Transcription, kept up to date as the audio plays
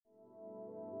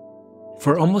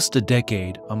For almost a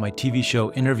decade on my TV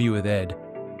show Interview with Ed,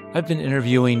 I've been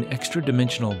interviewing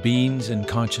extra-dimensional beings and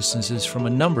consciousnesses from a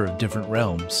number of different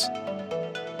realms.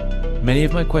 Many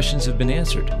of my questions have been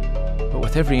answered, but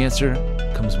with every answer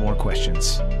comes more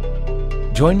questions.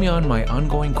 Join me on my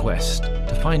ongoing quest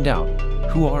to find out,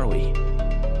 who are we?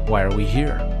 Why are we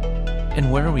here?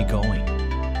 And where are we going?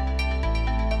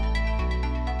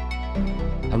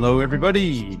 Hello,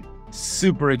 everybody.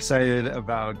 Super excited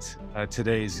about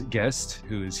today's guest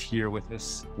who is here with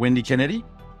us, Wendy Kennedy.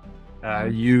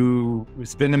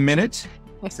 It's been a minute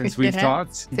since we've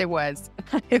talked. It was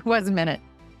a minute.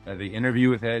 The Interview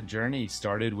with Ed journey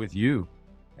started with you.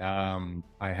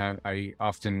 I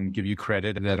often give you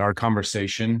credit that our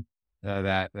conversation,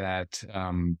 that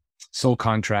soul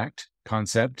contract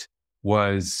concept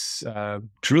was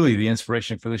truly the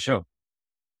inspiration for the show.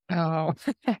 Oh,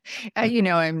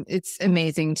 it's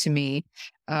amazing to me.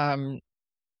 When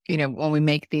we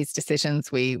make these decisions,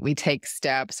 we take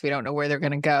steps, we don't know where they're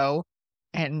going to go.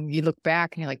 And you look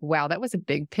back and you're like, wow, that was a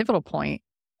big pivotal point.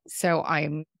 So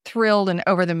I'm thrilled and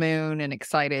over the moon and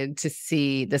excited to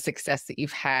see the success that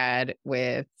you've had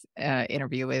with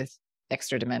Interview with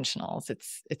Extra Dimensionals.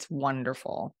 It's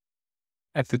wonderful.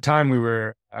 At the time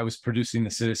I was producing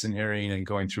the citizen hearing and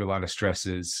going through a lot of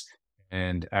stresses,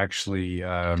 and actually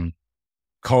I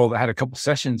had a couple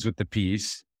sessions with the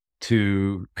piece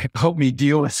to help me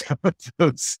deal with some of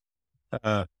those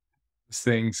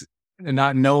things, and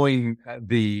not knowing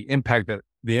the impact that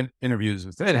the interviews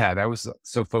with Ed had. I was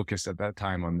so focused at that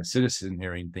time on the citizen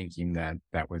hearing, thinking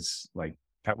that was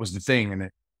the thing.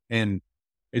 And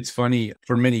it's funny,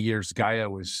 for many years, Gaia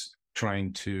was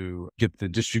trying to get the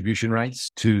distribution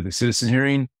rights to the citizen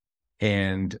hearing.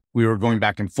 And we were going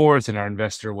back and forth, and our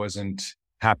investor wasn't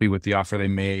happy with the offer they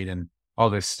made and all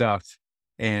this stuff.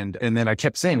 And then I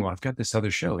kept saying, well, I've got this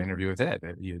other show, Interview with Ed.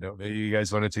 Maybe you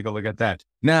guys want to take a look at that.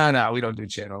 No, we don't do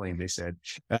channeling, they said.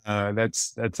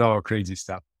 That's all crazy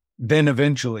stuff. Then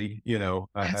eventually,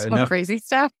 That's enough crazy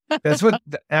stuff. That's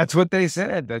what they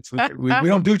said. That's what we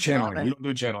don't do channeling. We don't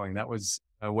do channeling. That was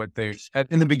what they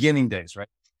in the beginning days, right?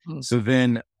 Mm-hmm. So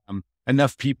then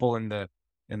enough people in the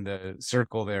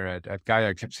circle there at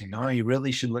Gaia kept saying, no, you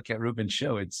really should look at Reuben's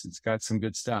show. It's got some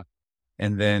good stuff.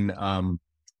 And then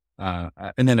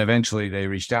eventually they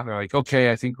reached out. They're like,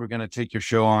 okay, I think we're going to take your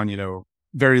show on,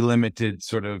 very limited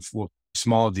sort of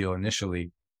small deal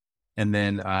initially. And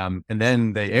then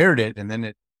they aired it. And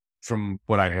then from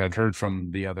what I had heard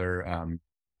from the other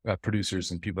producers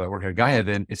and people that work at Gaia,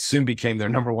 then it soon became their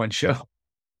number one show.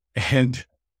 And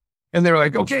they were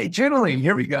like, okay, channeling,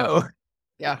 here we go.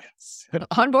 Yeah.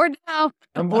 On board now.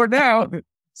 On board now.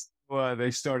 Well,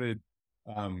 they started,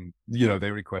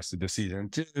 they requested the season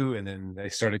 2, and then they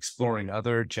started exploring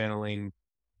other channeling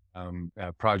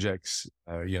projects,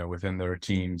 within their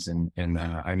teams. And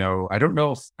I don't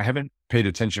know if I haven't paid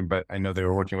attention, but I know they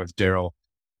were working with Daryl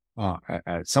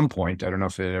at some point. I don't know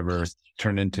if it ever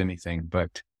turned into anything,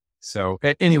 but so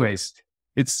anyways,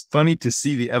 it's funny to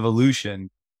see the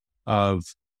evolution of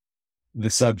the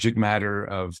subject matter,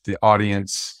 of the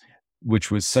audience,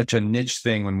 which was such a niche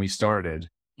thing when we started.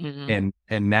 Mm-hmm.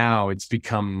 And now it's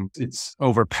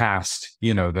overpassed,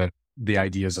 the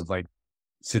ideas of like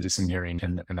citizen hearing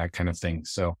and that kind of thing.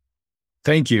 So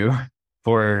thank you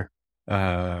for,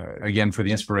 again, for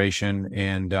the inspiration.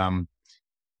 And,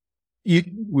 we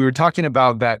were talking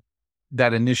about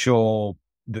that initial,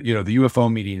 the UFO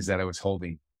meetings that I was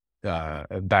holding,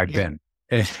 back then.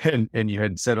 And you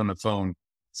had said on the phone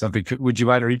something. Would you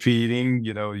mind repeating,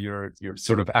 your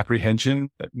sort of apprehension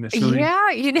initially?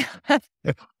 Yeah,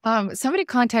 somebody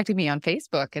contacted me on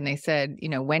Facebook and they said,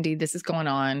 Wendy, this is going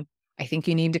on. I think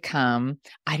you need to come.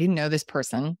 I didn't know this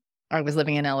person. I was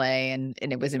living in LA and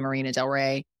it was in Marina Del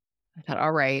Rey. I thought,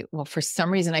 all right, well, for some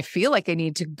reason, I feel like I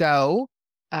need to go.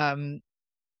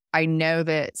 I know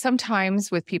that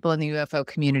sometimes with people in the UFO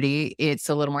community, it's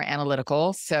a little more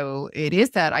analytical. So it is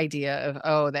that idea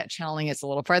of, that channeling is a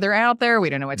little farther out there. We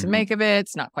don't know what to make of it.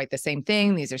 It's not quite the same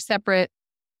thing. These are separate.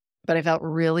 But I felt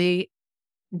really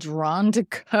drawn to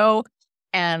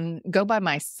go by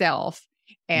myself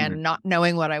and not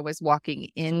knowing what I was walking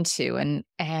into.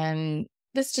 And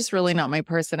that's just really not my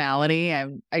personality.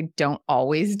 I don't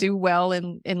always do well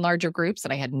in larger groups,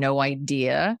 and I had no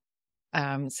idea.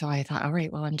 So I thought, all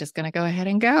right, well, I'm just going to go ahead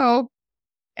and go.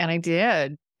 And I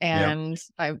did. And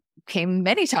I came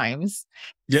many times.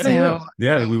 Yeah.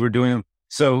 We were doing them.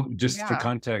 So just for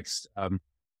context,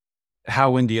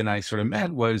 how Wendy and I sort of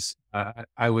met was,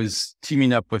 I was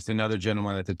teaming up with another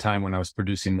gentleman at the time when I was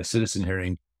producing the citizen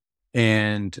hearing.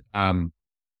 And,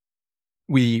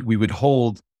 we would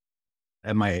hold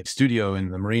at my studio in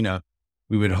the marina,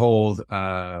 we would hold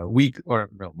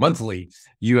monthly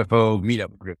UFO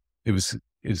meetup group.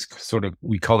 Is sort of,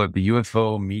 we call it the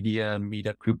UFO media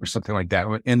meetup group or something like that.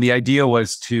 And the idea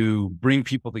was to bring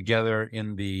people together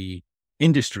in the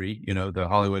industry, the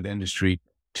Hollywood industry,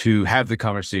 to have the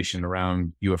conversation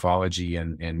around ufology,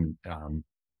 and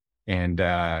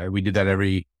we did that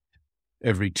every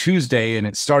Tuesday, and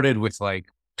it started with like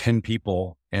 10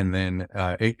 people, and then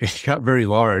it got very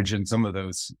large, and some of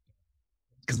those,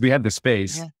 because we had the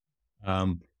space. Yeah.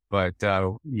 But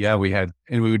we had,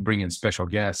 and we would bring in special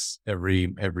guests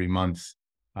every month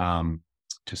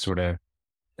to sort of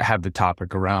have the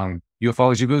topic around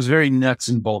ufology. But it was very nuts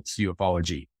and bolts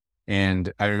ufology.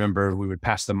 And I remember we would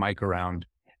pass the mic around,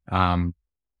 and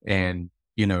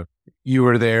you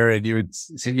were there, and you would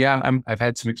say, "Yeah, I've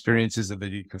had some experiences of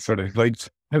the sort of like."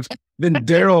 Then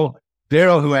Daryl,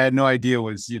 who I had no idea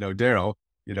was Daryl,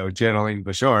 channeling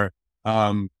Bashar.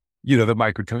 The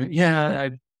mic would come in.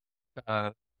 Yeah,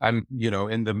 I'm,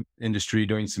 in the industry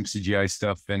doing some CGI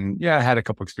stuff, and I had a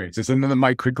couple experiences, and then the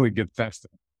mic quickly gets faster.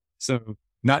 So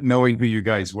not knowing who you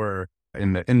guys were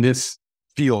in this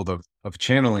field of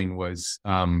channeling was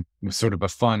sort of a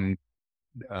fun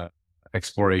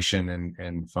exploration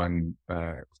and fun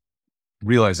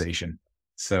realization.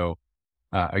 So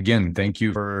again, thank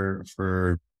you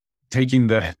for taking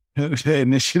the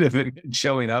initiative and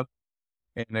showing up.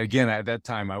 And again, at that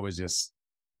time, I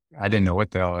didn't know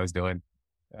what the hell I was doing.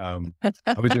 I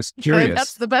was just curious.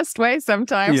 That's the best way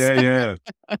sometimes. Yeah.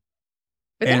 But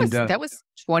that was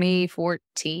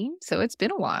 2014, so it's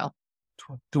been a while.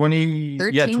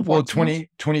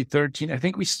 2013. I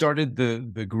think we started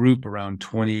the group around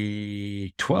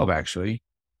 2012, actually.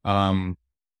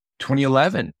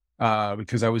 2011,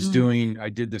 because I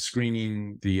did the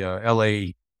screening, the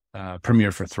LA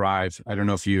premiere for Thrive. I don't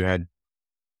know if you had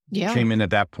came in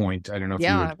at that point. I don't know if you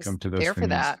had come to those. There for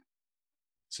that.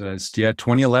 So that's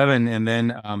 2011, and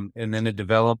then it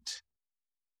developed,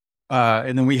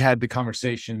 and then we had the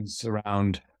conversations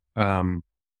around,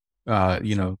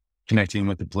 connecting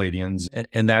with the Pleiadians,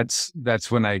 and that's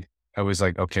when I was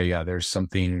like, okay, yeah, there's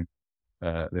something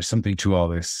to all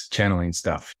this channeling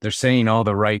stuff. They're saying all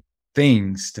the right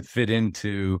things to fit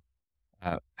into,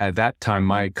 at that time,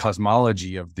 my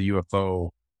cosmology of the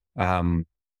UFO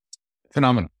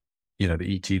phenomenon.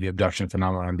 The ET, the abduction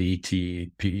phenomenon, the ET,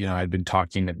 I'd been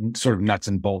talking sort of nuts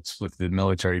and bolts with the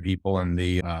military people and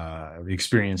the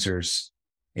experiencers.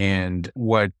 And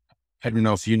what, I don't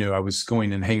know if you knew, I was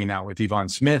going and hanging out with Yvonne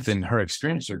Smith and her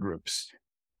experiencer groups.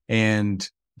 And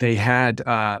they had,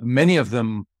 many of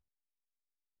them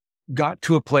got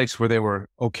to a place where they were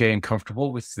okay and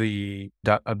comfortable with the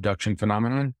abduction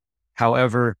phenomenon.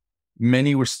 However,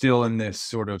 many were still in this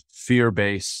sort of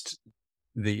fear-based,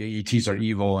 the ETs are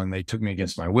evil and they took me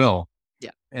against my will.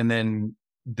 Yeah. And then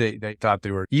they thought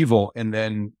they were evil. And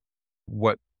then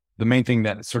the main thing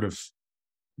that sort of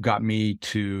got me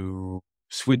to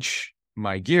switch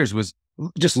my gears was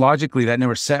just logically that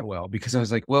never set well, because I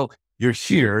was like, well, you're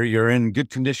here, you're in good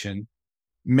condition.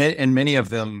 And many of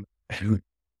them,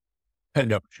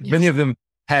 many of them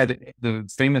had the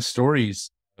famous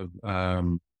stories of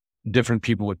different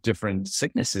people with different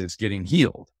sicknesses getting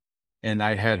healed. And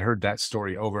I had heard that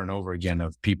story over and over again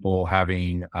of people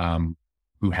having,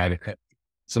 who had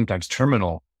sometimes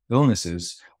terminal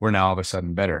illnesses were now all of a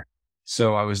sudden better.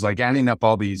 So I was like adding up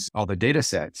all the data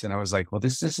sets, and I was like, well,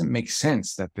 this doesn't make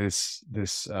sense that this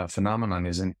phenomenon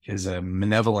is a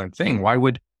malevolent thing. Why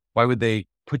would they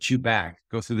put you back,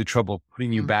 go through the trouble of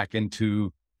putting you back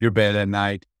into your bed at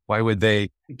night? Why would they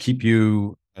keep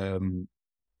you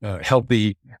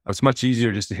healthy? It's much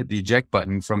easier just to hit the eject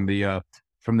button from the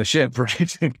ship,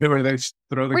 right? Where they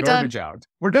throw the garbage out.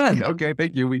 We're done. Okay,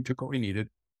 thank you. We took what we needed.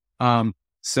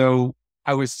 So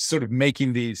I was sort of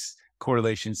making these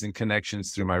correlations and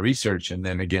connections through my research. And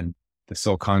then again, the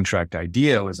soul contract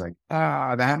idea was like,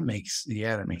 that makes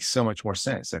so much more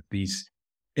sense that these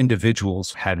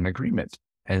individuals had an agreement.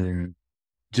 And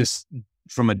just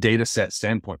from a data set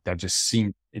standpoint, that just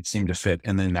seemed to fit.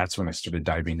 And then that's when I started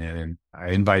diving in, and I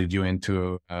invited you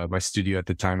into my studio at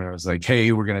the time. And I was like,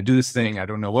 hey, we're going to do this thing. I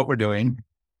don't know what we're doing.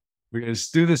 We're going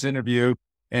to do this interview.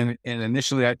 And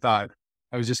initially I thought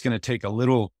I was just going to take a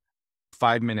little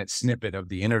 5-minute snippet of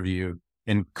the interview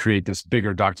and create this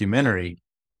bigger documentary.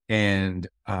 And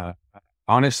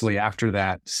honestly, after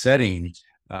that setting,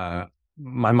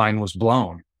 my mind was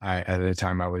blown. At the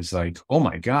time I was like, oh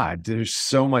my God, there's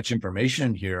so much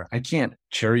information here. I can't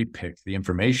cherry pick the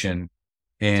information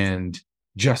and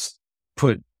just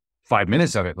put 5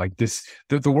 minutes of it like this.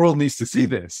 The world needs to see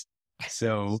this.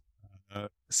 So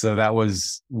so that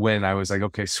was when I was like,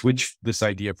 okay, switch this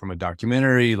idea from a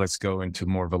documentary. Let's go into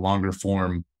more of a longer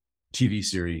form TV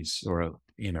series, or,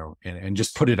 and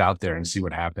just put it out there and see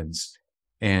what happens.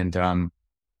 And,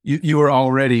 you were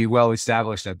already well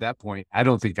established at that point. I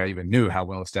don't think I even knew how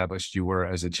well established you were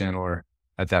as a channeler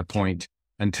at that point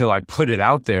until I put it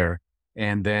out there.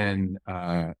 And then,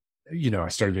 I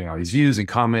started getting all these views and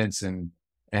comments, and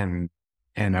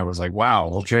I was like, wow,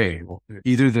 okay, well,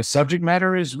 either the subject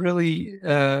matter is really,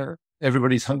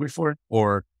 everybody's hungry for it,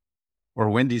 or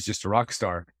Wendy's just a rock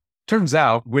star. Turns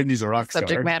out Wendy's a rock star.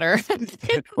 Subject matter.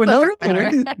 Well,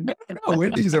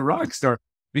 Wendy's a rock star,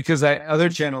 because other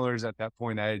channelers at that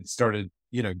point, I had started,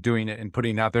 doing it and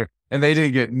putting it out there, and they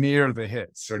didn't get near the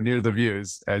hits or near the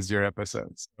views as your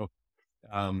episodes.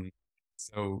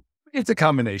 So it's a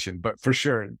combination, but for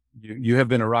sure, you have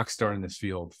been a rock star in this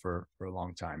field for a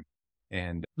long time.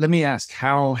 And let me ask,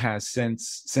 how has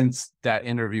since that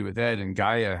interview with Ed and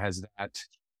Gaia, has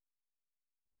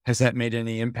that made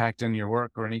any impact on your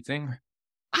work or anything?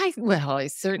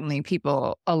 Certainly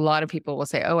a lot of people will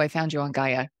say, oh, I found you on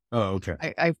Gaia. Oh,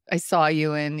 okay. I saw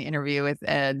you in the interview with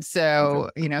Ed. So,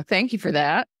 okay. Thank you for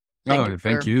that.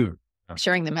 Thank you.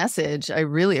 Sharing the message. I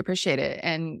really appreciate it.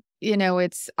 And,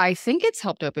 I think it's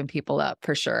helped open people up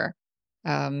for sure,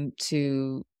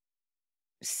 to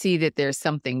see that there's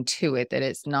something to it, that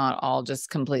it's not all just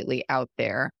completely out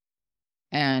there.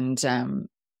 And,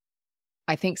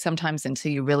 I think sometimes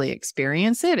until you really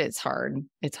experience it, it's hard.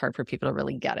 It's hard for people to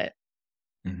really get it.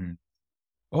 Mm-hmm.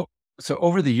 Oh, so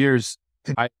over the years,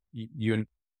 you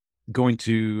going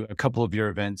to a couple of your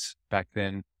events back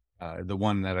then, the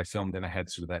one that I filmed, and I had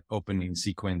sort of that opening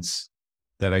sequence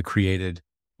that I created.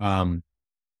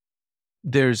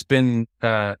 There's been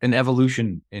an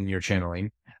evolution in your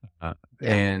channeling,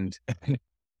 and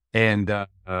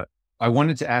I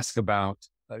wanted to ask about,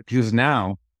 because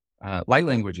now light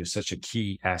language is such a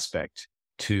key aspect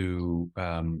to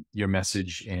your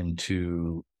message and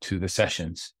to the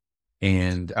sessions.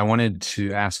 And I wanted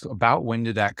to ask about, when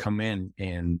did that come in,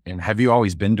 and have you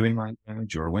always been doing light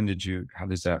language, or how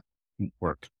does that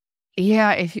work?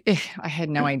 Yeah, if I had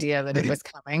no idea that it was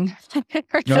coming,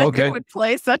 or No, okay. it would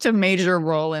play such a major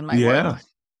role in my Yeah. work.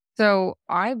 So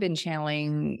I've been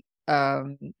channeling,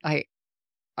 I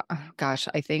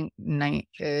think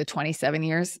 27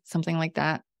 years, something like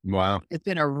that. Wow. It's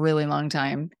been a really long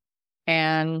time.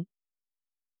 And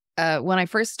when I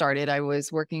first started, I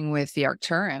was working with the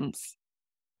Arcturus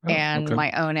and okay.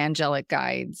 my own angelic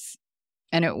guides.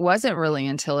 And it wasn't really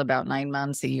until about 9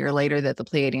 months, a year later, that the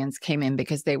Pleiadians came in,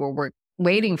 because they were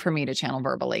waiting for me to channel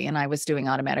verbally, and I was doing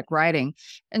automatic writing.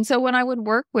 And so when I would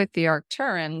work with the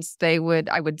Arcturans, I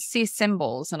would see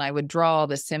symbols, and I would draw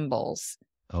the symbols.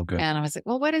 Okay. And I was like,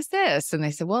 well, what is this? And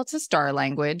they said, well, it's a star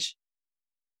language.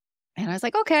 And I was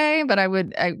like, okay. But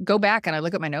I go back and I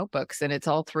look at my notebooks, and it's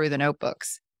all through the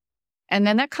notebooks. And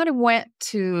then that kind of went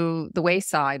to the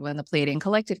wayside when the Pleiadian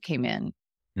Collective came in.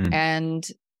 And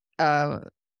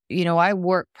I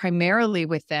work primarily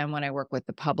with them when I work with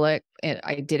the public.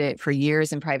 I did it for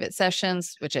years in private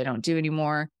sessions, which I don't do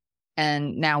anymore.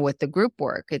 And now with the group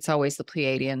work, it's always the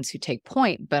Pleiadians who take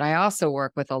point. But I also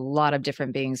work with a lot of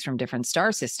different beings from different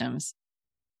star systems.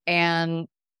 And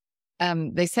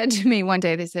they said to me one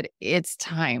day, they said, it's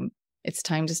time. It's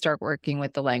time to start working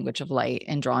with the language of light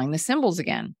and drawing the symbols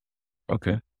again.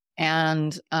 Okay.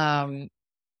 And I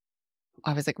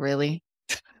was like, really?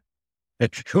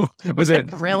 Was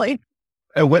it really?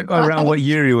 Around what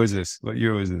year was this? What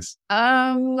year was this?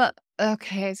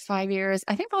 Okay, it's 5 years.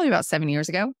 I think probably about 7 years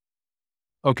ago.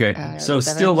 Okay, so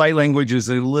still light language is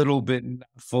a little bit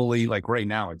fully, like right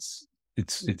now, it's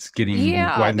getting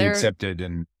widely accepted,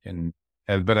 and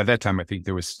but at that time, I think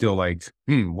there was still like,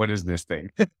 what is this thing?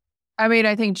 I mean,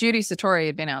 I think Judy Satori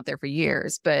had been out there for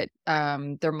years, but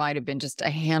there might have been just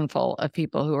a handful of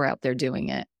people who were out there doing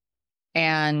it,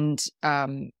 and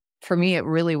for me, it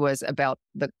really was about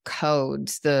the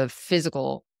codes, the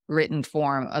physical written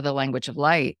form of the language of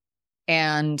light.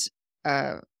 And,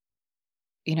 I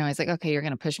was like, okay, you're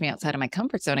going to push me outside of my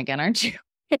comfort zone again, aren't you?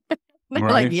 They're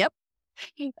like, yep.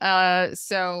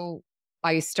 So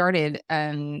I started,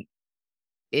 and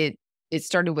it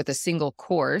started with a single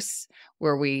course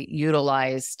where we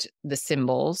utilized the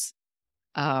symbols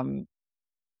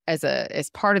as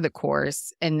part of the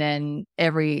course. And then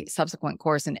every subsequent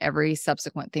course and every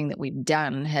subsequent thing that we've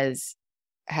done has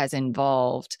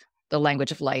involved the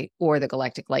language of light or the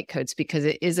galactic light codes, because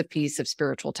it is a piece of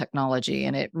spiritual technology,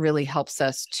 and it really helps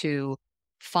us to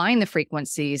find the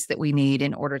frequencies that we need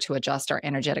in order to adjust our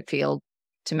energetic field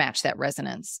to match that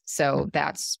resonance. So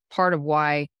that's part of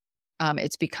why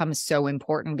it's become so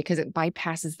important because it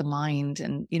bypasses the mind,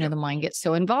 and the mind gets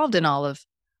so involved in all of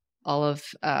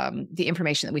the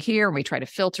information that we hear, and we try to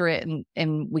filter it,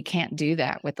 and we can't do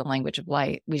that with the language of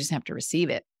light. We just have to receive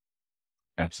it.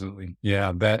 Absolutely.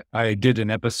 Yeah. That I did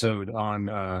an episode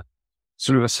on,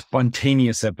 sort of a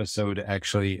spontaneous episode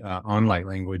actually, on light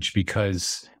language,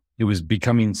 because it was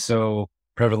becoming so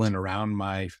prevalent around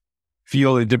my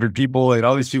field and different people, and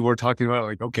all these people were talking about it,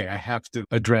 like, okay, I have to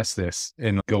address this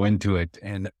and go into it.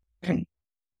 And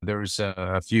there's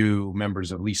a few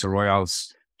members of Lisa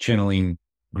Royale's channeling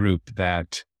group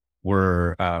that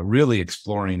were really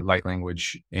exploring light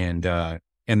language, and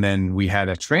then we had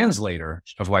a translator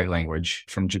of light language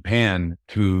from Japan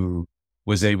who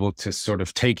was able to sort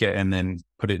of take it and then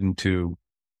put it into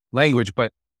language,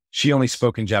 but she only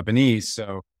spoke in Japanese.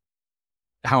 So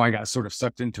how I got sort of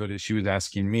sucked into it is she was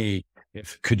asking me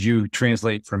could you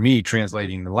translate for me,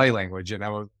 translating the light language, and I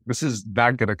was, this is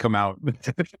not going to come out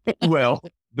well.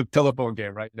 The telephone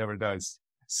game, right, never does.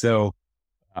 So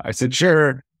I said,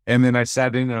 sure. And then I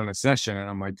sat in on a session, and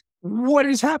I'm like, what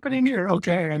is happening here?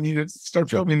 Okay, I need to start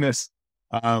filming this.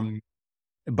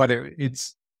 But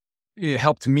it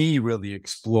helped me really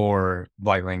explore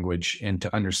light language and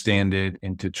to understand it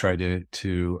and to try to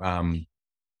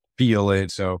feel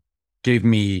it. So gave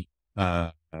me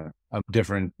a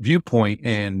different viewpoint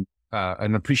and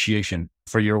an appreciation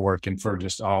for your work and for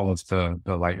just all of the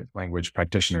light language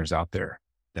practitioners out there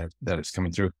that is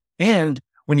coming through. And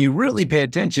when you really pay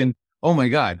attention, oh my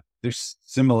God, there's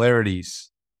similarities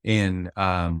in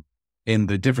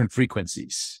the different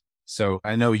frequencies. So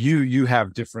I know you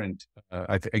have different,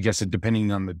 I guess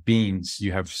depending on the beings,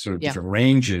 you have sort of different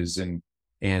ranges, and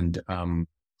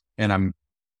I'm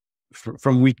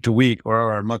from week to week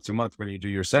or month to month when you do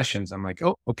your sessions, I'm like,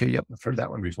 oh, okay, yep, I've heard that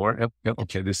one before. Yep,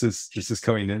 okay, this is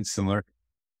coming in similar.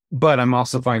 But I'm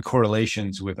also finding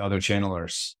correlations with other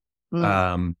channelers.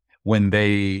 When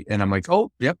and I'm like,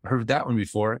 oh, yep, heard that one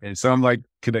before. And so I'm like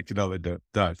connecting all the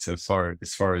dots as far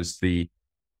as the,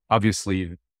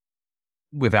 obviously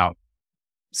without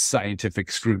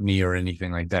scientific scrutiny or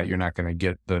anything like that, you're not going to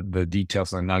get the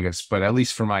details and the nuggets, but at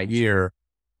least for my ear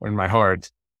or in my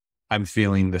heart, I'm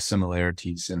feeling the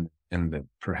similarities and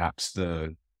perhaps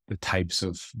the types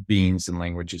of beings and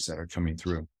languages that are coming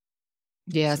through.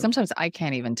 Yeah. So sometimes I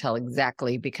can't even tell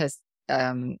exactly because,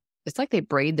 it's like they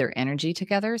braid their energy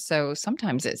together. So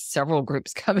sometimes it's several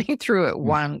groups coming through at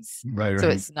once. Right. So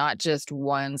it's not just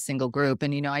one single group.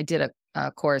 And, I did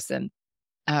a course, and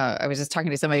I was just talking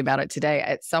to somebody about it today.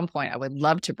 At some point, I would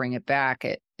love to bring it back.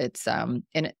 It's an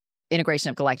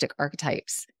integration of galactic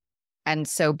archetypes. And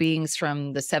so beings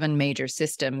from the 7 major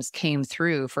systems came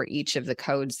through for each of the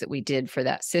codes that we did for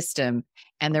that system.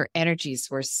 And their energies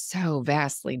were so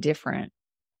vastly different.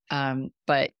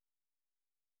 But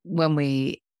when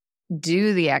we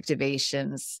do the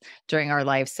activations during our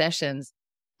live sessions,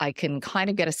 I can kind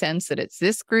of get a sense that it's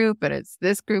this group and it's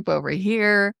this group over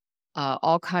here,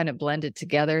 all kind of blended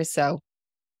together. So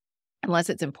unless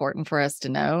it's important for us to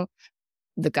know,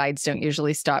 the guides don't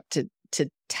usually stop to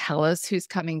tell us who's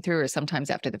coming through, or sometimes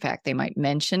after the fact, they might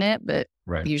mention it, but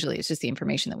usually it's just the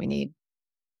information that we need.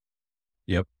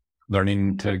 Yep.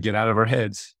 Learning to get out of our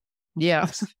heads. Yeah.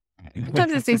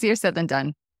 Sometimes it's easier said than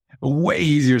done. Way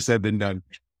easier said than done.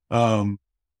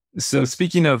 So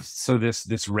speaking of,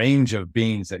 this range of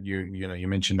beings that you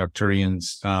mentioned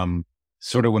Arcturians,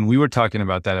 sort of when we were talking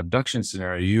about that abduction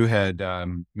scenario, you had,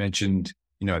 mentioned,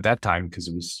 at that time, because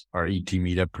it was our ET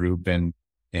meetup group, and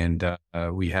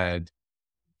we had,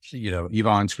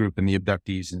 Yvonne's group and the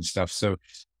abductees and stuff. So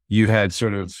you had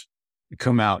sort of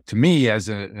come out to me as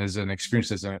an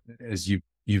experience, as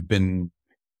you've been,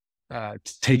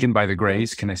 taken by the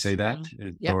grays. Can I say that?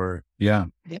 Yep. Or yeah.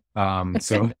 Yep.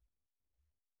 So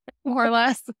more or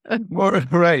less. More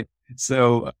right.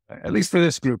 So at least for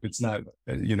this group, it's not,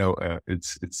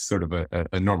 it's sort of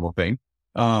a normal thing.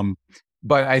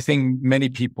 But I think many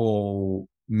people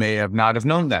may have not have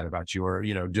known that about you, or,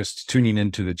 just tuning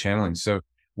into the channeling. So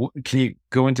can you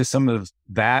go into some of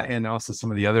that and also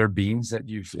some of the other beings that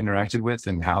you've interacted with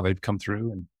and how they've come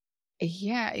through? And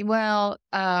yeah, well,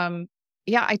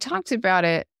 I talked about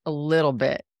it a little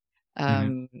bit,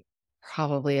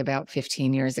 probably about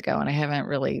 15 years ago, and I haven't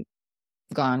really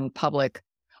gone public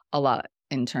a lot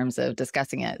in terms of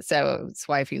discussing it. So that's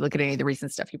why if you look at any of the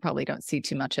recent stuff, you probably don't see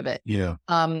too much of it. Yeah.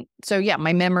 So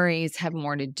my memories have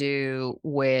more to do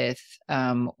with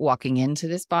walking into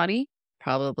this body,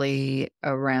 probably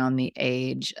around the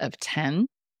age of 10.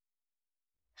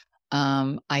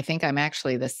 I think I'm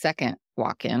actually the second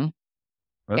walk-in.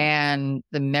 And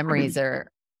the memories are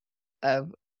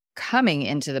of coming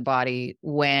into the body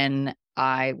when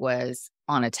I was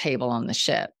on a table on the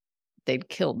ship. They'd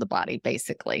killed the body,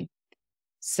 basically.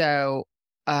 So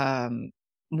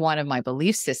one of my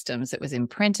belief systems that was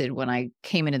imprinted when I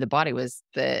came into the body was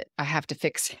that I have to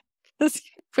fix it. It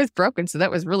was broken. So that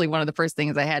was really one of the first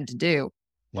things I had to do.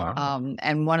 Wow.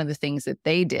 And one of the things that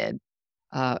they did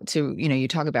to, you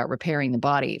talk about repairing the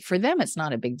body. For them, it's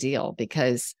not a big deal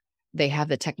because they have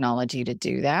the technology to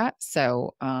do that.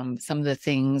 So some of the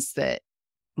things that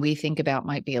we think about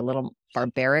might be a little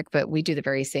barbaric, but we do the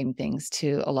very same things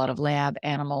to a lot of lab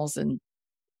animals and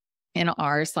in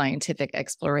our scientific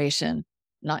exploration,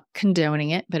 not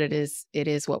condoning it, but it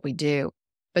is what we do.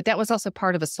 But that was also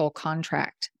part of a soul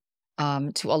contract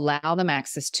to allow them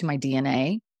access to my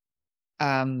DNA.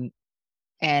 And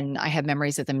I have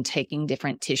memories of them taking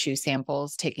different tissue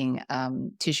samples, taking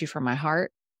tissue from my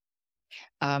heart,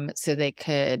 so they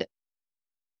could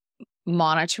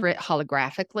monitor it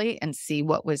holographically and see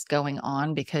what was going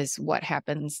on, because what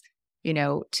happens,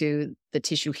 to the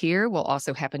tissue here will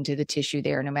also happen to the tissue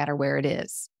there, no matter where it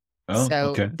is. Oh, so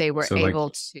okay. they were So able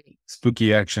like to.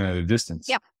 spooky action at a distance.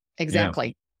 Yeah,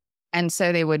 exactly. And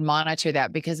so they would monitor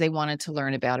that because they wanted to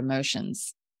learn about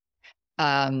emotions.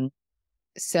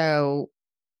 So,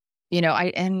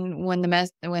 and when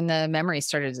the memory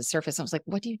started to surface, I was like,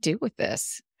 what do you do with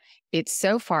this? It's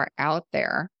so far out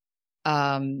there.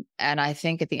 And I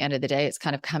think at the end of the day, it's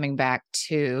kind of coming back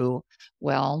to,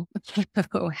 well,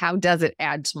 how does it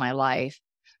add to my life?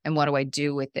 And what do I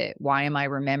do with it? Why am I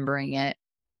remembering it?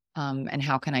 And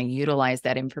how can I utilize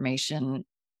that information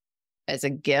as a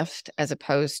gift, as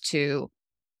opposed to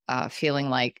feeling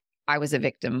like I was a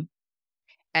victim?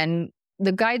 And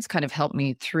the guides kind of helped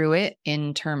me through it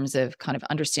in terms of kind of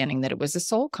understanding that it was a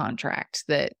soul contract,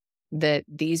 that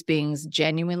these beings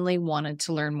genuinely wanted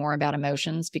to learn more about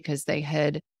emotions because they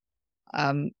had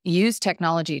used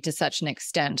technology to such an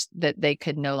extent that they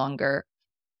could no longer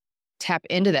tap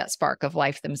into that spark of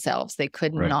life themselves. They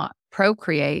could not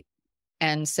procreate.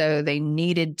 And so they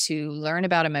needed to learn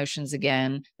about emotions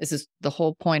again. This is the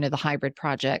whole point of the hybrid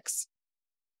projects,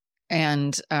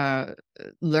 and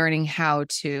learning how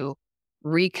to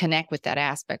reconnect with that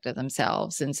aspect of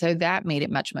themselves. And so that made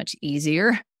it much, much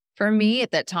easier for me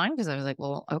at that time, because I was like,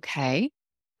 well, okay,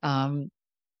 that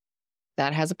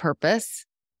has a purpose.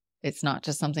 It's not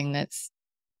just something that's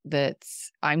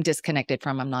I'm disconnected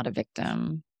from. I'm not a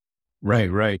victim.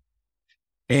 Right.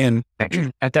 And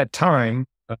at that time,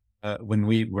 when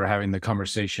we were having the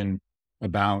conversation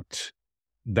about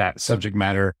that subject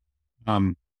matter,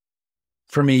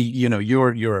 for me,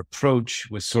 your approach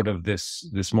was sort of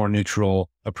this more neutral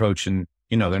approach, and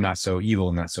they're not so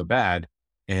evil, not so bad,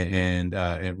 and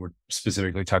we're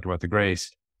specifically talking about the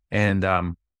grace, and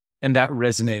that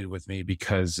resonated with me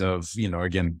because of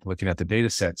again looking at the data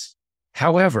sets.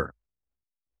 However,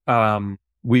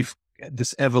 we've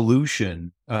this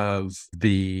evolution of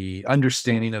the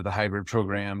understanding of the hybrid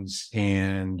programs,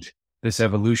 and this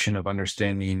evolution of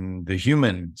understanding the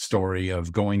human story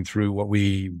of going through what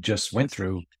we just went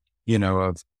through,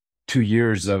 of 2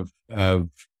 years of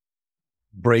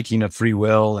breaking of free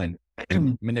will and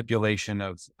manipulation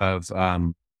of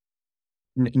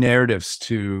narratives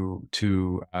to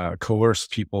coerce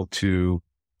people to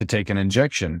take an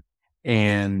injection.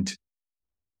 And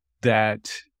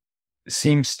that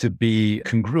seems to be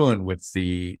congruent with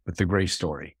the gray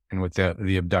story and with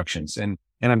the abductions. And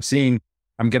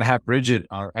I'm going to have Bridget,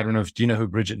 I don't know do you know who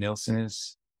Bridget Nielsen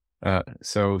is?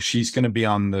 So she's going to be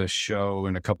on the show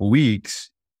in a couple weeks,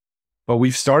 but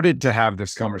we've started to have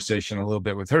this conversation a little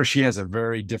bit with her. She has a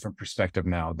very different perspective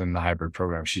now than the hybrid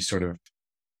program. She's sort of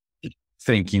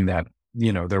thinking that,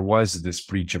 there was this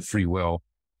breach of free will.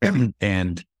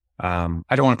 And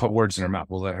I don't want to put words in her mouth.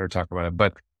 We'll let her talk about it,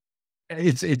 but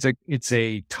it's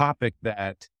a topic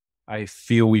that I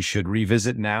feel we should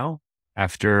revisit now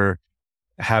after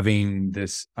having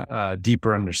this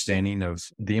deeper understanding of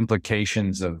the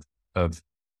implications of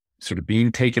sort of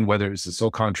being taken, whether it's a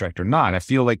soul contract or not. I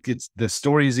feel like the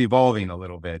story is evolving a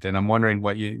little bit, and I'm wondering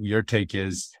what your take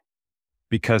is,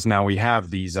 because now we have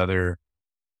these other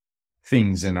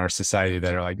things in our society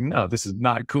that are like, no, this is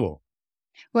not cool.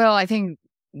 Well, I think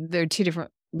there are two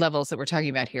different levels that we're talking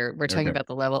about here. We're talking about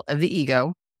the level of the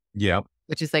ego,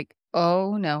 which is like,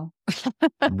 oh no,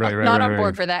 right, not on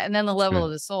board for that. And then the level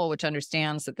of the soul, which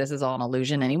understands that this is all an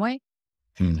illusion anyway.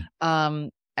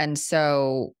 And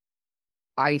so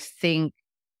I think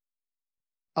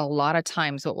a lot of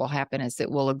times what will happen is that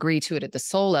we'll agree to it at the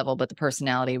soul level, but the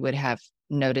personality would have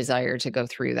no desire to go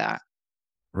through that.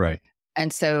 Right.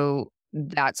 And so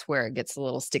that's where it gets a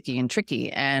little sticky and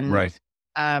tricky. And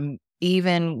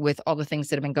even with all the things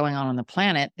that have been going on the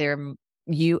planet, there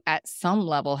you at some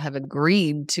level have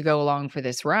agreed to go along for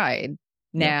this ride.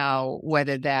 Now,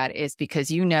 whether that is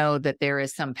because you know that there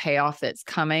is some payoff that's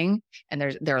coming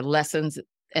and there are lessons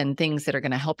and things that are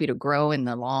going to help you to grow in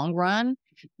the long run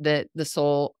that the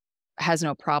soul has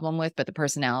no problem with, but the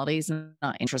personality is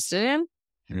not interested in.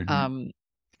 Mm-hmm.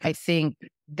 I think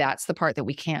that's the part that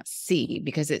we can't see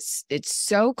because it's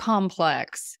so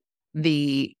complex.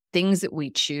 The things that we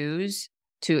choose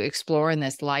to explore in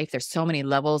this life, there's so many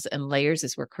levels and layers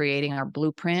as we're creating our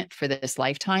blueprint for this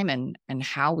lifetime, and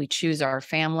how we choose our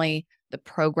family, the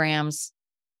programs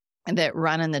that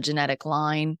run in the genetic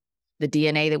line, the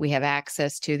DNA that we have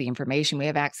access to, the information we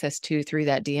have access to through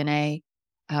that DNA.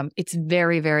 It's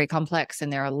very, very complex,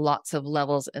 and there are lots of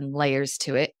levels and layers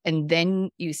to it. And then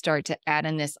you start to add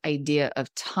in this idea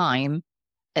of time,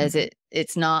 as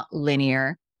it's not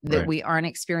linear, that we aren't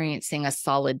experiencing a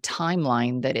solid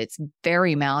timeline, that it's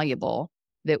very malleable,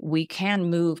 that we can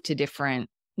move to different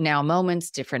now moments,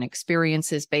 different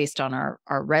experiences based on our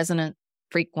resonant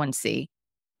frequency.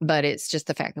 But it's just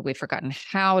the fact that we've forgotten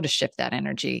how to shift that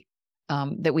energy,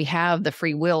 that we have the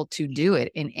free will to do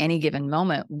it in any given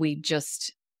moment. We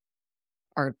just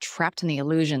are trapped in the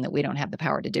illusion that we don't have the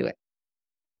power to do it.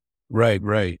 Right,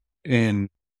 right. And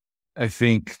I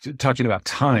think talking about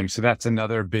time, so that's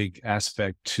another big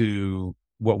aspect to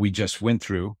what we just went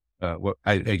through. What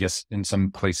I guess in some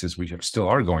places we still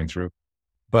are going through,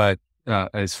 but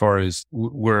as far as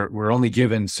we're only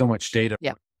given so much data.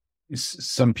 Yeah.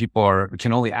 Some people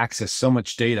can only access so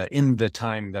much data in the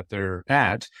time that they're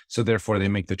at, so therefore they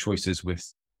make the choices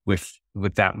with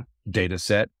that data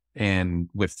set and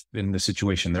in the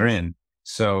situation they're in.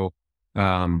 So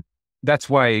that's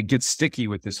why it gets sticky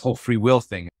with this whole free will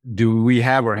thing. Do we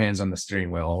have our hands on the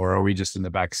steering wheel, or are we just in the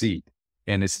back seat?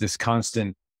 And it's this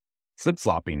constant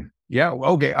flip-flopping. Yeah,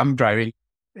 okay, I'm driving.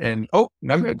 And I'm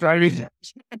not driving.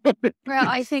 Well,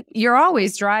 I think you're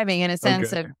always driving in a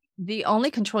sense of the only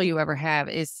control you ever have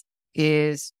is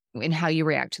in how you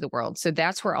react to the world. So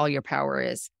that's where all your power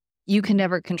is. You can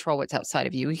never control what's outside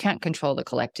of you. You can't control the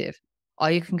collective. All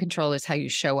you can control is how you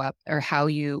show up or how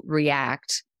you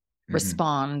react,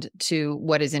 respond to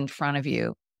what is in front of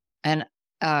you. And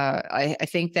I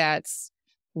think that's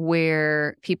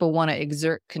where people want to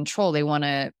exert control. They want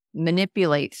to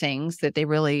manipulate things that they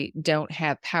really don't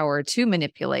have power to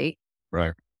manipulate.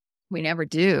 Right. We never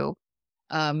do.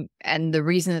 And the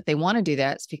reason that they want to do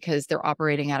that is because they're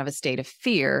operating out of a state of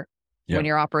fear. Yep. When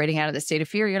you're operating out of the state of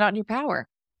fear, you're not in your power.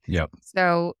 Yep.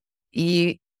 So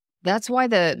that's why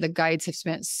the guides have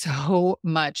spent so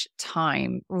much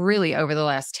time really over the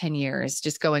last 10 years,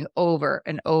 just going over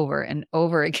and over and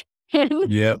over again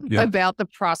about the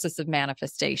process of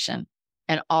manifestation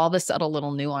and all the subtle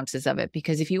little nuances of it.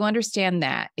 Because if you understand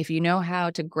that, if you know how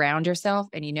to ground yourself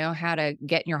and you know how to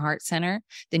get in your heart center,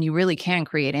 then you really can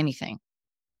create anything.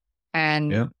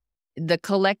 And the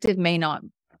collective may not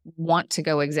want to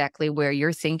go exactly where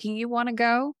you're thinking you want to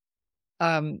go.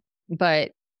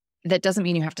 But that doesn't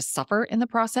mean you have to suffer in the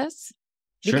process,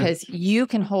 because you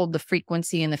can hold the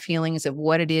frequency and the feelings of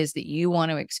what it is that you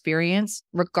want to experience,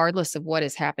 regardless of what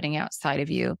is happening outside of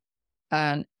you.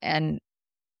 And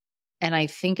I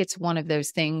think it's one of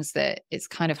those things that it's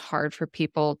kind of hard for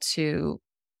people to,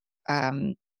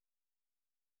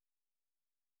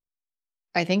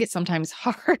 I think it's sometimes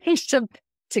hard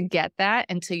to get that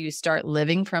until you start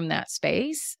living from that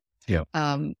space. Yeah.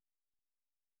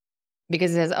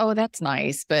 Because it says, oh, that's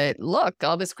nice, but look,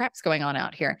 all this crap's going on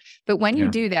out here. But when you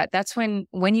do that, that's when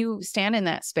you stand in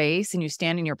that space and you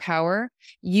stand in your power,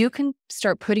 you can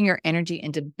start putting your energy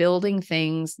into building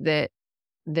things that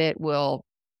will,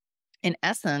 in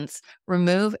essence,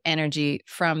 remove energy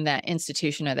from that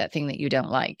institution or that thing that you don't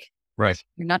like. Right.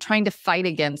 You're not trying to fight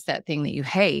against that thing that you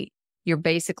hate. You're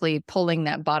basically pulling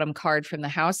that bottom card from the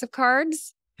house of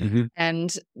cards.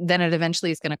 And then it eventually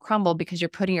is going to crumble because you're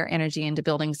putting your energy into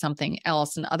building something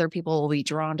else, and other people will be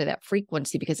drawn to that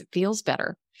frequency because it feels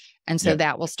better. And so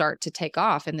that will start to take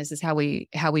off. And this is how we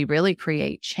really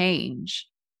create change.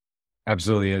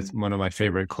 Absolutely. It's one of my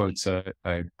favorite quotes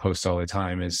I post all the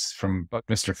time is from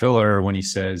Mr. Filler, when he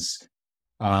says,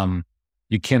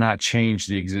 you cannot change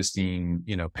the existing,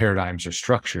 paradigms or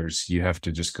structures. You have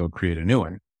to just go create a new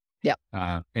one.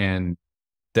 Yeah. And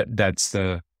that's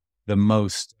the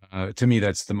most, to me,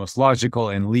 that's the most logical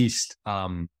and least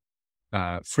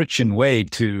friction way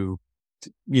to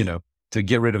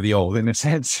get rid of the old, in a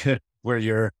sense, where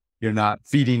you're not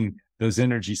feeding those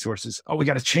energy sources. Oh, we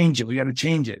got to change it. We got to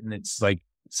change it. And it's like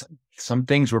some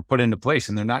things were put into place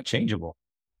and they're not changeable.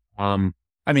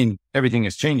 I mean, everything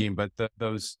is changing, but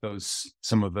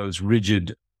some of those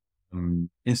rigid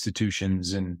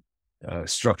institutions and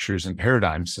structures and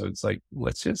paradigms. So it's like,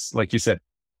 let's just, like you said,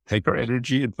 take our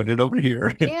energy and put it over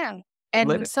here. Yeah. And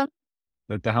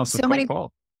let the house of cards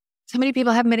fall. So many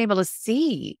people haven't been able to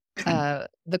see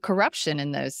the corruption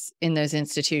in those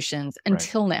institutions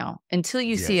until now, until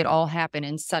you see it all happen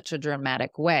in such a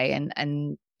dramatic way.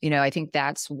 And I think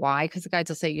that's why, because the guides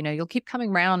will say, you'll keep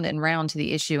coming round and round to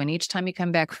the issue. And each time you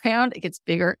come back around, it gets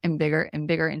bigger and bigger and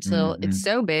bigger until it's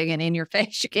so big and in your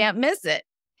face, you can't miss it.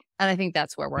 And I think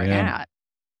that's where we're at.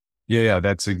 Yeah.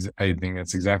 I think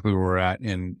that's exactly where we're at.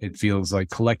 And it feels like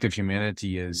collective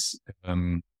humanity is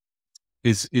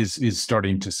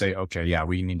starting to say, okay, yeah,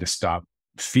 we need to stop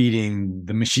feeding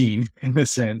the machine in a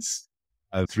sense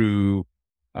through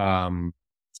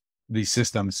these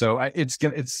systems. So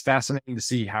it's fascinating to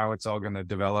see how it's all going to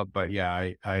develop. But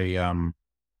yeah, and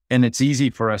it's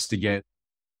easy for us to get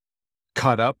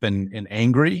caught up and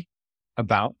angry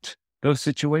about those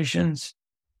situations,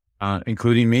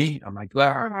 including me. I'm like,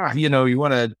 you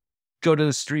want to go to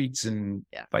the streets and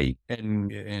fight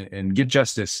and get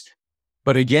justice.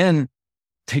 But again,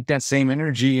 take that same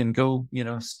energy and go,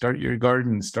 start your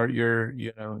garden, start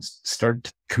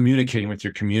communicating with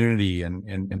your community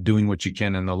and doing what you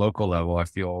can on the local level. I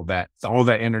feel that all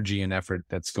that energy and effort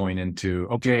that's going into,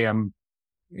 okay,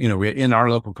 we in our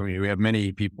local community, we have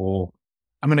many people.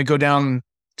 I'm going to go down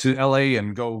to LA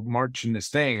and go march in this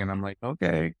thing. And I'm like,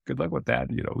 okay, good luck with that.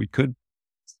 We could,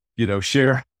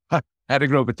 share how to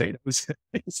grow potatoes.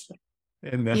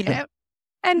 And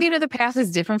And the path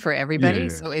is different for everybody.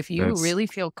 So if you really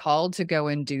feel called to go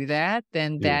and do that,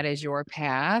 then that is your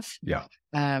path. Yeah.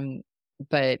 And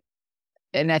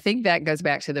I think that goes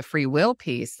back to the free will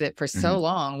piece, that for so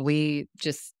long we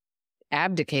just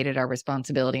abdicated our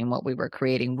responsibility in what we were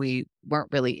creating. We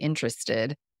weren't really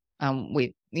interested.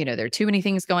 There are too many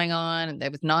things going on, and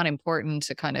it was not important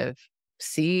to kind of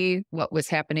see what was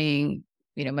happening.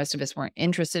 Most of us weren't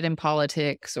interested in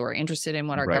politics or interested in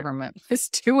what our government was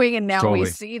doing. And now we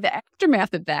see the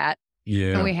aftermath of that.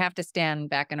 Yeah. And we have to stand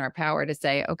back in our power to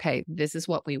say, okay, this is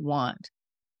what we want.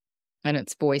 And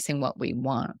it's voicing what we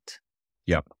want.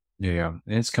 Yep. Yeah.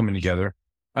 And it's coming together.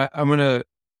 I'm going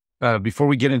to, before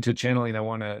we get into channeling, I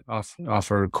want to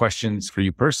offer questions for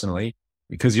you personally,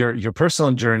 because your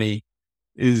personal journey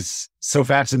is so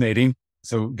fascinating.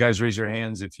 So guys, raise your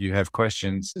hands if you have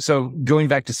questions. So going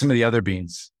back to some of the other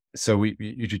beings. So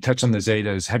you touched on the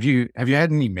Zetas. Have you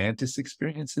had any mantis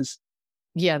experiences?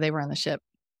 Yeah, they were on the ship.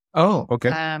 Oh, okay.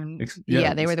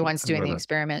 They were the ones doing the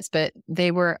experiments, but they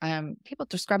were, people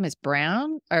describe them as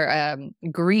brown or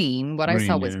green. What I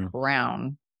saw was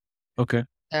brown. Okay.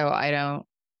 So I don't.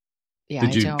 Yeah.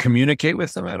 Did you communicate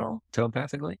with them at all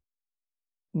telepathically?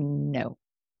 No.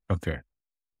 Okay.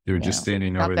 They were just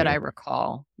standing over there. Not that I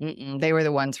recall. They were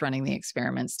the ones running the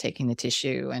experiments, taking the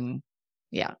tissue, and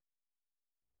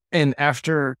And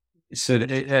after, so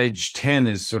at age 10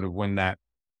 is sort of when the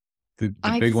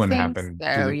big one happened.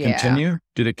 So, did it continue?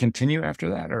 Did it continue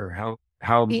after that, or how?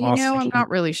 I'm not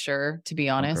really sure, to be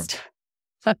honest.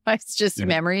 Okay. It's just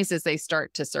memories as they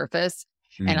start to surface,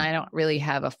 and I don't really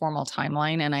have a formal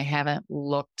timeline, and I haven't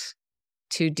looked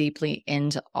too deeply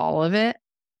into all of it.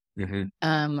 And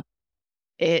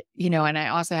I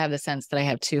also have the sense that I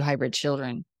have 2 hybrid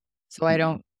children. So I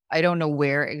don't know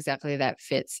where exactly that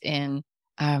fits in.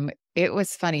 It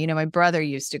was funny, my brother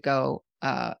used to go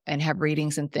and have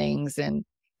readings and things. And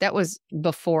that was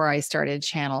before I started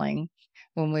channeling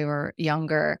when we were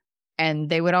younger. And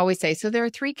they would always say, so there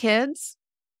are 3 kids.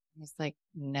 I was like,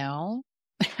 no.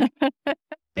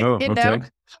 Okay.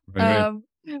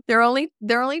 They're only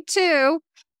 2.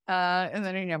 And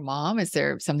then, Mom, is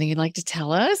there something you'd like to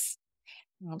tell us?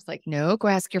 I was like, no, go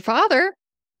ask your father.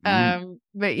 But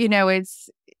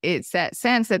it's that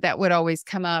sense that would always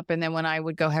come up. And then when I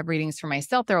would go have readings for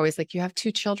myself, they're always like, you have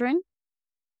 2 children.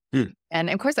 And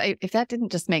of course, if that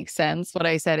didn't just make sense, what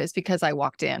I said is because I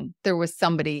walked in, there was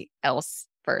somebody else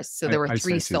first. So there were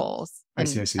 3 souls. I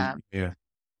see. Yeah.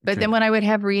 But then when I would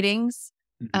have readings,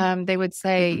 they would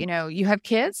say, you have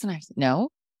kids? And I said, no.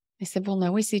 I said, well,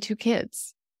 no, we see 2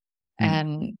 kids.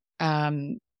 And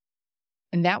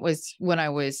that was when I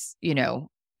was, in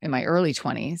my early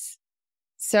 20s.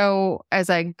 So as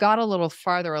I got a little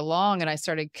farther along and I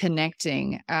started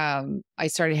connecting, I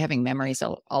started having memories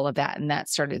of all of that. And that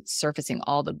started surfacing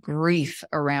all the grief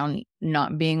around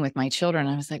not being with my children.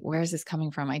 I was like, where is this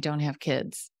coming from? I don't have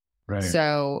kids. Right.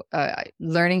 So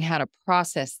learning how to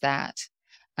process that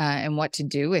and what to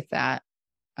do with that.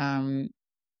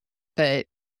 But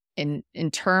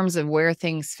in terms of where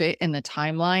things fit in the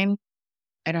timeline,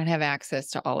 I don't have access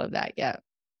to all of that yet.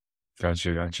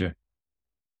 Gotcha.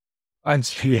 I'm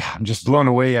just blown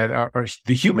away at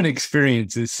the human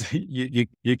experience. Is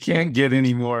you can't get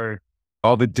any more,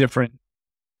 all the different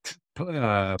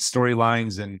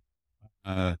storylines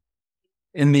and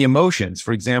in the emotions.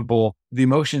 For example, the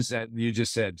emotions that you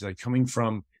just said, like coming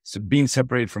from being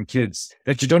separated from kids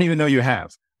that you don't even know you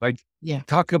have. Like,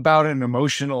 talk about an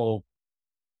emotional,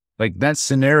 like that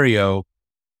scenario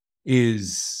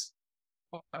is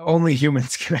only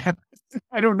humans can have.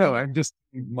 I don't know. I'm just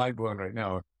mind blown right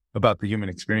now about the human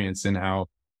experience and how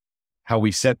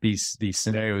we set these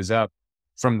scenarios up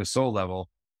from the soul level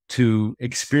to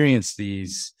experience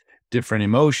these different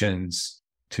emotions,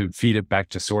 to feed it back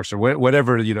to source or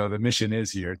whatever, the mission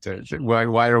is here.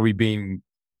 Why are we being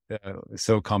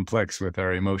so complex with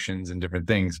our emotions and different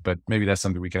things? But maybe that's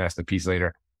something we can ask the piece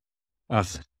later.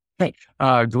 Hey,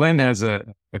 Glenn has a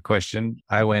question.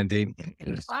 Hi, Wendy.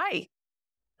 Hi.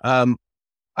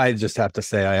 I just have to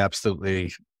say, I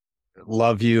absolutely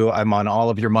love you. I'm on all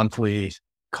of your monthly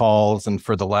calls, and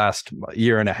for the last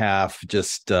year and a half,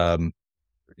 just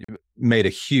made a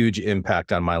huge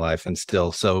impact on my life and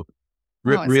still. So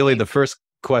really, the first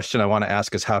question I want to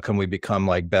ask is, how can we become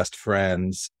like best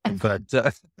friends? But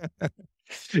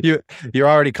you're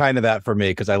already kind of that for me,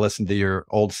 because I listen to your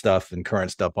old stuff and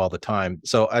current stuff all the time.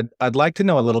 So I'd like to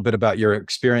know a little bit about your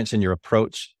experience and your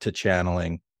approach to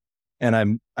channeling. And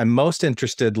I'm most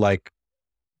interested, like,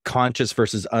 conscious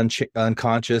versus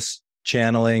unconscious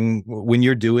channeling. When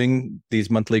you're doing these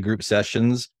monthly group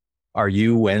sessions, are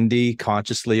you, Wendy,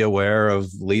 consciously aware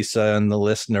of Lisa and the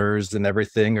listeners and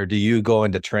everything? Or do you go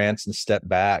into trance and step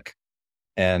back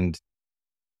and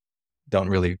don't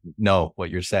really know what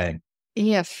you're saying?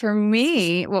 Yeah, for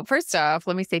me, well, first off,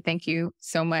 let me say thank you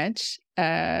so much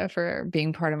for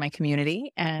being part of my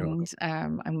community. And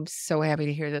I'm so happy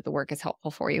to hear that the work is helpful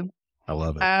for you. I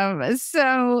love it.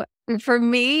 So for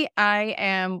me, I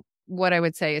am what I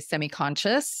would say is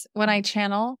semi-conscious when I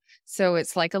channel. So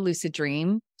it's like a lucid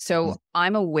dream. So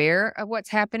I'm aware of what's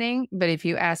happening, but if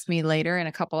you ask me later in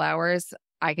a couple hours,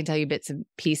 I can tell you bits and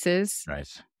pieces. Right.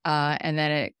 And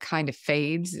then it kind of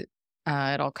fades. It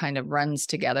all kind of runs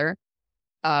together.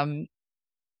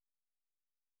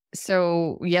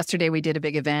 So yesterday we did a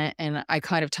big event, and I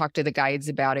kind of talked to the guides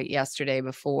about it yesterday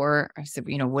before. I said,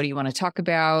 what do you want to talk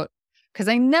about? Because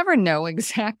I never know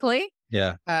exactly.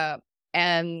 Yeah.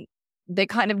 And they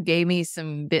kind of gave me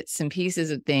some bits and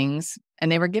pieces of things,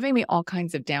 and they were giving me all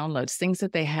kinds of downloads, things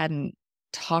that they hadn't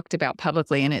talked about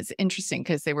publicly. And it's interesting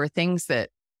because they were things that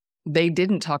they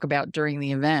didn't talk about during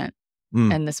the event.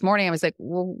 And this morning I was like,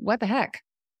 well, what the heck?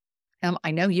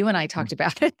 I know you and I talked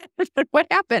about it. What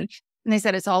happened? And they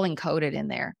said it's all encoded in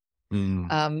there.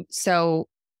 So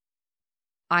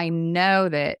I know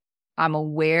that I'm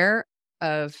aware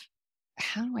of,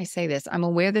 how do I say this? I'm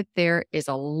aware that there is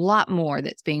a lot more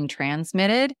that's being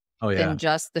transmitted than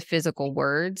just the physical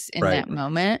words in that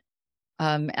moment.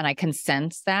 And I can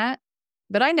sense that,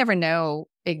 but I never know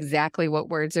exactly what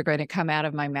words are going to come out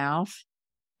of my mouth.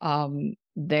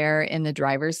 They're in the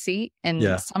driver's seat.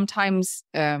 And sometimes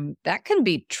that can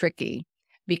be tricky,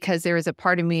 because there is a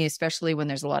part of me, especially when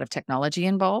there's a lot of technology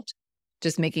involved,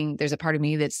 there's a part of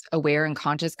me that's aware and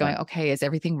conscious going, okay, is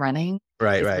everything running?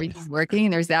 Is everything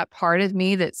working? There's that part of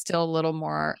me that's still a little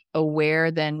more aware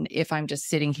than if I'm just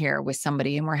sitting here with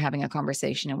somebody and we're having a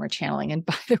conversation and we're channeling. And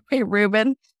by the way,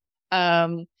 Reuben,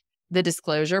 the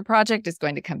Disclosure Project is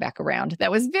going to come back around.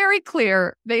 That was very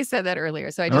clear. They said that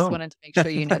earlier. So I just wanted to make sure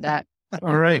you know that.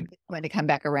 All right. It's going to come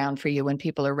back around for you when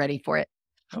people are ready for it.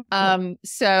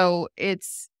 So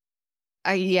it's,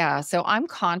 so I'm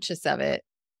conscious of it.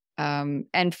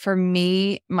 And for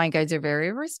me, my guides are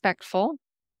very respectful.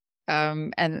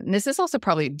 And this is also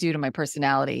probably due to my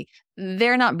personality.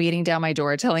 They're not beating down my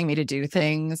door telling me to do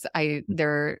things.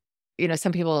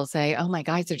 Some people will say, oh, my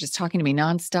guides are just talking to me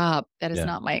nonstop. That is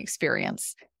not my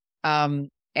experience. And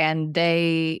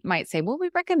they might say, well, we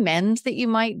recommend that you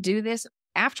might do this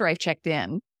after I've checked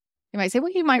in. You might say,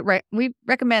 well, we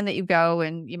recommend that you go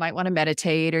and you might want to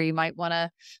meditate, or you might want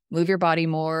to move your body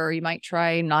more, or you might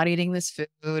try not eating this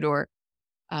food, or,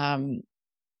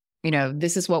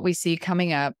 this is what we see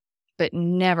coming up, but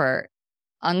never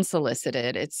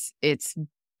unsolicited. It's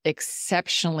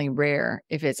exceptionally rare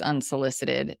if it's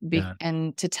unsolicited.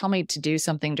 And to tell me to do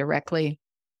something directly,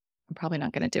 I'm probably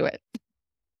not going to do it.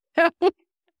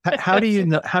 How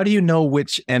do you know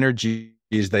which energies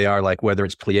they are, like whether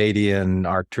it's Pleiadian,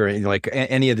 Arcturus, like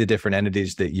any of the different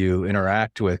entities that you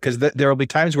interact with? Because there will be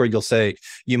times where you'll say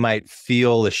you might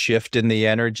feel a shift in the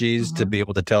energies to be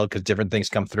able to tell, because different things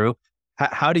come through.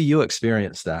 How do you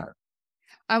experience that?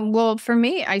 Well, for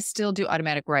me, I still do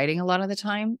automatic writing a lot of the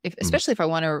time, especially if I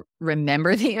want to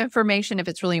remember the information, if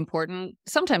it's really important.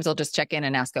 Sometimes I'll just check in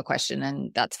and ask a question,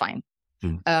 and that's fine.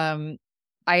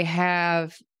 I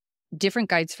have different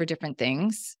guides for different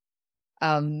things.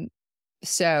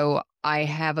 So I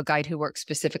have a guide who works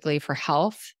specifically for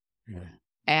health.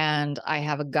 And I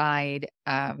have a guide.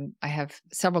 I have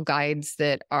several guides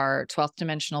that are 12th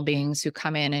dimensional beings who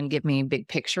come in and give me big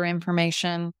picture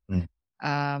information.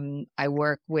 I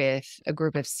work with a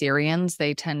group of Sirians.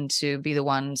 They tend to be the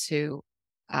ones who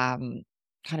kind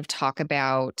of talk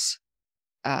about,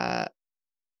 well,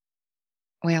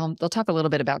 they'll talk a little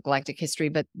bit about galactic history,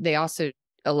 but they also,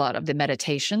 a lot of the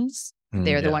meditations,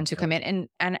 they're the ones who come in.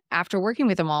 And after working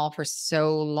with them all for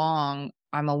so long,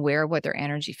 I'm aware of what their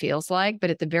energy feels like. But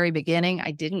at the very beginning,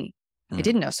 I didn't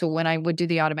know. So when I would do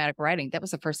the automatic writing, that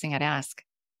was the first thing I'd ask.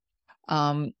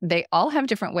 They all have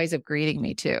different ways of greeting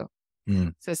me too.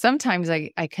 So sometimes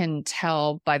I can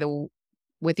tell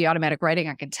with the automatic writing,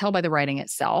 I can tell by the writing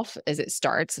itself as it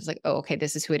starts. It's like, oh, okay,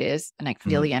 this is who it is. And I can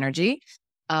feel the energy.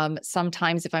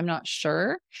 Sometimes if I'm not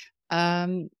sure,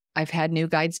 I've had new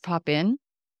guides pop in.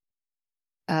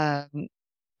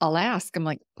 I'll ask, I'm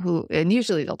like, who? And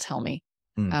usually they'll tell me.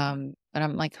 And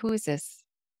I'm like, who is this?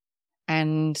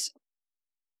 And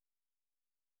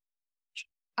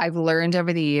I've learned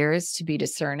over the years to be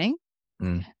discerning.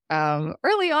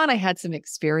 Early on, I had some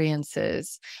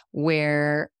experiences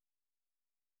where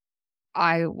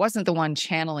I wasn't the one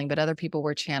channeling, but other people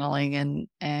were channeling,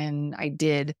 and I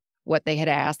did what they had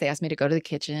asked. They asked me to go to the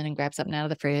kitchen and grab something out of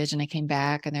the fridge, and I came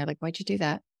back, and they're like, "Why'd you do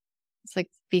that?" It's like,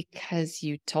 because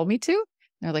you told me to. And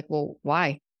they're like, "Well,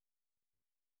 why?"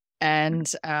 And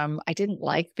I didn't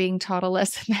like being taught a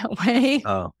lesson that way,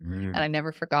 and I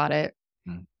never forgot it.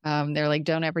 They're like,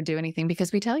 "Don't ever do anything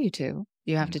because we tell you to.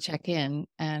 You have to check in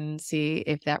and see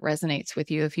if that resonates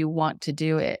with you, if you want to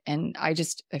do it." And I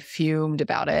just fumed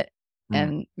about it.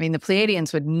 And I mean, the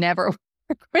Pleiadians would never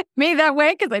work with me that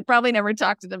way because I'd probably never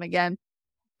talk to them again.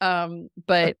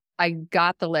 But I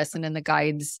got the lesson in the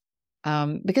guides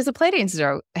because the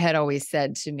Pleiadians had always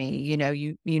said to me,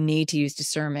 you need to use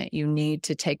discernment. You need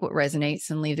to take what resonates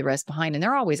and leave the rest behind. And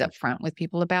they're always upfront with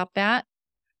people about that.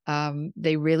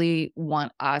 They really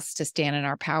want us to stand in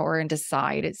our power and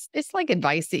decide. It's like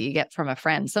advice that you get from a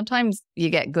friend. Sometimes you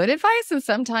get good advice and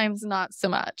sometimes not so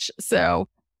much. So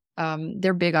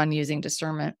they're big on using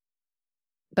discernment.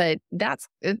 But that's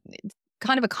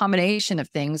kind of a combination of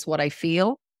things, what I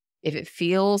feel, if it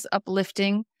feels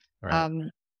uplifting.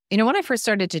 Right. When I first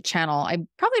started to channel, I've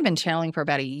probably been channeling for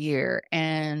about a year.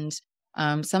 And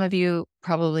some of you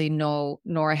probably know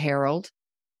Nora Harold.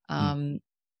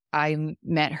 I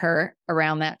met her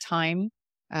around that time.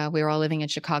 We were all living in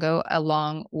Chicago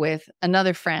along with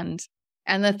another friend.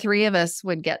 And the three of us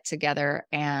would get together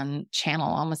and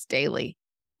channel almost daily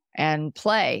and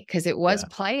play, because it was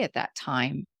play at that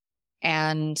time.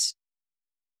 And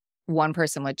one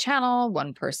person would channel,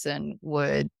 one person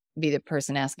would be the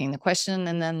person asking the question.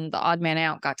 And then the odd man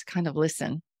out got to kind of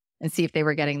listen and see if they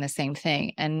were getting the same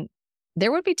thing. And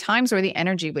there would be times where the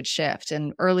energy would shift.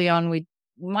 And early on, we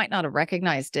might not have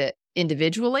recognized it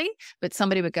individually, but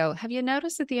somebody would go, "Have you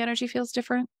noticed that the energy feels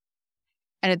different?"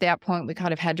 And at that point, we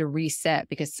kind of had to reset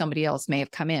because somebody else may have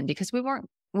come in, because we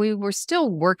were still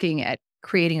working at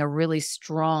creating a really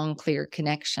strong, clear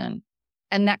connection.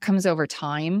 And that comes over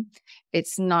time.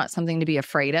 It's not something to be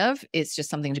afraid of. It's just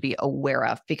something to be aware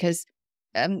of, because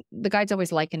the guides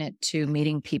always liken it to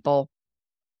meeting people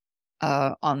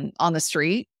on the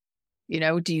street.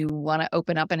 Do you want to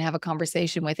open up and have a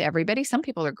conversation with everybody? Some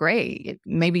people are great.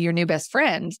 Maybe your new best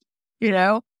friend,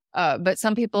 but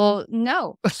some people,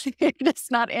 no, they're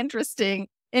just not interested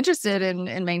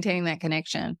in maintaining that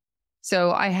connection.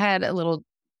 So I had a little,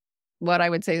 what I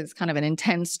would say is kind of an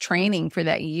intense training for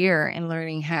that year in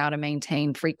learning how to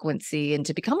maintain frequency and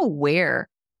to become aware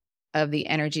of the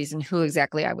energies and who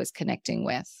exactly I was connecting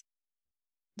with.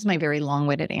 It's my very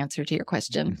long-winded answer to your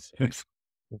question. It's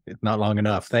not long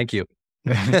enough. Thank you.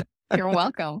 You're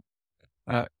welcome.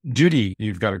 Judy,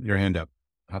 you've got your hand up.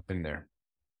 Hop in there.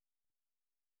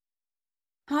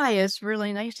 Hi, it's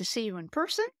really nice to see you in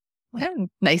person. Yeah,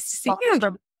 nice to see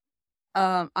you.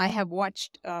 I have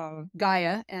watched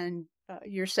Gaia and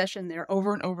your session there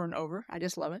over and over and over. I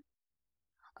just love it.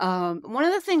 One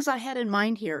of the things I had in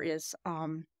mind here is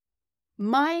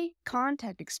my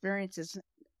contact experience is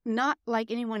not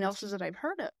like anyone else's that I've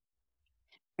heard of.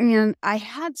 And I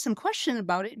had some question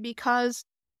about it because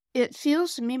it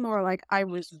feels to me more like I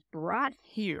was brought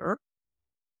here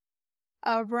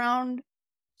around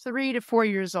 3 to 4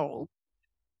 years old.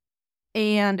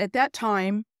 And at that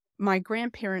time, my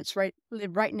grandparents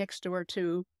lived right next door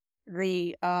to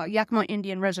the Yakima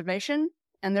Indian Reservation,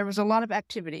 and there was a lot of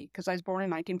activity because I was born in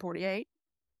 1948.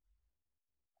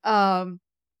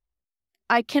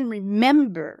 I can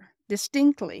remember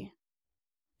distinctly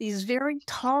these very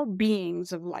tall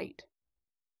beings of light.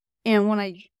 And when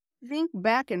I think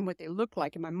back in what they looked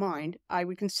like in my mind, I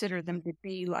would consider them to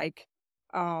be like,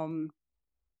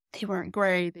 they weren't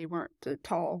gray, they weren't the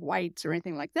tall whites or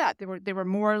anything like that. They were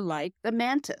more like the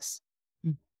mantis.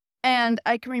 Mm. And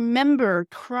I can remember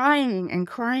crying and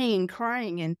crying and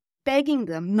crying and begging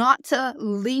them not to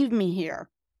leave me here.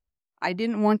 I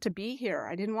didn't want to be here.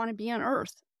 I didn't want to be on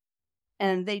Earth.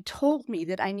 And they told me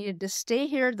that I needed to stay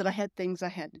here, that I had things I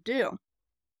had to do.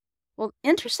 Well,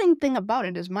 interesting thing about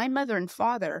it is my mother and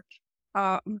father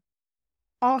all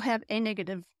have A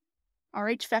negative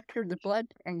RH factor in the blood,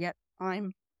 and yet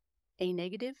I'm A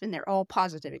negative, and they're all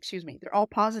positive. Excuse me, they're all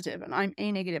positive, and I'm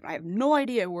A negative. I have no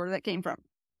idea where that came from,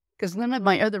 because none of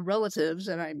my other relatives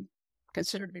that I'm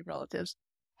considered to be relatives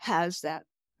has that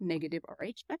negative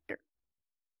RH factor.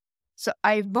 So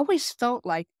I've always felt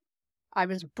like I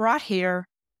was brought here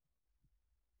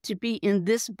to be in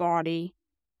this body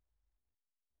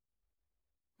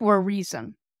for a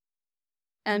reason.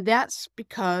 And that's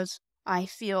because I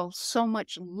feel so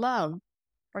much love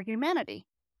for humanity.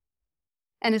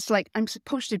 And it's like I'm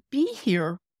supposed to be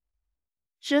here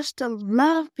just to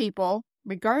love people,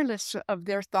 regardless of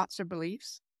their thoughts or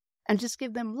beliefs, and just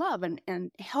give them love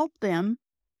and help them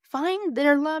find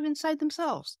their love inside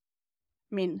themselves.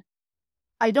 I mean,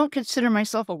 I don't consider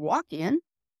myself a walk-in,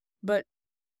 but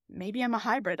maybe I'm a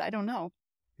hybrid. I don't know.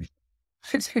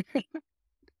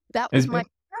 That was my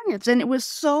experience. And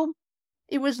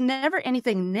it was never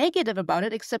anything negative about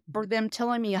it, except for them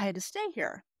telling me I had to stay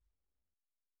here.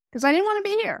 Because I didn't want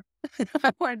to be here.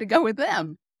 I wanted to go with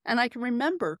them. And I can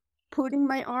remember putting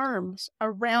my arms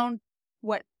around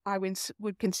what I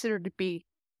would consider to be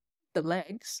the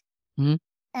legs. Mm-hmm.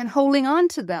 And holding on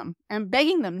to them and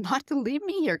begging them not to leave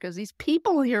me here because these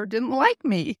people here didn't like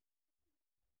me. It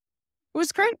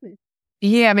was crazy.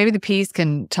 Yeah, maybe the piece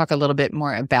can talk a little bit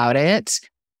more about it.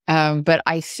 But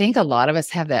I think a lot of us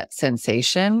have that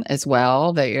sensation as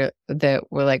well that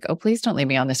we're like, oh, please don't leave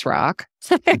me on this rock.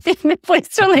 Please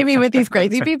don't leave me with these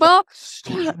crazy people.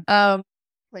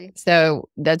 So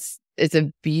it's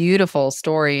a beautiful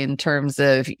story in terms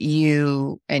of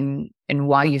you and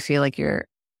why you feel like you're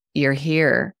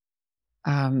here.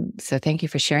 So thank you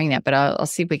for sharing that. But I'll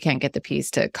see if we can't get the piece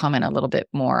to comment a little bit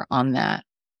more on that.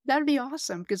 That'd be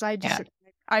awesome because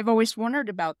I've always wondered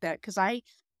about that because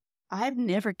I've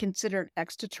never considered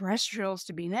extraterrestrials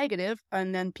to be negative,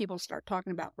 and then people start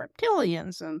talking about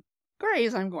reptilians and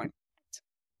grays. I'm going,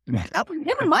 that was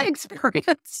never my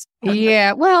experience.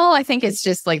 Yeah, well, I think it's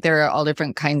just like there are all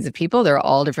different kinds of people. There are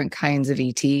all different kinds of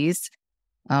ETs.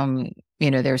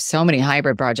 There's so many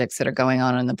hybrid projects that are going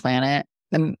on the planet.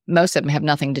 And most of them have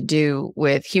nothing to do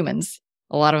with humans.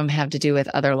 A lot of them have to do with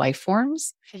other life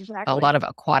forms. Exactly. A lot of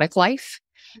aquatic life.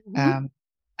 Mm-hmm.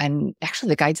 And actually,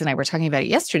 the guides and I were talking about it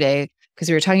yesterday because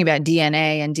we were talking about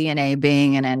DNA and DNA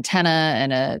being an antenna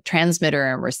and a transmitter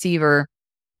and receiver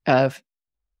of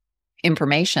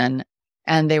information.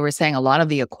 And they were saying a lot of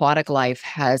the aquatic life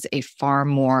has a far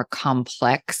more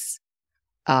complex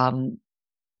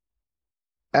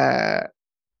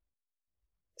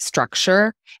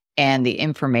structure and the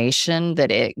information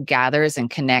that it gathers and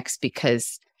connects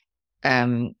because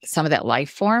some of that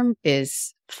life form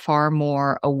is far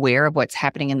more aware of what's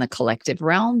happening in the collective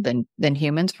realm than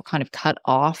humans. We're kind of cut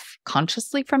off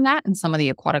consciously from that, and some of the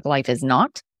aquatic life is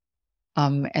not.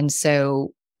 And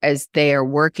so as they are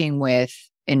working with,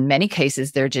 in many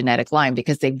cases, their genetic line,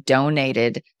 because they've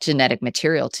donated genetic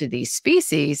material to these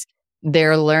species,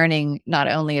 they're learning not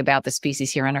only about the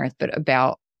species here on Earth, but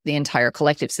about the entire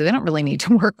collective. So they don't really need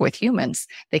to work with humans.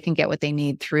 They can get what they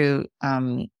need through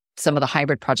some of the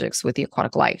hybrid projects with the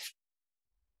aquatic life.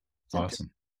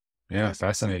 Awesome. Yeah,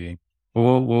 fascinating.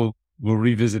 We'll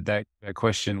revisit that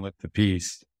question with the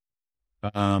piece.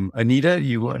 Anita,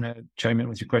 you want to chime in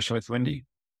with your question with Wendy?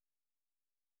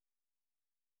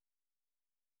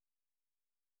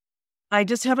 I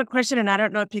just have a question, and I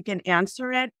don't know if you can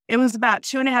answer it. It was about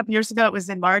 2.5 years ago. It was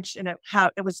in March, and it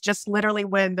was just literally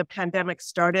when the pandemic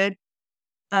started,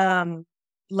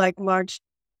 like March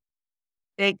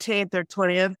 18th or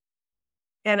 20th.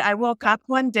 And I woke up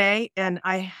one day, and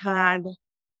I had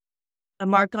a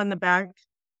mark on the back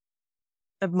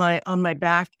of my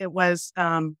back. It was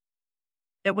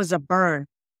a burn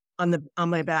on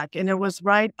my back, and it was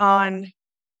right on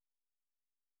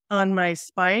my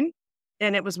spine.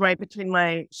 And it was right between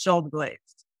my shoulder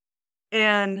blades.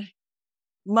 And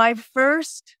my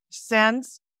first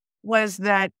sense was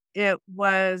that it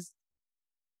was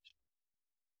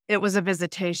it was a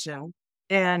visitation.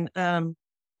 And,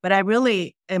 but I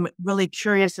really am really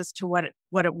curious as to what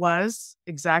it was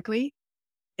exactly.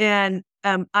 And,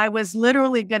 I was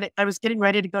getting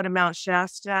ready to go to Mount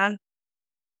Shasta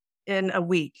in a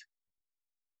week.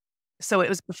 So it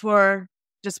was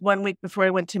just 1 week before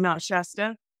I went to Mount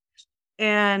Shasta.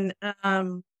 And,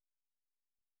 I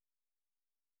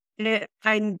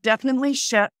definitely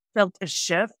felt a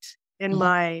shift in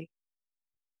my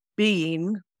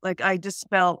being. Like I just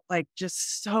felt like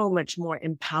just so much more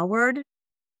empowered.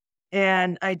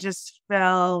 And I just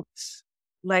felt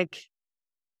like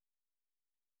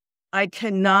I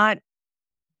cannot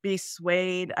be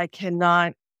swayed. I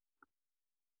cannot,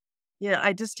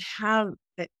 I just have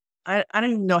it. I don't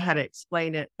even know how to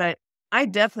explain it, but I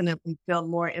definitely feel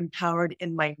more empowered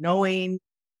in my knowing.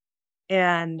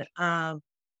 And, and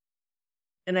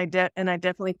I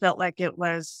definitely felt like it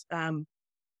was, an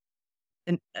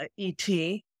ET.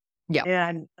 Yeah.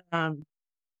 And,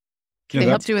 they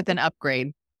helped you with an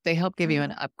upgrade. They help give you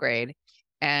an upgrade.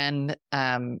 And,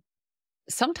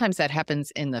 sometimes that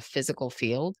happens in the physical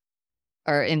field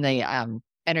or in the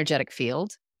energetic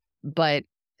field, but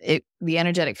the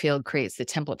energetic field creates the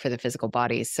template for the physical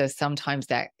body. So sometimes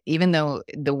that, even though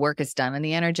the work is done in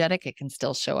the energetic, it can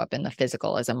still show up in the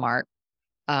physical as a mark.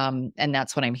 And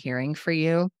that's what I'm hearing for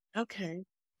you. okay.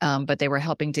 But they were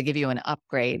helping to give you an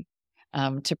upgrade.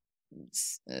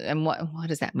 And what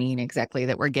does that mean exactly,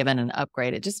 that we're given an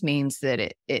upgrade? It just means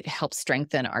that it helps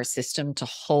strengthen our system to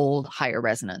hold higher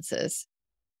resonances.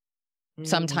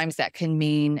 Sometimes that can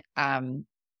mean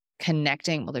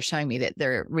connecting. Well, they're showing me that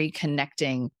they're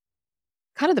reconnecting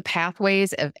kind of the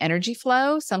pathways of energy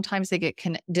flow. Sometimes they get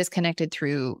disconnected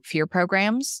through fear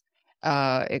programs.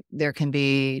 There can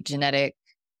be genetic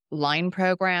line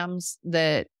programs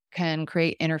that can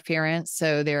create interference.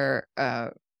 So they're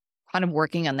kind of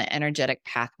working on the energetic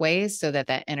pathways so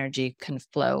that energy can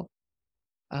flow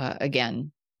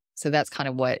again. So that's kind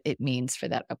of what it means for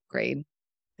that upgrade.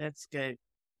 That's good.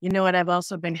 You know what? I've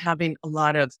also been having a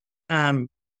lot of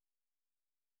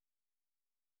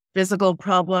physical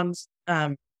problems.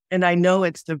 And I know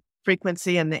it's the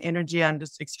frequency and the energy. I'm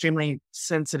just extremely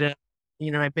sensitive.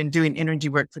 I've been doing energy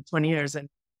work for 20 years and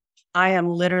I am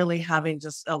literally having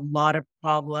just a lot of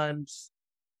problems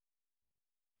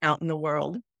out in the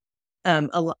world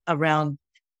around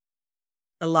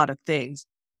a lot of things.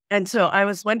 And so I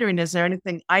was wondering, is there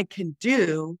anything I can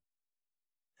do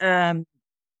to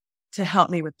help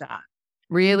me with that?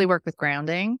 Really work with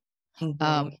grounding.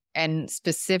 And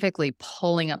specifically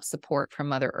pulling up support from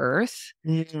Mother Earth.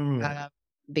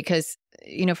 Because,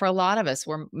 for a lot of us,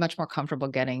 we're much more comfortable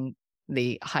getting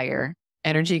the higher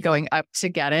energy going up to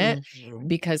get it.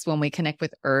 Because when we connect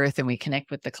with Earth and we connect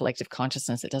with the collective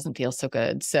consciousness, it doesn't feel so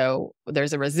good. So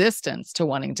there's a resistance to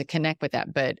wanting to connect with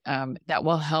that, but that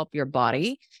will help your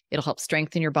body. It'll help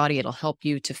strengthen your body. It'll help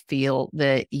you to feel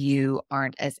that you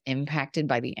aren't as impacted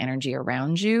by the energy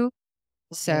around you.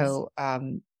 So,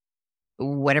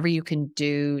 whatever you can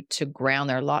do to ground,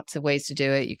 there are lots of ways to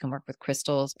do it. You can work with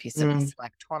crystals, piece of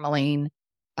select tourmaline,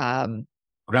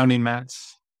 grounding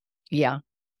mats. Yeah.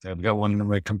 I've got one on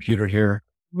my computer here.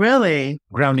 Really?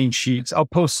 Grounding sheets. I'll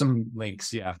post some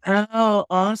links. Yeah. Oh,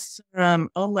 awesome.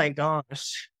 Oh my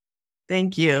gosh.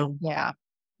 Thank you. Yeah.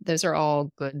 Those are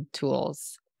all good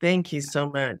tools. Thank you so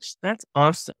much. That's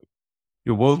awesome.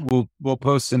 Yeah, we'll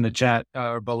post in the chat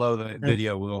or below the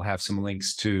video. We'll have some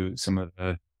links to some of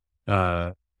the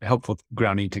helpful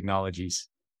grounding technologies.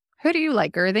 Who do you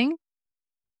like, earthing?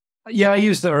 Yeah, I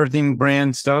use the earthing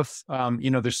brand stuff.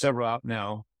 There's several out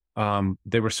now.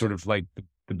 They were sort of like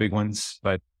the big ones,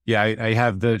 but yeah, I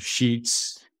have the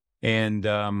sheets, and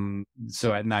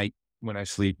so at night when I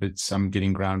sleep, I'm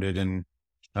getting grounded, and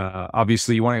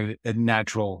obviously you want the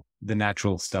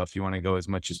natural stuff. You want to go as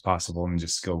much as possible and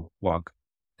just go walk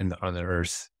on the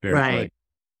earth barefoot.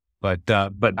 Right.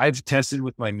 But I've tested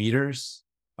with my meters.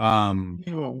 The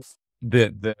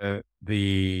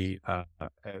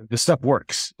stuff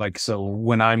works. Like, so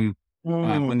when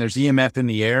when there's EMF in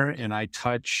the air and I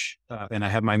touch, and I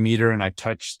have my meter and I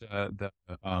touch the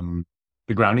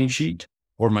grounding sheet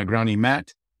or my grounding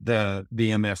mat, the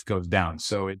EMF goes down.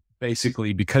 So it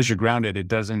basically, because you're grounded, it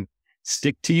doesn't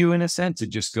stick to you in a sense.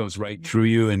 It just goes right through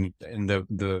you, and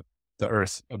the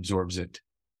earth absorbs it.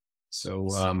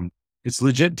 So, it's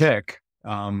legit tech.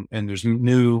 And there's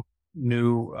new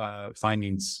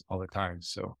findings all the time.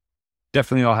 So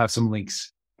definitely I'll have some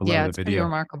links below the video. Yeah, it's pretty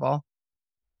remarkable.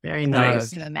 Very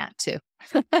nice. The mat too.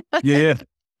 Yeah.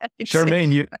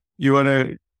 Charmaine, you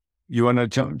wanna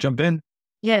jump in?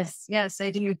 Yes,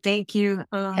 I do. Thank you.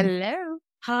 Hello.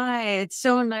 Hi, it's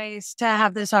so nice to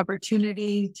have this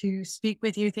opportunity to speak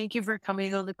with you. Thank you for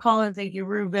coming on the call, and thank you,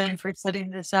 Reuben, for setting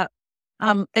this up.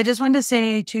 I just wanted to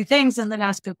say two things and then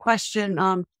ask a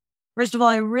question. First of all,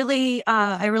 I really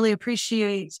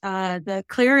appreciate the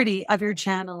clarity of your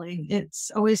channeling. It's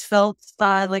always felt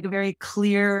like a very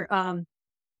clear.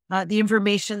 The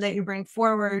information that you bring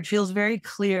forward feels very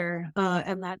clear,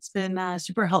 and that's been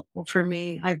super helpful for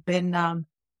me.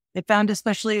 I found,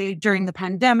 especially during the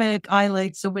pandemic, I,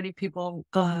 like so many people,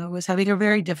 was having a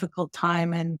very difficult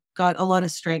time and got a lot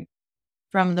of strength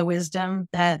from the wisdom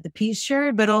that the piece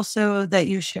shared, but also that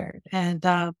you shared. And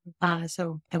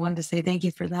so I wanted to say thank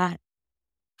you for that.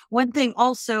 One thing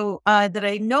also that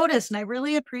I noticed and I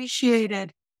really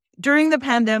appreciated during the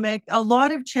pandemic, a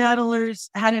lot of channelers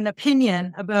had an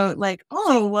opinion about, like,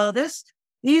 oh, well,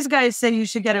 these guys say you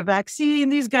should get a vaccine.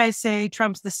 These guys say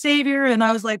Trump's the savior. And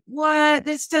I was like, what?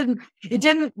 It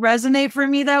didn't resonate for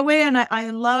me that way. And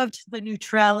I loved the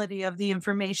neutrality of the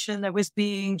information that was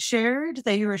being shared,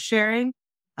 that you were sharing.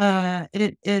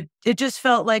 It just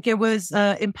felt like it was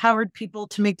empowered people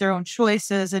to make their own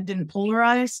choices and didn't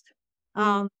polarize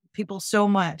people so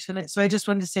much. And so I just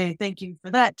wanted to say thank you for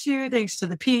that too. Thanks to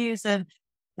the P's and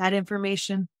that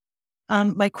information.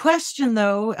 My question,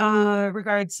 though,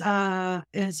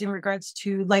 is in regards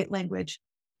to light language.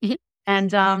 Mhm.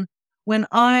 And when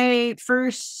I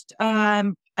first, I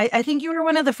think you were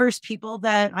one of the first people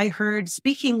that I heard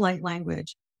speaking light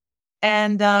language.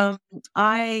 And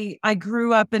I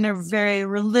grew up in a very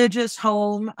religious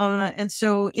home, and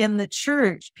so in the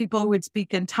church, people would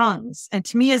speak in tongues. And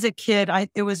to me, as a kid,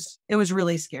 it was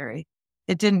really scary.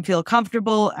 It didn't feel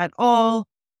comfortable at all.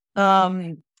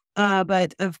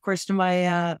 But of course,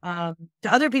 to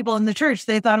other people in the church,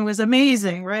 they thought it was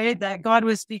amazing, right? That God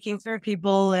was speaking through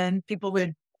people, and people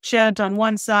would chant on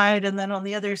one side, and then on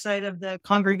the other side of the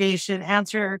congregation,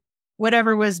 answer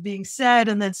whatever was being said,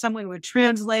 and then someone would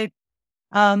translate.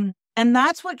 And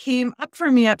that's what came up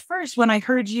for me at first when I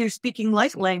heard you speaking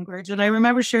light language. And I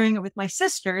remember sharing it with my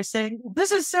sister, saying,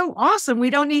 this is so awesome. We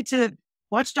don't need to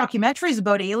watch documentaries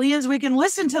about aliens. We can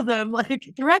listen to them like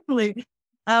directly.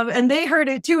 And they heard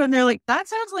it too. And they're like, that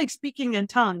sounds like speaking in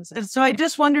tongues. And so I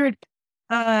just wondered,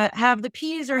 have the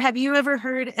P's, or have you ever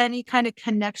heard any kind of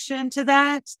connection to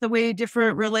that? The way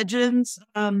different religions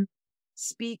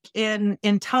speak in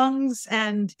tongues,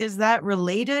 and is that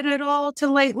related at all to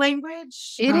light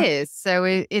language? It is. So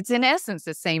it's in essence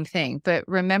the same thing. But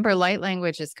remember, light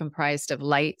language is comprised of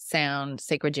light, sound,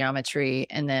 sacred geometry,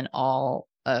 and then all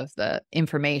of the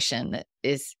information that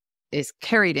is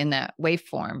carried in that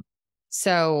waveform.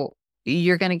 So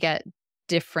you're going to get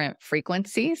different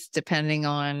frequencies depending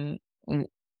on,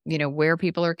 where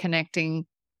people are connecting,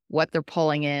 what they're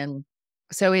pulling in.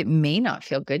 So it may not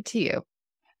feel good to you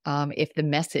if the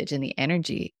message and the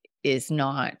energy is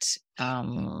not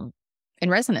in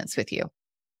resonance with you.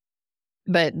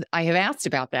 But I have asked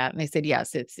about that, and they said,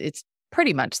 yes, it's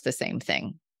pretty much the same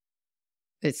thing.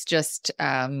 It's just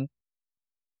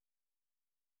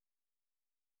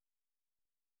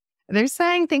they're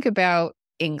saying, think about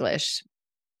English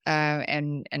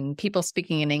and people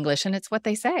speaking in English, and it's what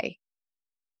they say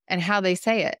and how they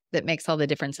say it that makes all the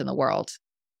difference in the world.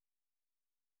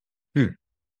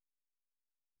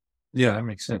 Yeah, that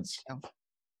makes sense. So.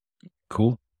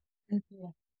 Cool.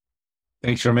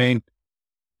 Thanks, Charmaine.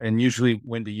 And usually,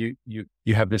 Wendy,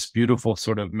 you have this beautiful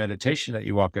sort of meditation that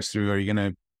you walk us through.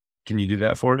 Can you do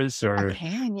that for us? Or I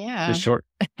can, yeah. Just short.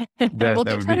 We'll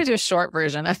try to do a short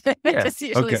version of it. Yeah, It's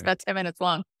usually okay. it's about 10 minutes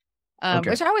long, Okay.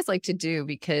 which I always like to do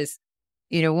because,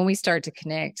 when we start to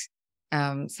connect,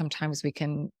 sometimes we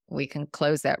can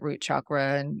close that root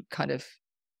chakra and kind of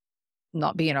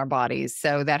not be in our bodies.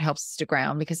 So that helps us to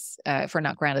ground, because if we're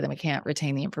not grounded, then we can't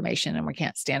retain the information and we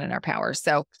can't stand in our power.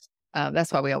 So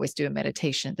that's why we always do a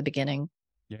meditation at the beginning.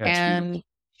 Yeah, and,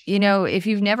 if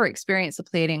you've never experienced the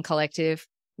Pleiadian Collective,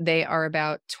 they are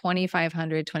about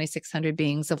 2,500, 2,600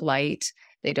 beings of light.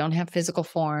 They don't have physical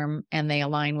form, and they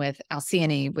align with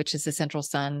Alcyone, which is the central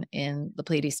sun in the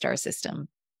Pleiades star system.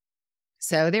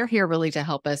 So they're here really to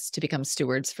help us to become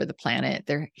stewards for the planet.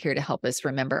 They're here to help us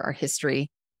remember our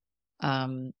history,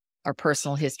 our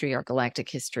personal history, our galactic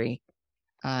history,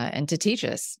 and to teach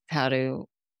us how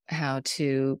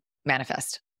to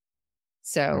manifest.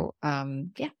 So,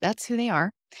 that's who they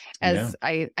are. As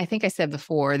I think I said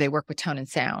before, they work with tone and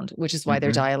sound, which is why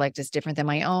their dialect is different than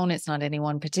my own. It's not any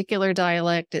one particular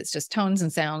dialect. It's just tones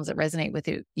and sounds that resonate with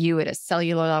you at a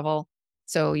cellular level.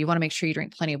 So you want to make sure you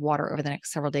drink plenty of water over the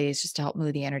next several days just to help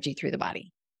move the energy through the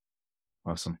body.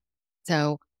 Awesome.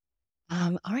 So,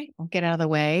 all right, we'll get out of the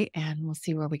way and we'll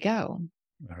see where we go.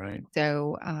 All right.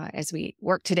 So as we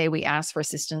work today, we ask for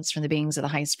assistance from the beings of the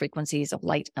highest frequencies of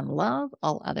light and love.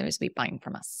 All others we bind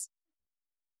from us.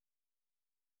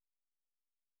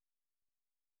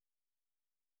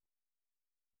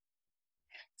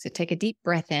 So take a deep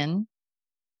breath in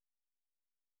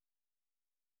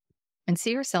and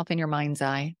see yourself in your mind's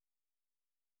eye.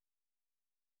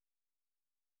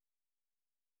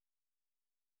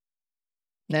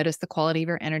 Notice the quality of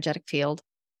your energetic field.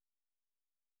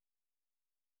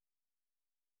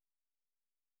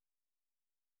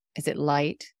 Is it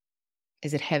light?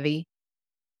 Is it heavy?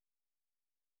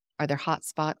 Are there hot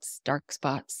spots, dark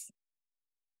spots?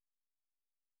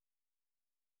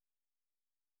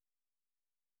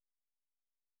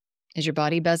 Is your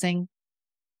body buzzing?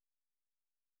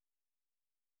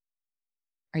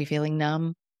 Are you feeling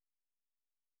numb?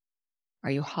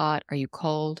 Are you hot? Are you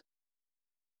cold?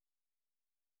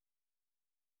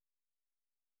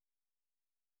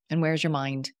 And where's your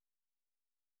mind?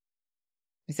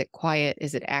 Is it quiet?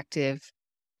 Is it active?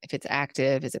 If it's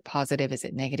active, is it positive? Is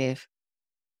it negative?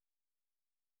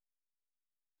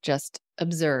 Just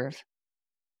observe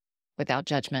without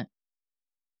judgment.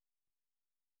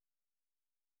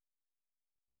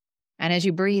 And as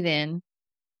you breathe in,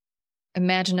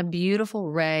 imagine a beautiful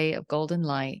ray of golden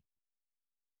light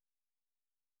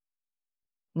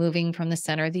moving from the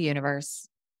center of the universe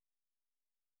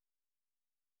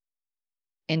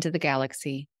into the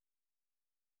galaxy,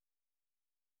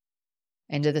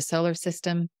 into the solar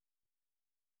system,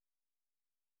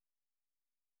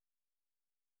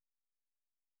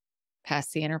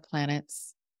 past the inner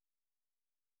planets,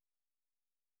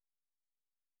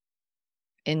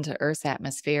 into Earth's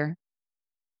atmosphere,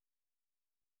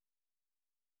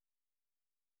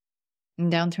 and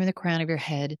down through the crown of your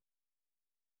head.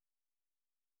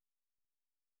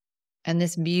 And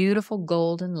this beautiful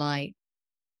golden light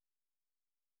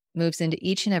moves into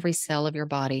each and every cell of your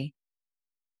body.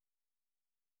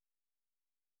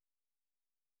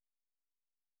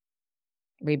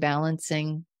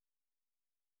 Rebalancing,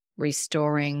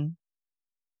 restoring,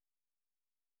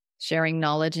 sharing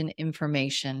knowledge and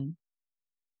information.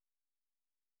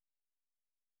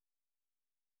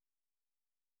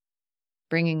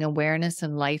 Bringing awareness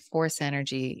and life force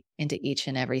energy into each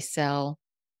and every cell,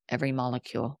 every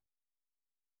molecule.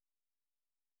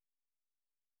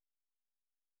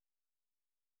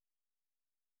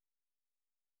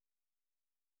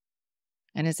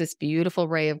 And as this beautiful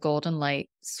ray of golden light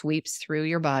sweeps through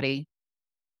your body,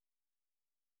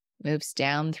 moves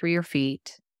down through your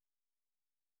feet,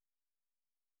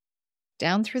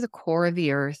 down through the core of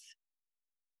the earth,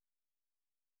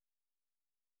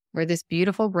 where this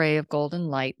beautiful ray of golden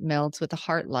light melds with the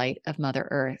heart light of Mother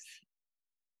Earth.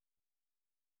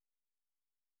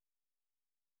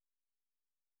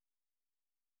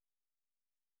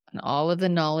 And all of the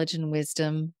knowledge and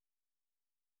wisdom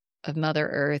of Mother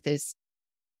Earth is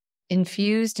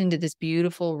infused into this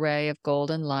beautiful ray of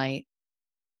golden light.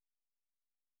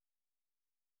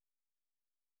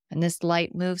 And this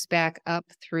light moves back up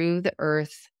through the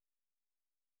earth,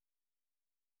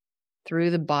 through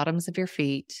the bottoms of your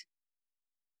feet,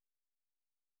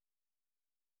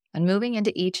 and moving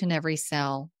into each and every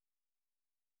cell,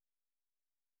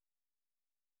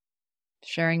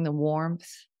 sharing the warmth,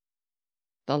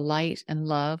 the light and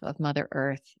love of Mother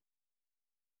Earth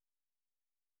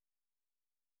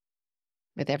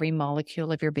with every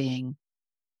molecule of your being.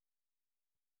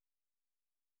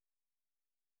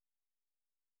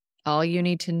 All you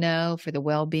need to know for the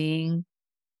well-being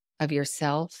of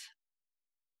yourself,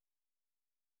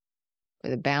 for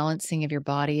the balancing of your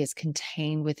body, is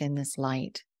contained within this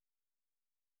light.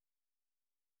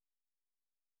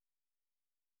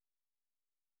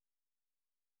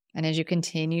 And as you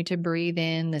continue to breathe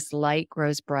in, this light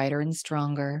grows brighter and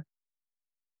stronger.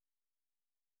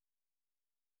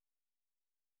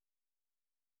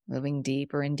 Moving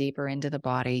deeper and deeper into the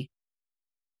body.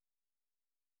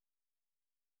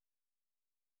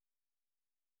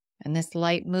 And this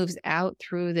light moves out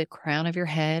through the crown of your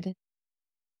head,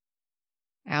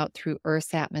 out through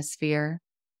Earth's atmosphere,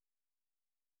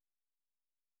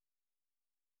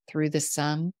 through the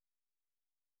sun,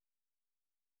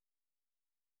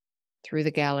 through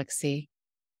the galaxy,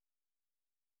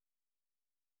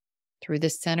 through the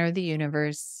center of the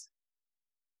universe,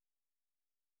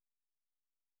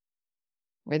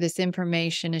 where this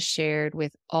information is shared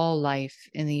with all life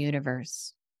in the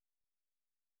universe.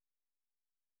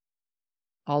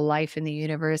 All life in the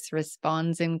universe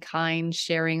responds in kind,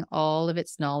 sharing all of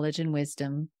its knowledge and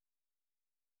wisdom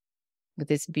with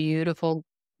this beautiful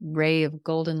ray of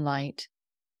golden light.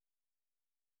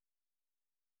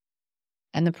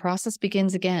 And the process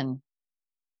begins again.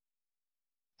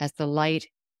 as the light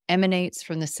emanates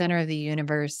from the center of the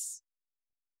universe,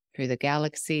 through the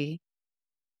galaxy,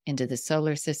 into the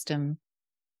solar system,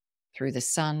 through the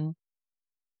sun,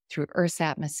 through Earth's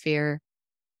atmosphere,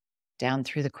 down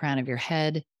through the crown of your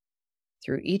head,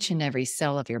 through each and every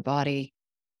cell of your body,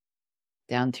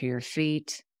 down through your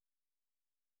feet,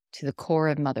 to the core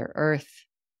of Mother Earth,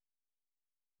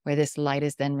 where this light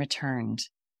is then returned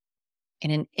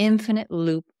in an infinite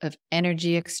loop of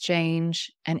energy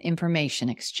exchange and information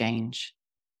exchange.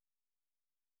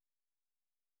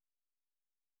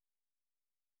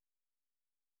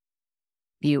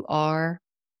 You are,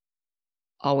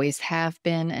 always have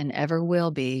been, and ever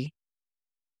will be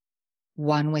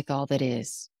one with all that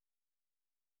is.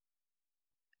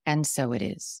 And so it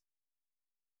is.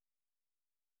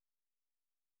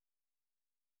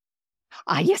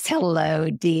 Yes,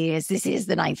 hello, dears. This is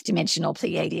the Ninth Dimensional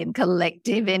Pleiadian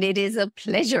Collective, and it is a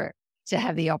pleasure to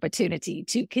have the opportunity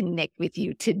to connect with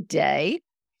you today.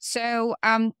 So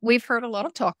we've heard a lot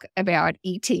of talk about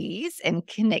ETs and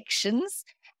connections,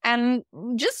 and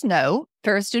just know,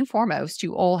 first and foremost,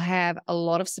 you all have a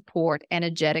lot of support,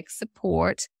 energetic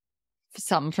support,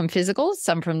 some from physical,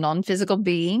 some from non-physical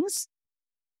beings,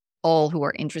 all who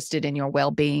are interested in your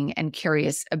well-being and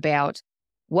curious about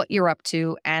what you're up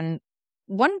to and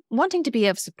wanting to be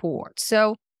of support.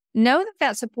 So know that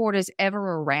that support is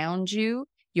ever around you.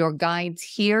 Your guides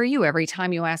hear you every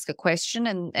time you ask a question,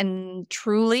 and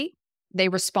truly they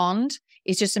respond.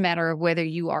 It's just a matter of whether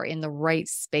you are in the right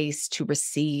space to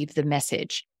receive the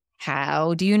message.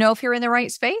 How do you know if you're in the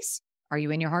right space? Are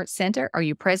you in your heart center? Are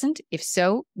you present? If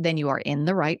so, then you are in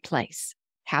the right place.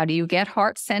 How do you get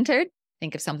heart centered?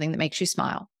 Think of something that makes you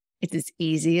smile. It's as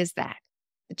easy as that.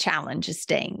 The challenge is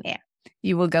staying there.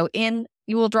 You will go in,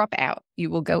 you will drop out. You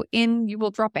will go in, you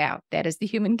will drop out. That is the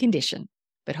human condition.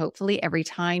 But hopefully every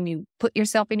time you put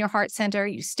yourself in your heart center,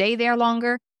 you stay there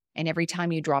longer. And every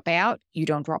time you drop out, you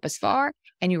don't drop as far,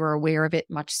 and you are aware of it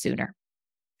much sooner.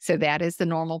 So that is the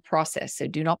normal process. So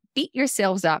do not beat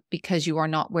yourselves up because you are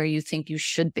not where you think you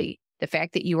should be. The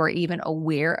fact that you are even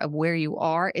aware of where you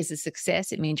are is a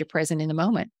success. It means you're present in the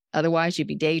moment. Otherwise, you'd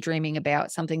be daydreaming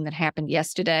about something that happened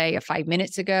yesterday or 5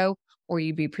 minutes ago, or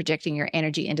you'd be projecting your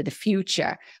energy into the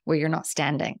future where you're not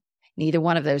standing. Neither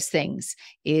one of those things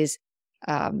is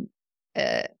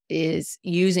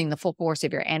using the full force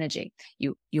of your energy.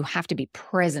 You have to be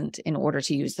present in order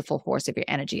to use the full force of your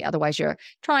energy. Otherwise, you're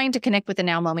trying to connect with the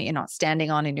now moment you're not standing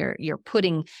on, and you're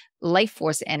putting life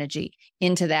force energy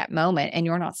into that moment, and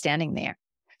you're not standing there.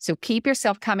 So keep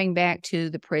yourself coming back to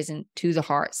the present, to the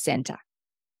heart center.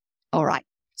 All right.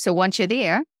 So once you're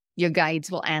there, your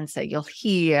guides will answer. You'll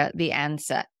hear the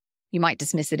answer. You might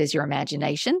dismiss it as your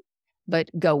imagination, but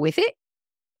go with it.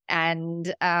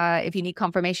 And if you need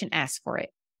confirmation, ask for it.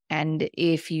 And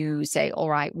if you say, all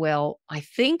right, well, I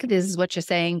think this is what you're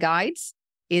saying, guides.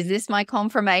 Is this my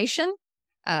confirmation?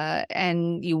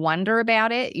 And you wonder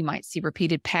about it. You might see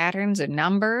repeated patterns or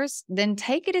numbers. Then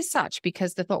take it as such,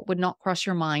 because the thought would not cross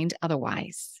your mind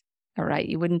otherwise. All right.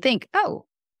 You wouldn't think, oh,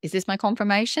 is this my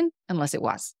confirmation? Unless it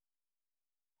was.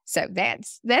 So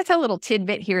that's a little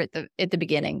tidbit here at the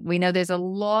beginning. We know there's a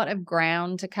lot of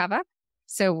ground to cover.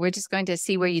 So we're just going to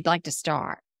see where you'd like to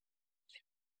start.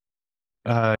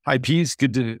 IPs,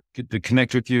 good to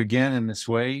connect with you again in this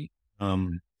way.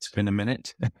 It's been a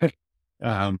minute, but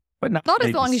not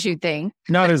as long as you think.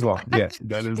 Not as long, yes,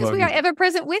 not as long. We are ever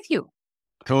present with you.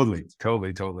 Totally.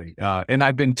 And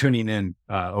I've been tuning in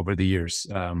over the years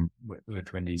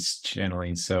with Wendy's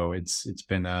channeling, so it's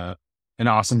been an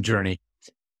awesome journey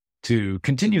to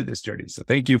continue this journey. So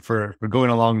thank you for going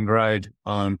along the ride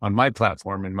on my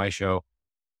platform and my show.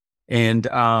 And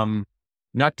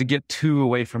not to get too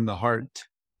away from the heart,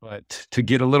 but to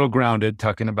get a little grounded,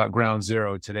 talking about ground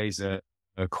zero. Today's a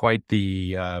quite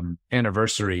the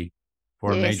anniversary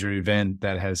for a major event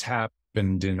that has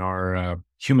happened in our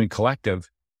human collective.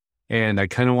 And I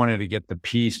kind of wanted to get the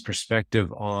piece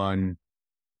perspective on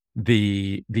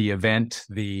the event,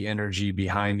 the energy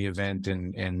behind the event,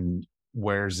 and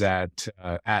where's that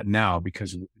at now,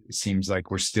 because it seems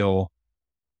like we're still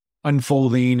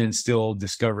unfolding and still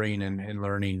discovering and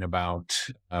learning about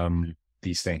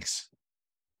these things.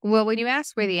 Well, when you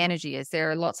ask where the energy is,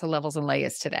 there are lots of levels and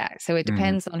layers to that. So it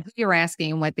depends on who you're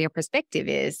asking and what their perspective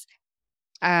is.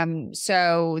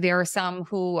 So there are some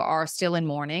who are still in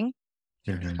mourning.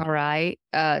 All right.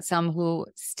 Some who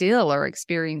still are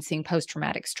experiencing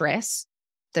post-traumatic stress,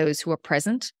 those who are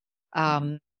present.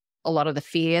 A lot of the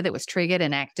fear that was triggered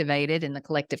and activated in the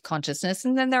collective consciousness.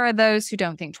 And then there are those who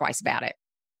don't think twice about it.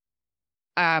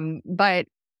 But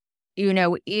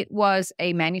it was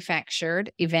a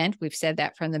manufactured event. We've said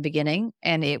that from the beginning,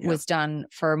 and it was done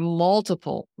for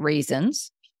multiple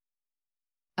reasons.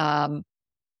 To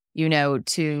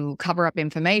cover up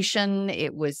information.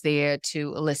 It was there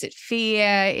to elicit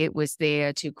fear. It was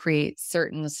there to create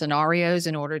certain scenarios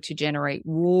in order to generate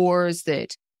wars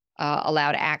that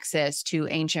allowed access to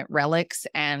ancient relics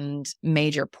and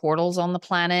major portals on the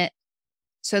planet.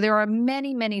 So there are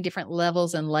many, many different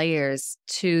levels and layers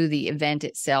to the event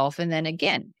itself. And then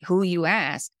again, who you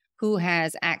ask, who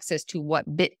has access to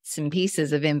what bits and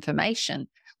pieces of information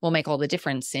will make all the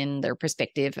difference in their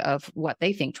perspective of what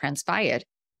they think transpired.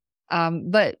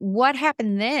 But what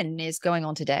happened then is going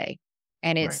on today.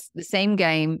 And it's the same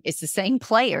game. It's the same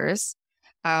players.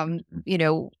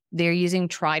 They're using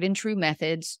tried and true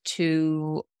methods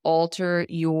to alter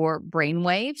your brain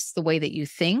waves, the way that you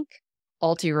think,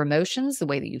 alter your emotions, the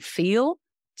way that you feel,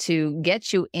 to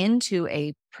get you into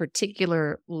a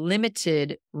particular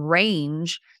limited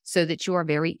range so that you are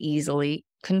very easily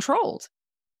controlled.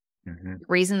 The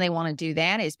reason they want to do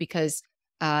that is because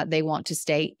they want to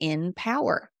stay in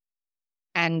power.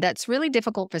 And that's really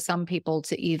difficult for some people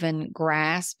to even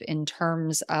grasp in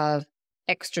terms of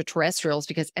extraterrestrials,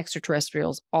 because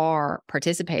extraterrestrials are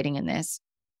participating in this.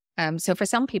 So for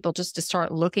some people, just to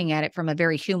start looking at it from a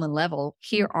very human level,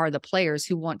 here are the players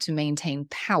who want to maintain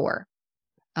power.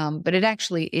 But it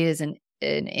actually is an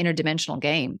interdimensional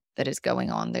game that is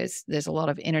going on. There's a lot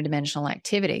of interdimensional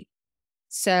activity.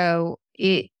 So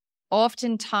it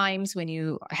oftentimes when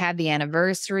you have the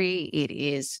anniversary, it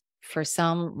is for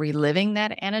some reliving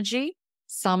that energy.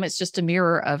 Some it's just a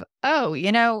mirror of,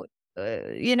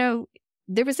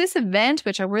 there was this event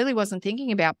which I really wasn't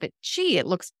thinking about, but gee, it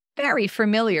looks very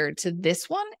familiar to this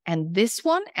one and this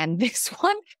one and this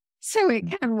one. So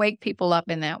it can wake people up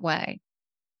in that way.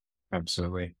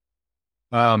 Absolutely.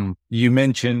 You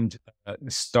mentioned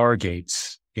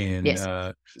stargates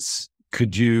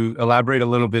could you elaborate a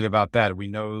little bit about that? We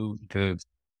know the,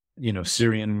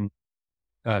 Syrian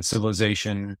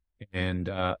civilization and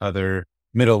other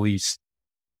Middle East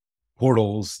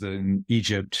portals in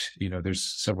Egypt, there's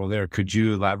several there. Could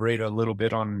you elaborate a little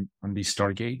bit on these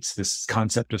stargates, this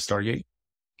concept of stargate?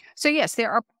 So yes,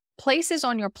 there are places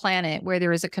on your planet where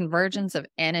there is a convergence of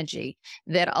energy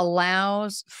that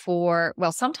allows for,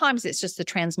 sometimes it's just the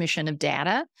transmission of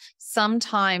data.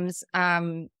 Sometimes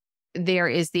there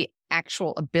is the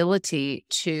actual ability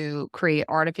to create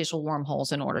artificial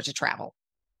wormholes in order to travel.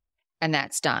 And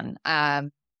that's done.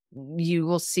 You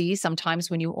will see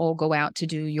sometimes when you all go out to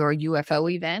do your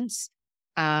UFO events,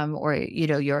 or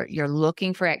you're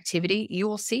looking for activity, you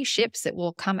will see ships that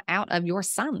will come out of your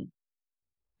sun.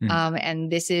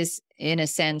 And this is, in a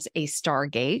sense, a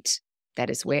stargate. That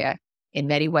is where, in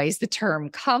many ways, the term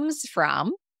comes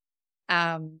from.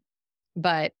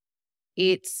 But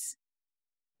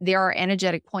there are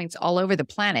energetic points all over the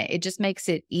planet. It just makes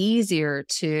it easier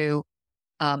to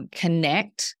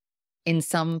connect in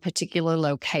some particular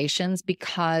locations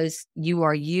because you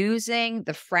are using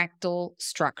the fractal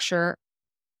structure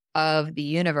of the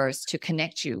universe to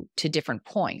connect you to different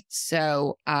points.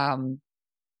 So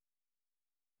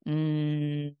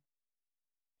you're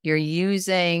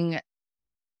using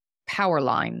power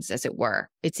lines, as it were.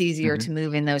 It's easier to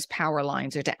move in those power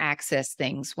lines or to access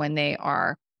things when they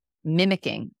are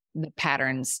mimicking the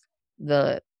patterns.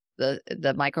 The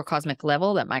microcosmic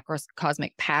level, that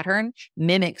microcosmic pattern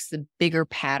mimics the bigger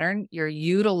pattern. You're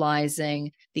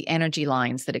utilizing the energy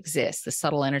lines that exist, the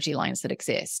subtle energy lines that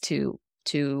exist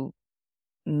to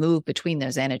move between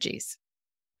those energies.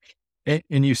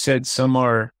 And you said some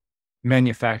are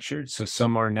manufactured, so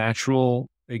some are natural,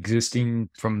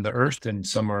 existing from the earth, and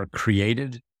some are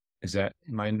created. Is that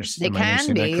my understanding? They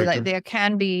can be like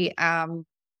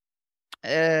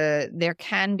there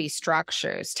can be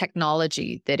structures,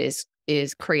 technology that is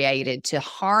created to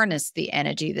harness the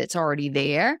energy that's already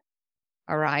there.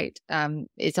 All right.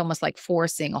 It's almost like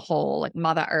forcing a hole. Like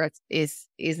Mother Earth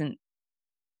isn't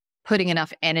putting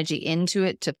enough energy into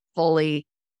it to fully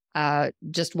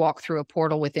just walk through a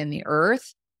portal within the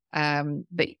earth.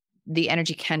 But the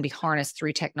energy can be harnessed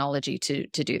through technology to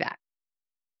do that.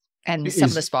 And some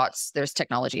of the spots, there's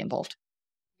technology involved.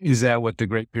 Is that what the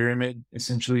Great Pyramid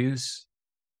essentially is?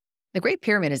 The Great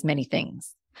Pyramid is many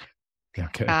things.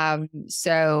 Okay.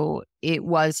 So it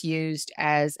was used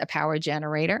as a power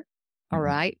generator. All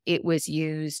right. It was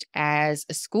used as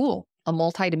a school, a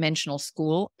multidimensional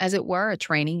school, as it were, a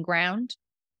training ground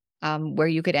where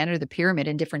you could enter the pyramid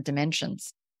in different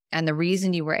dimensions. And the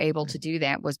reason you were able to do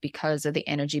that was because of the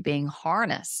energy being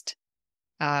harnessed,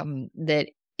 that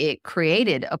it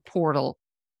created a portal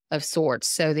of sorts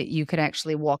so that you could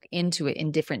actually walk into it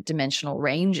in different dimensional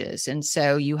ranges. And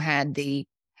so you had the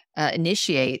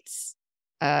initiates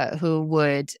who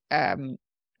would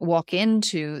walk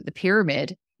into the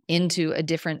pyramid into a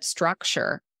different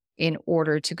structure in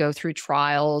order to go through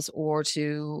trials or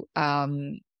to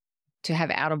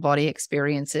have out-of-body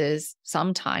experiences,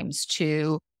 sometimes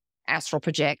to astral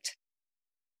project.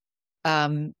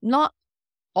 Not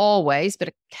always,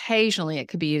 but occasionally it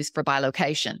could be used for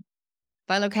bilocation.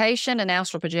 Bilocation and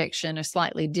astral projection are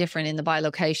slightly different. In the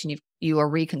bilocation, you are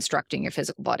reconstructing your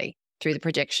physical body through the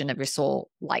projection of your soul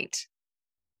light.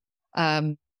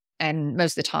 And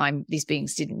most of the time, these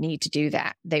beings didn't need to do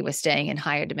that. They were staying in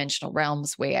higher dimensional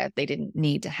realms where they didn't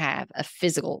need to have a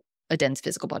dense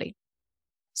physical body.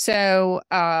 So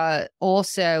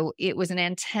also, it was an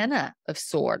antenna of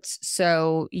sorts.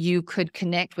 So you could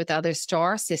connect with other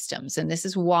star systems. And this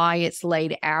is why it's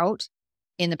laid out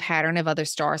in the pattern of other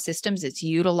star systems. It's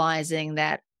utilizing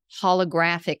that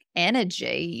holographic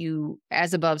energy, you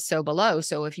as above, so below.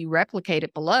 So if you replicate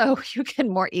it below, you can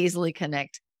more easily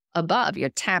connect above. You're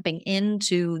tapping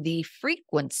into the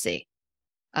frequency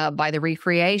by the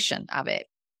recreation of it.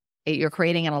 You're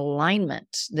creating an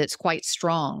alignment that's quite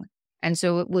strong. And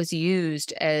so it was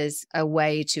used as a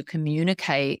way to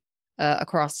communicate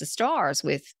across the stars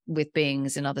with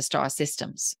beings in other star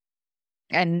systems.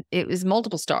 And it was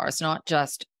multiple stars, not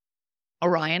just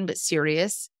Orion, but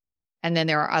Sirius. And then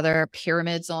there are other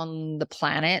pyramids on the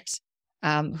planet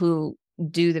who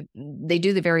do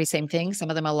the very same thing. Some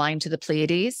of them align to the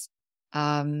Pleiades.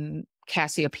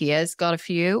 Cassiopeia's got a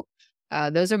few.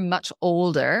 Those are much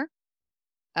older.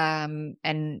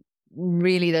 And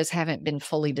really, those haven't been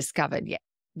fully discovered yet,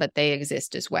 but they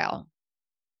exist as well.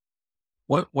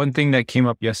 One thing that came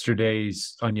up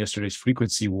on yesterday's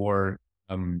frequency war,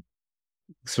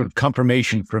 sort of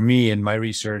confirmation for me in my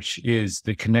research, is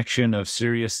the connection of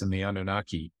Sirius and the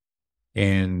Anunnaki.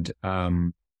 And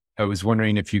I was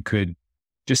wondering if you could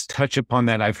just touch upon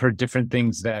that. I've heard different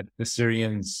things, that the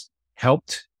Sirians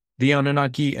helped the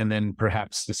Anunnaki, and then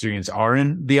perhaps the Sirians are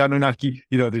in the Anunnaki.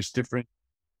 There's different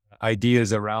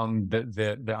ideas around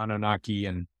the Anunnaki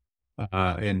and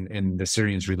in the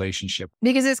Sirians' relationship.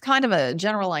 Because it's kind of a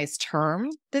generalized term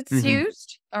that's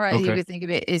used. All right, Okay. You could think of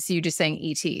it as you just saying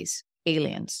ETs,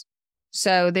 aliens.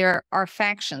 So there are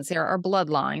factions, there are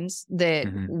bloodlines that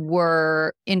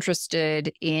were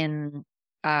interested in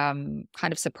kind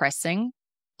of suppressing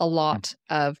a lot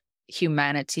of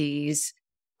humanity's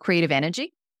creative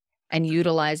energy and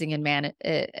utilizing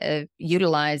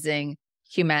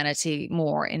humanity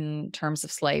more in terms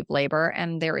of slave labor.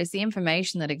 And there is the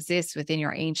information that exists within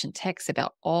your ancient texts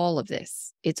about all of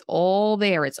this. It's all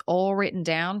there. It's all written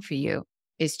down for you.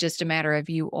 It's just a matter of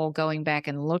you all going back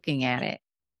and looking at it.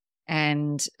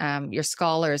 And your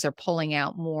scholars are pulling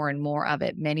out more and more of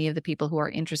it. Many of the people who are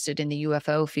interested in the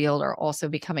UFO field are also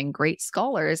becoming great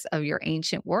scholars of your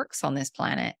ancient works on this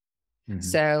planet.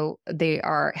 So they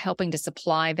are helping to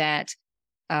supply that,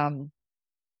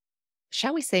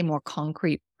 shall we say, more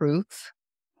concrete proof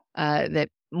that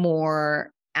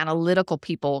more analytical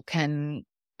people can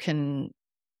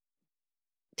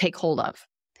take hold of.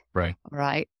 Right.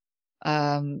 Right.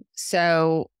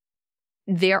 So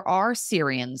there are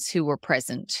Sirians who were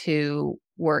present who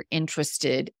were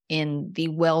interested in the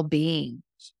well-being.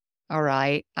 All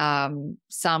right.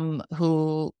 Some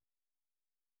who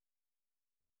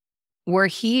were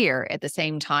here at the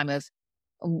same time of,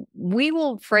 we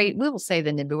will say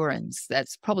the Nibiruans.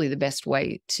 That's probably the best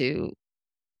way to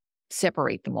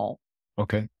separate them all.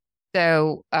 Okay.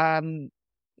 So,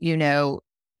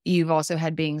 you've also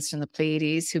had beings from the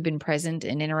Pleiades who've been present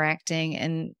and interacting,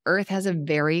 and Earth has a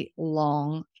very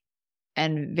long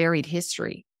and varied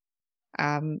history.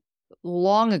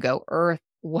 Long ago, Earth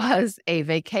was a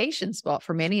vacation spot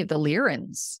for many of the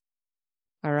Lyrans.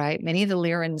 All right. Many of the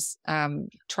Lyrans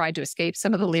tried to escape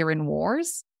some of the Lyran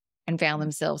wars and found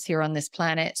themselves here on this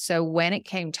planet. So when it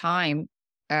came time,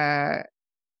 many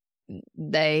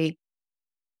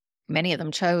of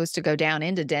them chose to go down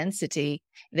into density.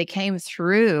 They came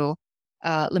through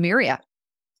Lemuria.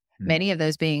 Many of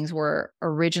those beings were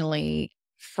originally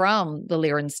from the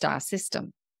Lyran star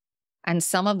system. And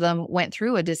some of them went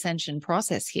through a dissension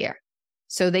process here.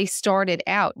 So they started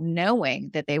out knowing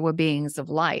that they were beings of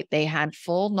light. They had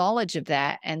full knowledge of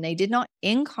that, and they did not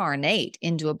incarnate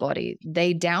into a body.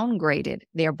 They downgraded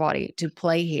their body to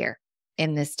play here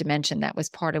in this dimension. That was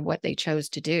part of what they chose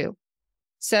to do.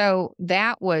 So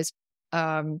that was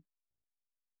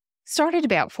started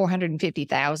about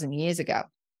 450,000 years ago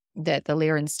that the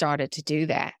Lyrans started to do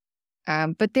that.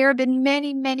 But there have been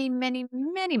many, many, many,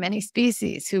 many, many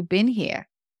species who've been here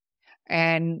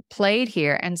and played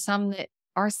here, and some that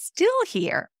are still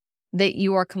here that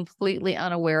you are completely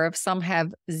unaware of. Some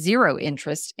have zero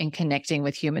interest in connecting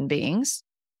with human beings.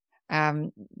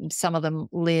 Some of them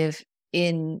live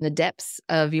in the depths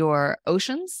of your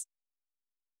oceans.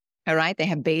 All right. They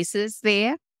have bases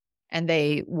there and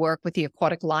they work with the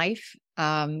aquatic life.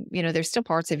 There's still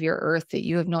parts of your earth that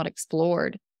you have not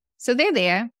explored. So they're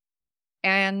there.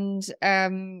 And,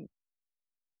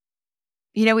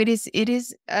 it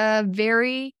is a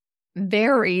very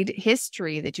varied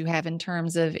history that you have in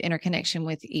terms of interconnection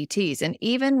with ETs. And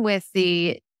even with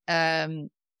the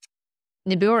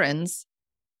Nibiruans,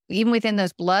 even within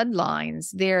those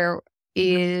bloodlines, there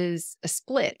is a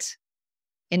split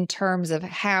in terms of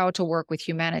how to work with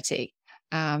humanity.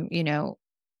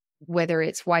 Whether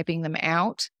it's wiping them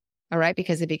out, all right,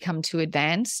 because they become too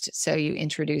advanced. So you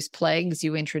introduce plagues,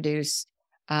 you introduce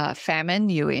famine,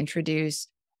 you introduce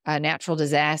natural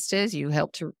disasters. You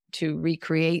help to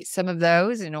recreate some of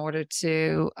those in order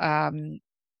to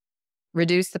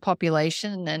reduce the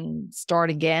population and then start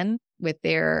again with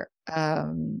their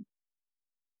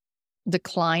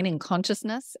decline in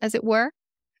consciousness, as it were.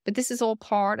 But this is all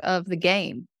part of the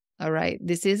game, all right?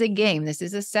 This is a game. This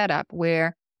is a setup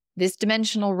where this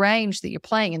dimensional range that you're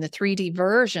playing in the 3D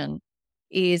version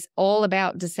is all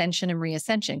about descension and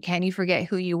reascension. Can you forget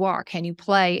who you are? Can you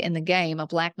play in the game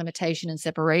of lack, limitation, and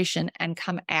separation and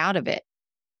come out of it?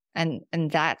 And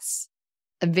that's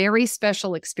a very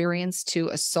special experience to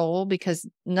a soul because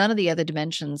none of the other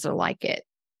dimensions are like it.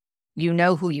 You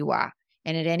know who you are.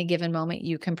 And at any given moment,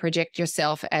 you can project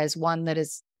yourself as one that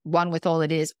is one with all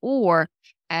it is, or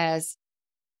as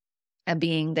a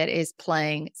being that is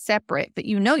playing separate, but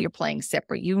you know you're playing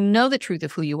separate. You know the truth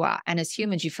of who you are. And as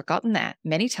humans, you've forgotten that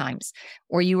many times,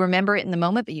 or you remember it in the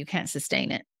moment, but you can't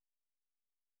sustain it.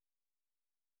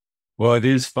 Well, it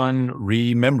is fun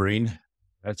remembering.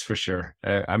 That's for sure.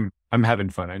 I'm having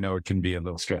fun. I know it can be a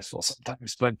little stressful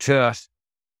sometimes, but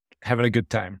having a good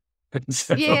time.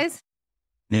 So, yes.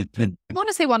 I want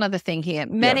to say one other thing here.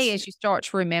 Many, Yes. as you start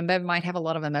to remember, might have a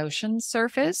lot of emotions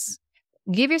surface.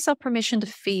 Give yourself permission to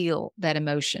feel that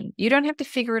emotion. You don't have to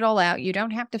figure it all out. You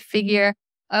don't have to figure,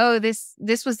 oh, this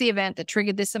was the event that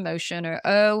triggered this emotion, or,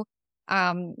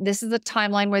 this is the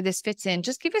timeline where this fits in.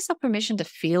 Just give yourself permission to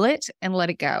feel it and let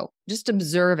it go. Just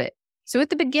observe it. So at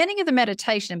the beginning of the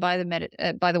meditation,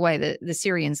 and by the way, the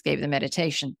Syrians gave the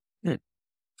meditation.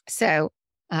 So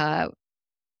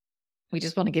we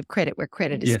just want to give credit where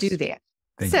credit is Yes. due there.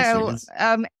 Thank you, So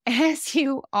Sirius. as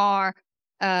you are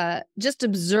just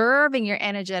observing your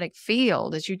energetic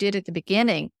field, as you did at the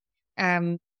beginning,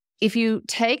 if you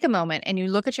take a moment and you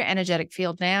look at your energetic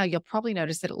field now, you'll probably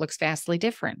notice that it looks vastly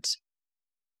different.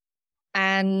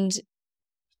 And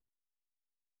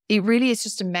it really is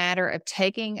just a matter of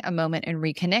taking a moment and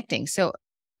reconnecting. So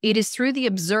it is through the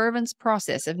observance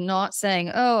process of not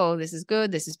saying, oh, this is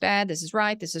good, this is bad, this is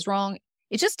right, this is wrong.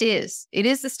 It just is. It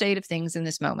is the state of things in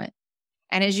this moment.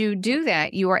 And as you do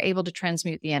that, you are able to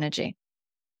transmute the energy.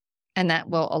 And that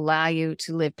will allow you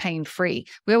to live pain-free.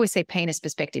 We always say pain is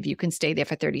perspective. You can stay there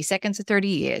for 30 seconds or 30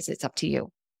 years. It's up to you.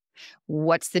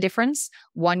 What's the difference?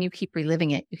 One, you keep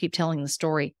reliving it. You keep telling the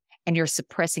story and you're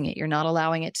suppressing it. You're not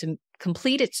allowing it to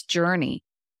complete its journey.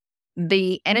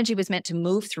 The energy was meant to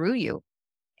move through you.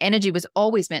 Energy was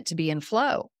always meant to be in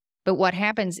flow. But what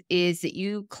happens is that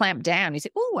you clamp down. You say,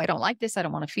 oh, I don't like this. I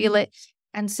don't want to feel it.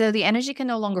 And so the energy can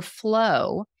no longer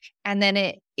flow. And then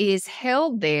it is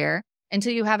held there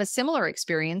until you have a similar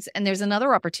experience. And there's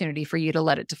another opportunity for you to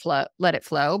let it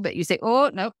flow. But you say,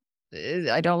 oh, no,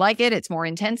 I don't like it. It's more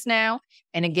intense now.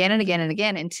 And again and again and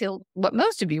again, until what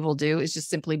most of you will do is just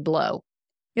simply blow.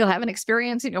 You'll have an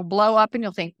experience and you'll blow up and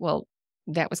you'll think, well,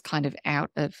 that was kind of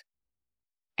out of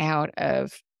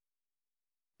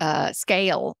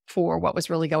scale for what was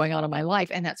really going on in my life.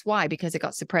 And that's why, because it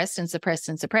got suppressed and suppressed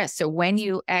and suppressed. So when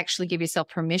you actually give yourself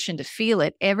permission to feel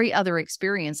it, every other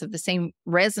experience of the same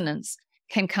resonance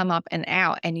can come up and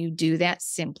out. And you do that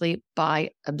simply by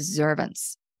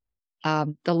observance.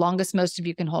 The longest most of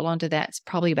you can hold on to that is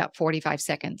probably about 45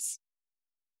 seconds.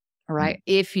 All right.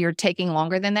 Mm-hmm. If you're taking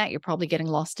longer than that, you're probably getting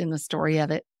lost in the story of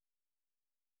it.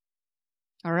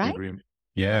 All right.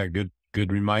 Yeah. Good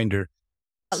reminder.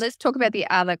 Let's talk about the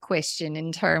other question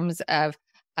in terms of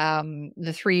the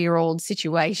 3-year-old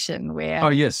situation where. Oh,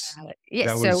 yes.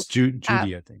 Yes. That was Judy,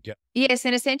 I think. Yeah. Yes.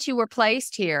 In a sense, you were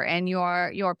placed here and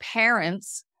your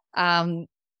parents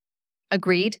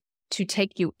agreed to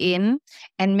take you in,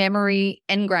 and memory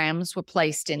engrams were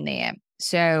placed in there.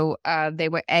 So they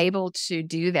were able to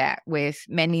do that with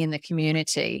many in the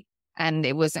community. And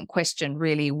it wasn't questioned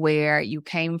really where you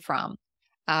came from.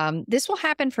 This will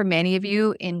happen for many of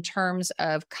you in terms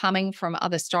of coming from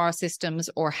other star systems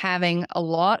or having a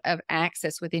lot of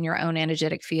access within your own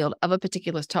energetic field of a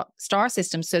particular star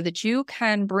system so that you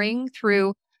can bring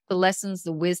through the lessons,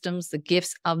 the wisdoms, the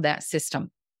gifts of that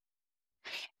system.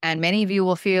 And many of you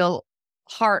will feel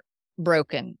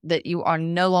heartbroken that you are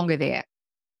no longer there.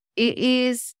 It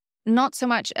is not so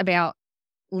much about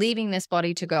leaving this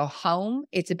body to go home.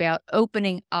 It's about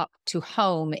opening up to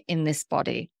home in this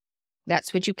body.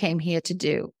 That's what you came here to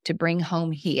do, to bring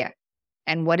home here.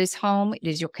 And what is home? It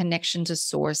is your connection to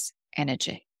source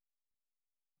energy.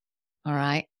 All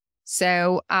right.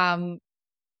 So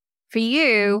for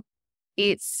you,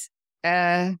 it's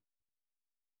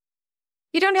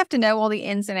you don't have to know all the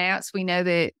ins and outs. We know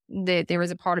that there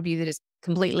is a part of you that is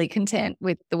completely content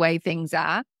with the way things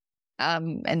are.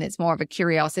 And it's more of a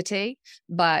curiosity.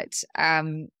 But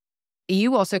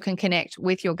you also can connect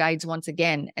with your guides once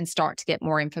again and start to get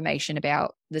more information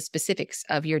about the specifics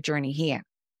of your journey here.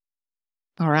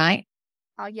 All right.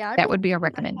 Yeah, that would be a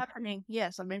recommend. Happening.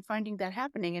 Yes, I've been finding that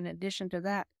happening. In addition to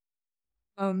that,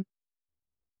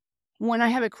 when I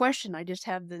have a question, I just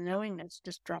have the knowingness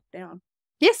just drop down.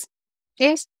 Yes.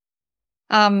 Yes.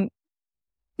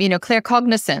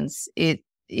 Claircognizance, it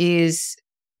is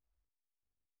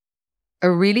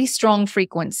a really strong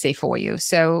frequency for you.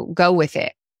 So go with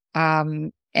it.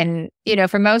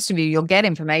 For most of you, you'll get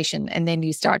information and then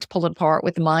you start to pull it apart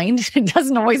with the mind. It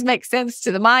doesn't always make sense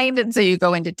to the mind. And so you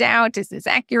go into doubt. Is this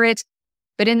accurate?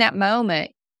 But in that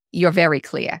moment, you're very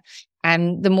clear.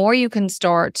 And the more you can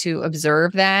start to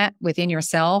observe that within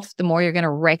yourself, the more you're going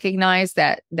to recognize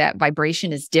that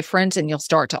vibration is different, and you'll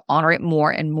start to honor it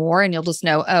more and more. And you'll just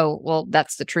know, oh, well,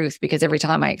 that's the truth, because every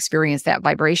time I experience that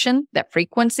vibration, that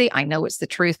frequency, I know it's the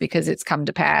truth because it's come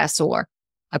to pass, or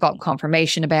I got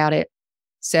confirmation about it.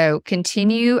 So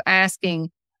continue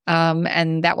asking,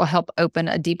 and that will help open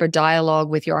a deeper dialogue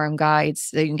with your own guides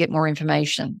so you can get more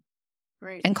information.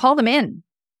 Great. And call them in.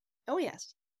 Oh,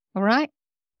 yes. All right.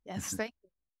 Yes, thank you.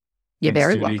 You're Thanks,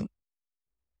 very Judy. welcome.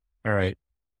 All right.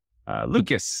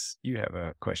 Lucas, you have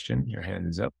a question. Your hand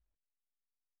is up.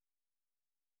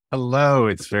 Hello.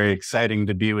 It's very exciting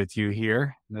to be with you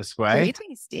here this way.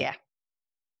 Greetings, dear.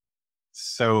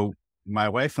 So my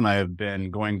wife and I have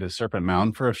been going to Serpent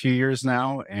Mound for a few years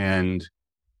now, and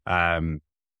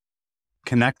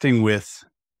connecting with,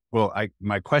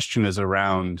 my question is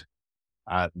around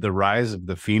the rise of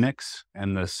the Phoenix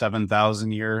and the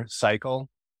 7,000 year cycle.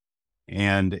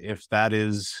 And if that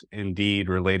is indeed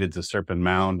related to Serpent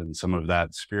Mound and some of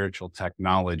that spiritual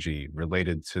technology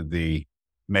related to the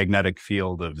magnetic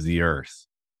field of the earth.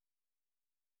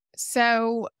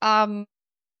 So,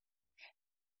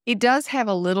 it does have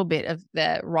a little bit of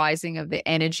the rising of the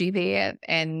energy there.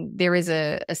 And there is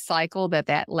a cycle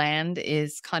that land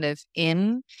is kind of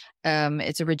in.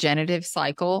 It's a regenerative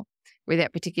cycle where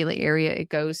that particular area it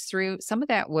goes through. Some of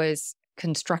that was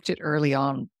constructed early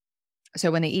on. So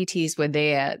when the ETs were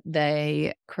there,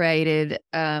 they created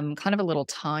kind of a little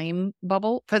time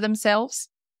bubble for themselves.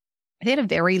 They had a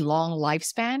very long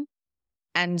lifespan.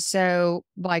 And so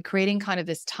by creating kind of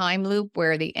this time loop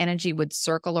where the energy would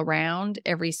circle around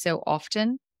every so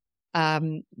often,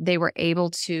 they were able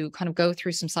to kind of go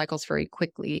through some cycles very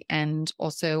quickly, and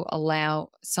also allow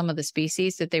some of the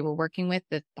species that they were working with,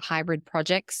 the hybrid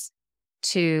projects,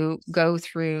 to go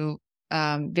through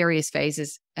various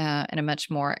phases in a much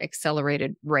more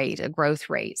accelerated rate, a growth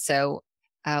rate. So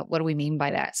what do we mean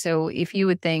by that? So if you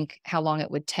would think how long it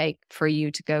would take for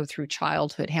you to go through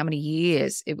childhood, how many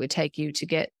years it would take you to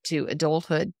get to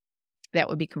adulthood, that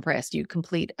would be compressed. You'd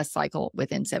complete a cycle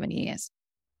within 7 years.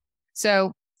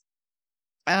 So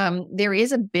there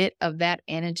is a bit of that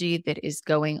energy that is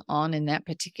going on in that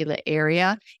particular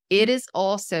area. It is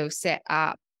also set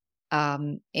up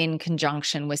in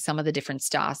conjunction with some of the different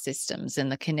star systems and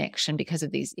the connection because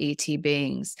of these ET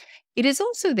beings. It is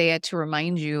also there to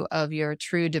remind you of your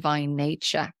true divine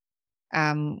nature.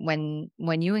 When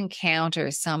you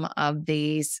encounter some of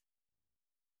these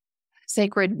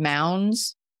sacred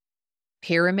mounds,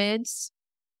 pyramids,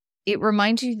 it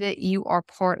reminds you that you are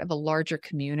part of a larger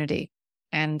community.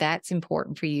 And that's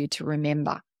important for you to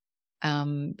remember,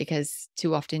 because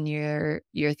too often you're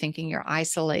thinking you're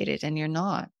isolated, and you're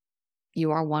not.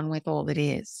 You are one with all that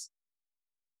is.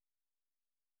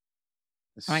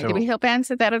 All right. Did we help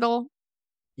answer that at all?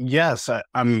 Yes.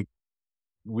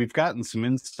 We've gotten some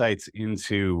insights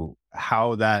into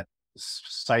how that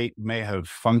site may have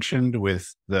functioned,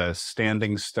 with the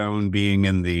standing stone being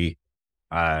in the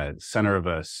center of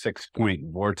a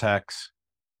 6-point vortex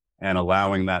and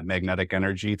allowing that magnetic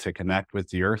energy to connect with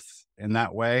the earth in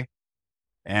that way.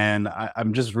 And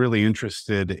I'm just really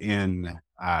interested in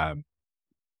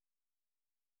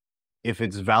if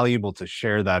it's valuable to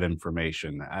share that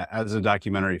information. As a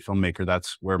documentary filmmaker,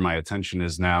 that's where my attention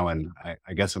is now. And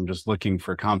I guess I'm just looking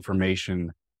for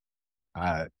confirmation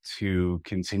to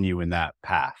continue in that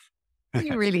path.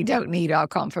 You really don't need our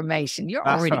confirmation. You're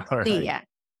already All clear. right.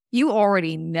 You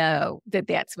already know that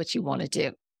that's what you want to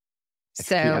do.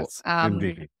 So, Yes,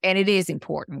 indeed. and it is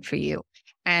important for you.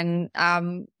 And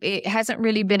it hasn't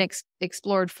really been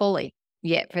explored fully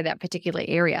yet for that particular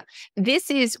area. This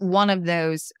is one of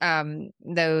those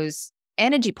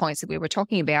energy points that we were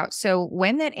talking about. So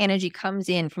when that energy comes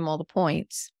in from all the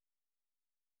points,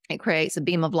 it creates a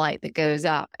beam of light that goes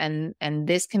up, and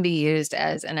this can be used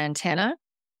as an antenna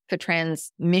for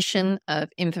transmission of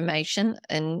information,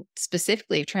 and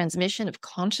specifically transmission of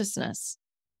consciousness.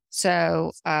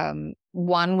 So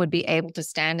one would be able to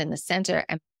stand in the center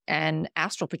and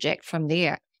astral project from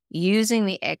there using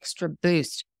the extra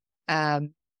boost.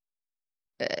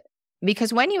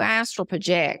 Because when you astral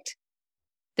project,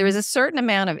 there is a certain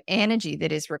amount of energy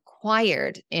that is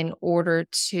required in order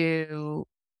to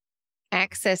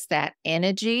access that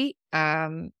energy,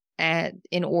 and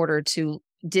in order to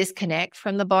disconnect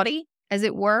from the body, as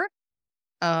it were,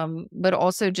 but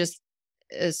also just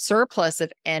a surplus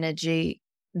of energy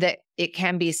that it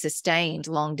can be sustained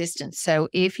long distance. So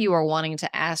if you are wanting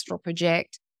to astral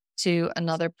project to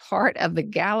another part of the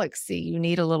galaxy, you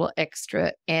need a little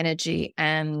extra energy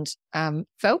and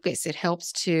focus. It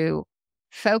helps to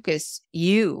focus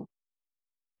you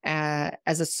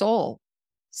as a soul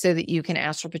so that you can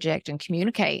astral project and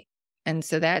communicate. And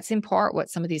so that's in part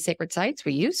what some of these sacred sites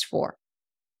were used for.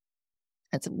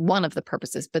 That's one of the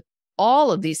purposes, but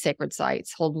all of these sacred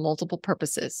sites hold multiple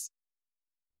purposes.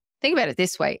 Think about it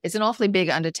this way. It's an awfully big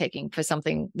undertaking for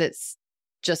something that's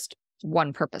just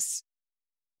one purpose.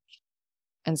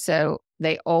 And so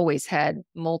they always had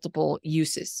multiple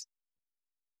uses.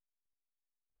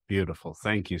 Beautiful.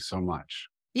 Thank you so much.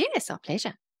 Yes, our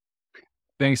pleasure.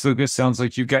 Thanks, Lucas. Sounds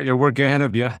like you've got your work ahead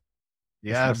of you.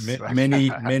 Yes. Many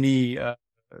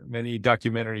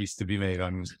documentaries to be made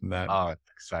on that. Oh,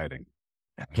 it's exciting.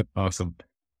 Awesome.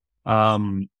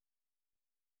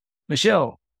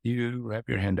 Michelle, you have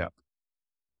your hand up.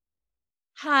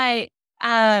 Hi.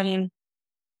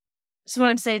 Just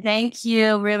want to say thank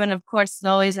you, Reuben, of course, as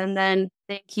always. And then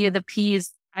thank you, the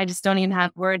P's. I just don't even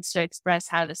have words to express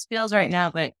how this feels right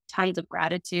now, but tons of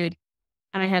gratitude.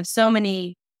 And I have so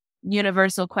many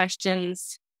universal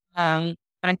questions. And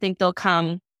I think they'll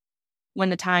come when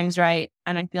the time's right.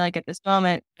 And I feel like at this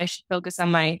moment, I should focus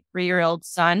on my 3-year-old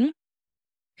son,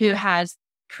 who has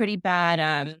pretty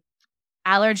bad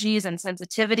allergies and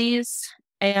sensitivities.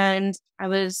 And I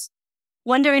was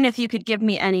wondering if you could give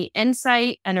me any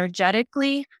insight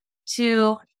energetically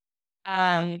to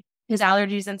his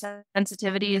allergies and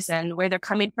sensitivities and where they're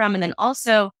coming from. And then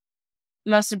also,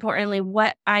 most importantly,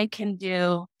 what I can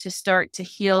do to start to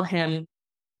heal him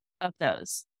of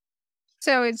those.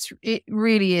 So it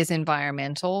really is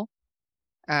environmental,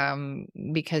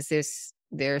 because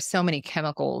there are so many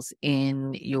chemicals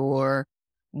in your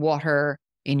water,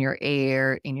 in your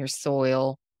air, in your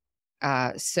soil.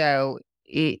 So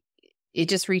it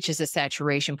just reaches a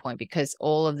saturation point because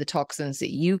all of the toxins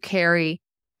that you carry,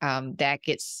 that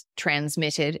gets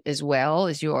transmitted as well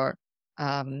as your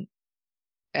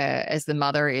as the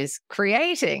mother is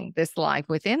creating this life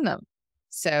within them.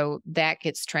 So that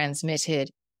gets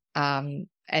transmitted, and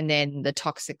then the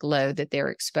toxic load that they're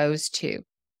exposed to.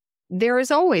 There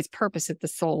is always purpose at the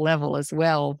soul level as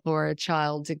well for a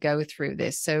child to go through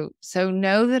this. So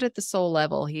know that at the soul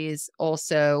level, he is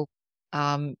also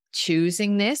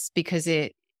choosing this because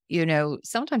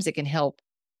sometimes it can help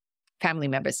family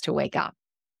members to wake up.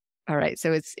 All right.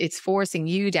 So it's forcing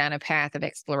you down a path of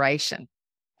exploration.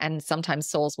 And sometimes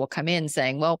souls will come in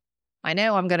saying, well, I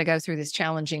know I'm going to go through this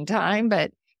challenging time,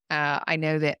 but I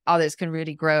know that others can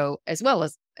really grow as well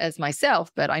as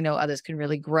myself, but I know others can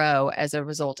really grow as a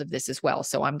result of this as well.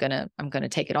 So I'm going to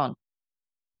take it on.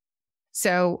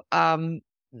 So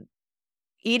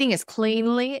eating as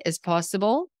cleanly as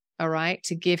possible, all right,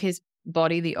 to give his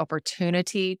body the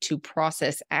opportunity to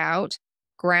process out.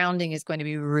 Grounding is going to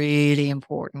be really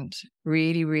important,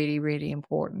 really, really, really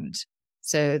important.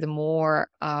 So the more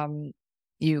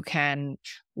you can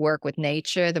work with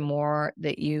nature, the more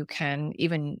that you can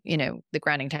even, the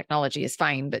grounding technology is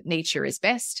fine, but nature is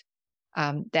best.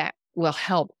 That will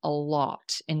help a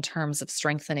lot in terms of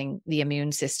strengthening the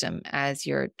immune system as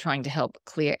you're trying to help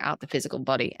clear out the physical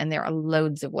body. And there are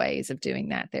loads of ways of doing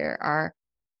that. There are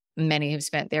many who've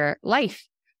spent their life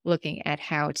looking at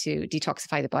how to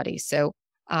detoxify the body. So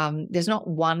there's not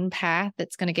one path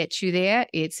that's going to get you there.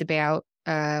 It's about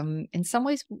in some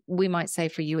ways, we might say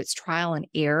for you, it's trial and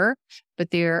error,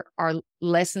 but there are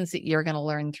lessons that you're going to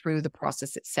learn through the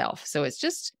process itself. So it's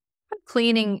just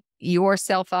cleaning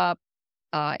yourself up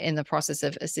in the process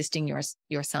of assisting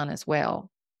your son as well.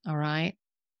 All right.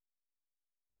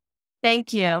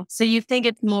 Thank you. So you think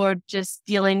it's more just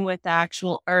dealing with the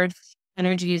actual earth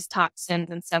energies, toxins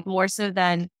and stuff, more so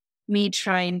than me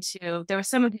trying to, there was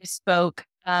someone who spoke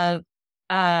of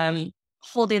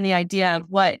holding the idea of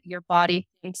what your body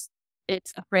thinks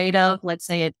it's afraid of. Let's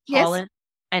say it's pollen,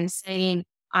 and saying,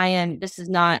 this is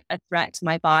not a threat to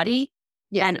my body.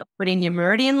 Yeah. And putting your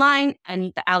meridian line,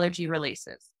 and the allergy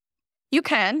releases. You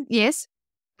can, yes.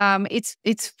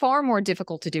 It's far more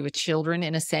difficult to do with children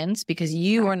in a sense, because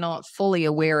you are not fully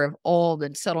aware of all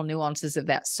the subtle nuances of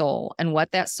that soul and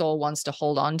what that soul wants to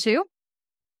hold on to.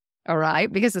 All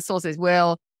right. Because the soul says,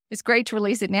 well, it's great to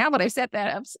release it now, but I've set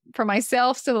that up for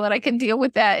myself so that I can deal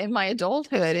with that in my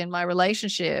adulthood, in my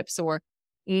relationships, or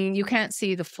you can't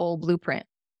see the full blueprint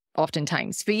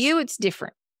oftentimes. For you, it's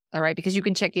different. All right. Because you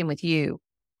can check in with you.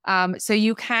 So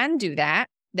you can do that.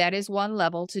 That is one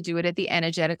level, to do it at the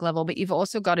energetic level, but you've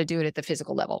also got to do it at the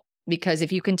physical level, because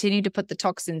if you continue to put the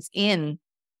toxins in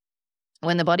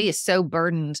when the body is so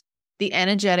burdened, the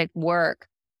energetic work,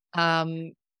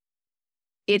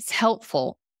 it's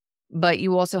helpful, but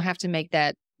you also have to make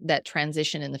that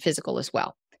transition in the physical as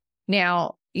well.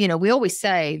 Now, we always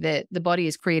say that the body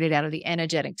is created out of the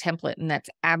energetic template, and that's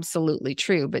absolutely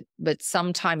true. But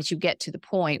sometimes you get to the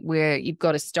point where you've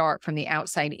got to start from the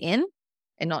outside in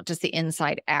and not just the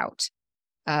inside out.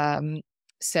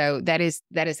 So that is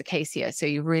the case here. So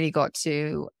you really got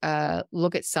to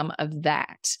look at some of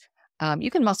that. You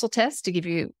can muscle test to give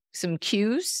you some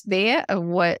cues there of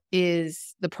what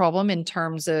is the problem in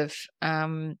terms of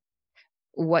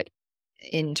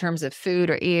food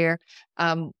or air.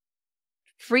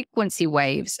 Frequency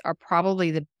waves are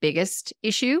probably the biggest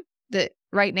issue that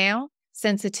right now.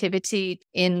 Sensitivity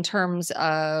in terms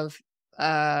of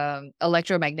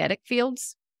electromagnetic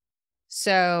fields.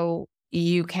 So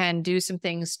you can do some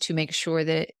things to make sure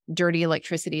that dirty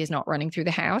electricity is not running through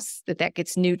the house, that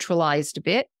gets neutralized a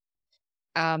bit.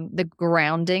 The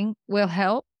grounding will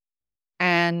help.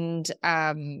 And,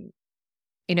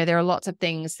 there are lots of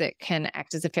things that can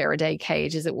act as a Faraday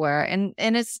cage, as it were. And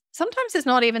sometimes it's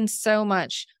not even so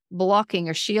much blocking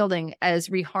or shielding as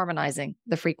reharmonizing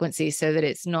the frequency so that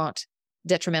it's not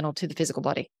detrimental to the physical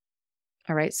body.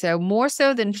 All right. So more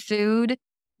so than food,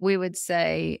 we would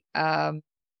say some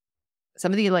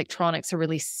of the electronics are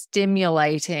really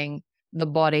stimulating the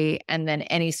body, and then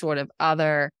any sort of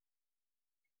other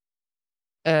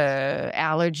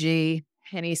allergy,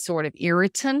 any sort of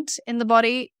irritant in the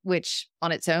body, which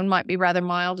on its own might be rather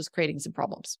mild, is creating some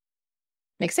problems.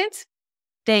 Make sense?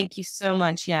 Thank you so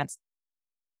much. Yes.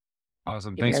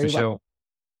 Awesome. You're Thanks, very Michelle. welcome.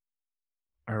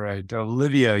 All right.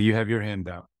 Olivia, you have your hand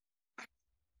out.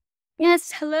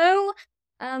 Yes, hello.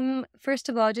 First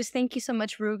of all, just thank you so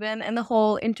much, Reuben, and the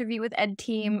whole Interview with Ed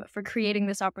team for creating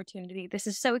this opportunity. This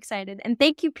is so excited. And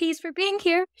thank you, Peace, for being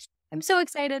here. I'm so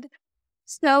excited.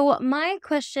 So my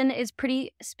question is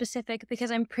pretty specific,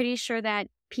 because I'm pretty sure that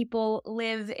people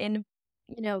live in,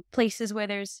 places where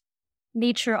there's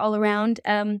nature all around.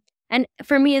 And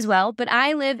for me as well, but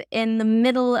I live in the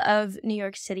middle of New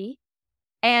York City,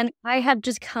 and I have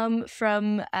just come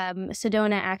from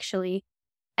Sedona, actually.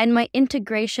 And my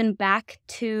integration back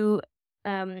to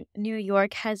New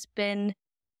York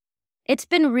it's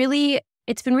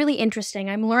been really interesting.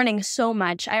 I'm learning so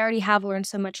much. I already have learned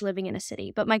so much living in a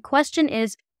city. But my question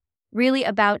is really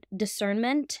about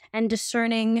discernment and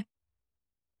discerning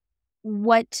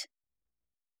what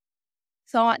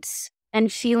thoughts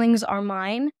and feelings are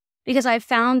mine. Because I've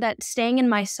found that staying in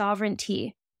my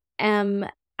sovereignty,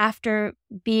 after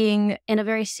being in a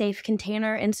very safe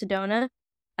container in Sedona,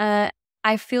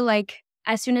 I feel like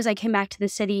as soon as I came back to the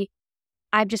city,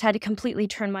 I've just had to completely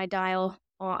turn my dial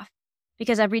off,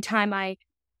 because every time I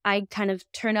kind of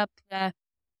turn up the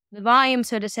volume,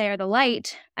 so to say, or the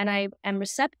light, and I am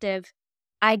receptive,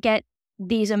 I get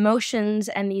these emotions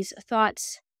and these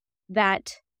thoughts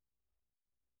that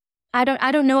I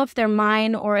don't know if they're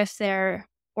mine or if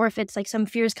it's like some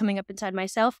fears coming up inside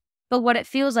myself. But what it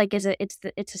feels like is it's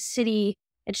a city.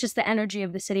 It's just the energy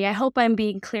of the city. I hope I'm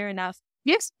being clear enough.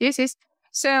 Yes.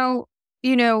 So,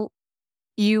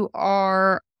 you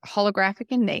are holographic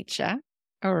in nature.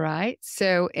 All right.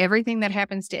 So everything that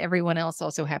happens to everyone else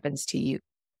also happens to you.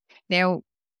 Now,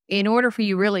 in order for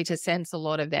you really to sense a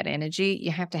lot of that energy,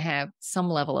 you have to have some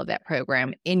level of that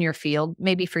program in your field.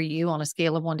 Maybe for you, on a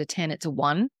scale of 1 to 10, it's a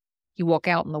 1. You walk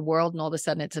out in the world and all of a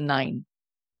sudden it's a 9.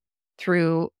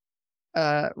 Through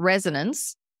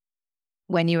resonance,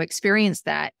 when you experience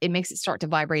that, it makes it start to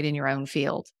vibrate in your own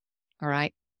field. All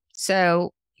right.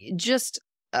 So just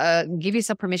give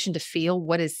yourself permission to feel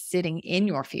what is sitting in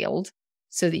your field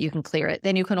so that you can clear it.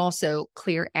 Then you can also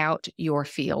clear out your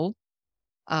field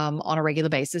on a regular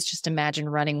basis. Just imagine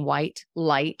running white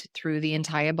light through the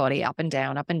entire body, up and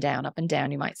down, up and down, up and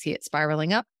down. You might see it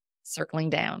spiraling up, circling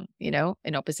down,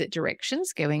 in opposite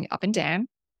directions, going up and down.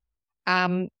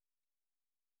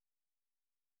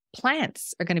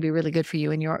 Plants are going to be really good for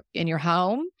you in your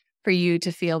home, for you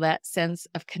to feel that sense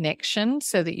of connection,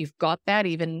 so that you've got that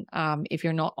even if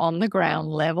you're not on the ground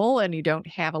level and you don't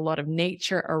have a lot of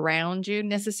nature around you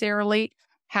necessarily.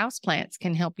 Houseplants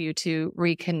can help you to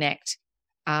reconnect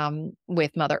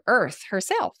with Mother Earth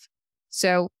herself.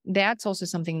 So that's also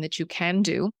something that you can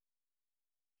do.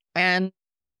 And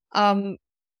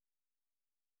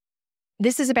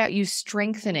this is about you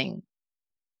strengthening,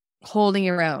 holding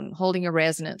your own, holding your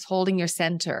resonance, holding your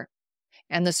center.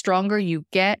 And the stronger you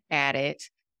get at it,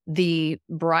 the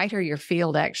brighter your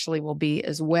field actually will be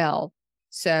as well.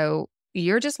 So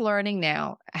you're just learning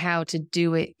now how to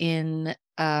do it in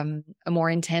a more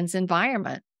intense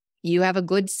environment. You have a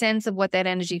good sense of what that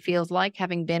energy feels like,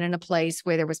 having been in a place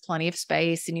where there was plenty of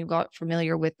space and you got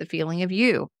familiar with the feeling of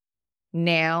you.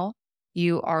 Now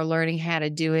you are learning how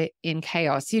to do it in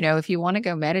chaos. If you want to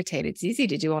go meditate, it's easy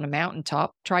to do on a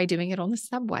mountaintop. Try doing it on the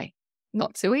subway.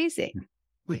 Not so easy.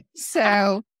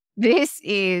 So this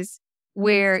is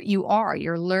where you are.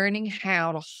 You're learning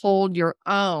how to hold your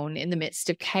own in the midst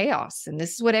of chaos. And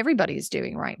this is what everybody is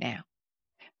doing right now.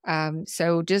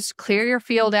 So just clear your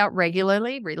field out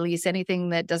regularly, release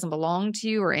anything that doesn't belong to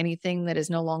you or anything that is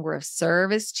no longer of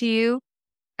service to you.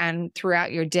 And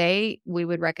throughout your day, we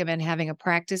would recommend having a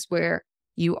practice where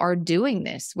you are doing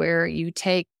this, where you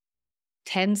take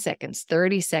 10 seconds,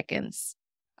 30 seconds,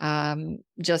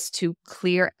 just to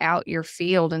clear out your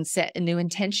field and set a new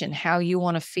intention, how you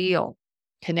want to feel,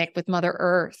 connect with Mother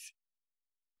Earth,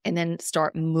 and then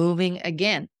start moving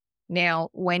again. Now,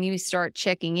 when you start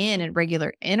checking in at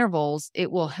regular intervals, it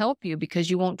will help you because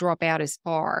you won't drop out as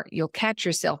far. You'll catch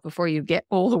yourself before you get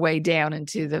all the way down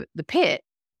into the pit,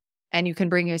 and you can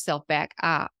bring yourself back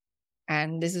up.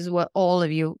 And this is what all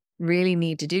of you really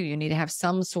need to do. You need to have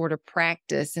some sort of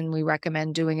practice, and we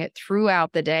recommend doing it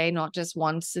throughout the day, not just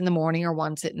once in the morning or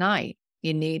once at night.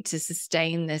 You need to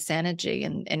sustain this energy,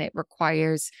 and it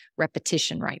requires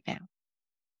repetition right now.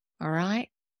 All right?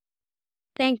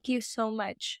 Thank you so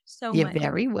much. You're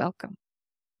very welcome.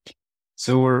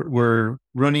 So we're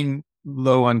running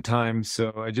low on time,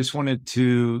 so I just wanted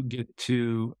to get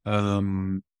to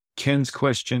Ken's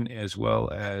question as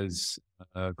well as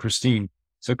Christine.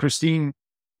 So Christine,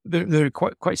 they're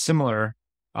quite similar.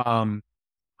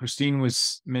 Christine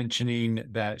was mentioning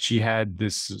that she had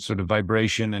this sort of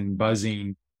vibration and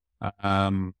buzzing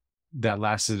that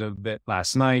lasted a bit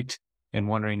last night, and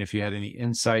wondering if you had any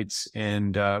insights.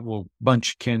 And we'll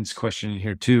bunch Ken's question in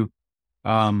here too.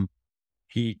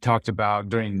 He talked about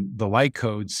during the light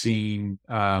code seeing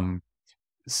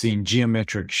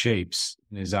geometric shapes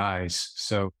in his eyes.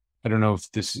 So I don't know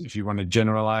if you want to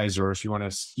generalize or if you want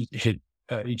to hit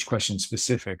each question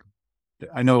specific.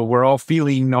 I know we're all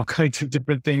feeling all kinds of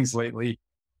different things lately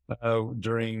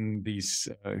during these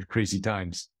crazy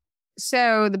times.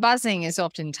 So the buzzing is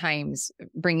oftentimes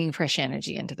bringing fresh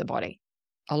energy into the body.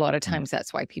 A lot of times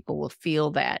that's why people will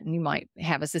feel that, and you might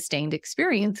have a sustained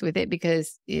experience with it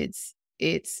because it's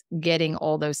getting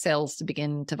all those cells to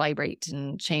begin to vibrate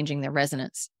and changing their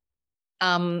resonance.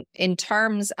 In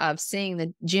terms of seeing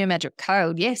the geometric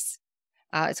code, yes,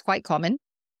 it's quite common.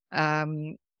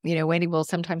 Wendy will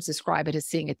sometimes describe it as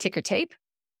seeing a ticker tape,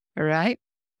 all right?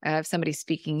 If somebody's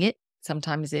speaking it,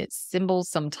 sometimes it's symbols,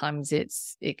 sometimes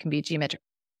it can be geometric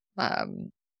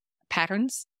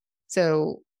patterns.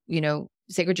 So,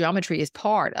 sacred geometry is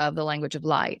part of the language of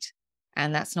light,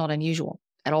 and that's not unusual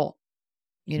at all,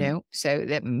 So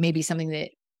that may be something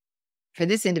that for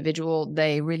this individual,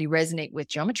 they really resonate with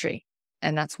geometry,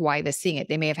 and that's why they're seeing it.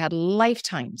 They may have had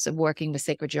lifetimes of working with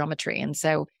sacred geometry, and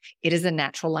so it is a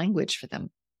natural language for them,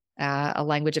 a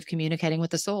language of communicating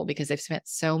with the soul because they've spent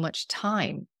so much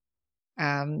time.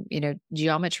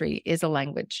 Geometry is a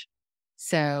language,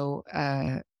 so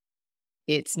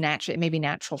it's natural. It may be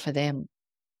natural for them.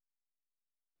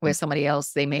 Where somebody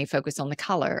else, they may focus on the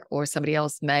color, or somebody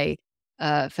else may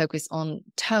focus on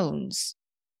tones,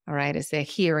 all right, as they're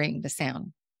hearing the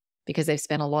sound, because they've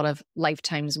spent a lot of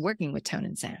lifetimes working with tone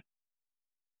and sound.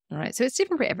 All right, so it's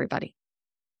different for everybody.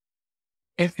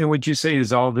 And would you say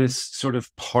is all this sort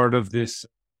of part of this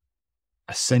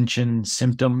ascension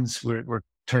symptoms? We're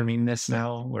terming this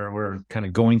now, where we're kind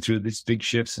of going through these big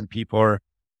shifts and people are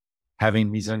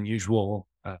having these unusual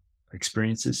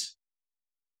experiences?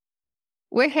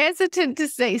 We're hesitant to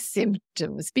say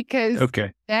symptoms because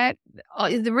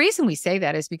the reason we say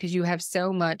that is because you have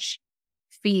so much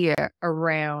fear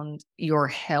around your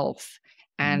health.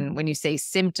 And when you say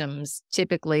symptoms,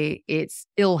 typically it's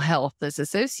ill health that's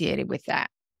associated with that.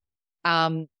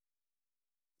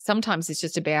 Sometimes it's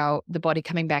just about the body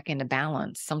coming back into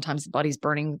balance. Sometimes the body's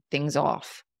burning things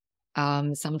off.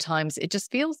 Sometimes it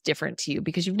just feels different to you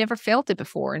because you've never felt it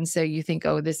before. And so you think,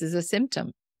 oh, this is a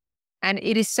symptom. And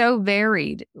it is so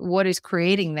varied what is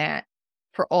creating that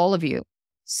for all of you.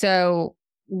 So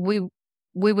we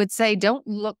would say don't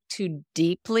look too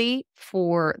deeply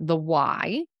for the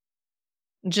why.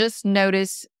 Just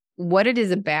notice what it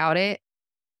is about it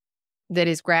that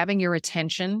is grabbing your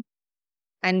attention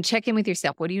and check in with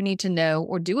yourself. What do you need to know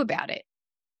or do about it?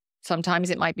 Sometimes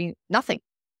it might be nothing.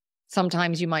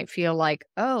 Sometimes you might feel like,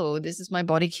 oh, this is my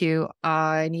body cue.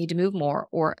 I need to move more,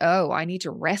 or, oh, I need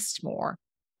to rest more.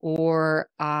 Or,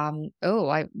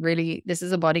 this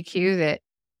is a body cue that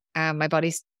my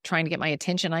body's trying to get my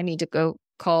attention. I need to go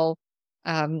call,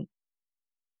 Reuben.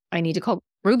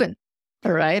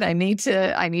 All right. I need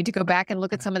to go back and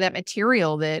look at some of that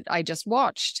material that I just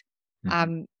watched.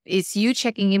 It's you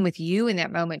checking in with you in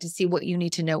that moment to see what you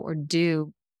need to know or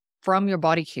do from your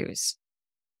body cues,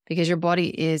 because your body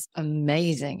is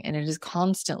amazing and it is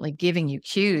constantly giving you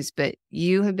cues, but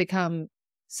you have become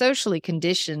socially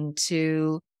conditioned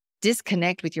to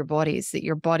disconnect with your bodies, that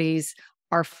your bodies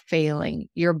are failing.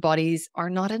 Your bodies are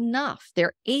not enough.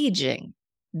 They're aging.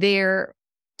 They're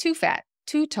too fat,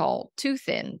 too tall, too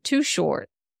thin, too short.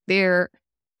 They're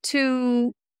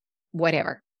too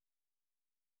whatever.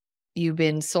 You've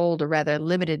been sold a rather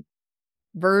limited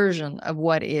version of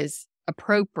what is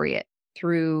appropriate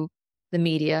through the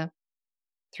media,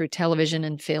 through television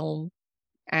and film,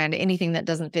 and anything that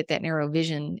doesn't fit that narrow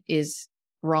vision is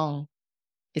wrong.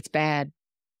 It's bad.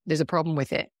 There's a problem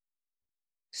with it.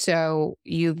 So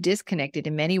you've disconnected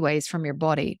in many ways from your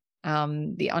body.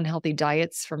 The unhealthy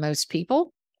diets for most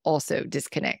people also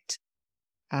disconnect.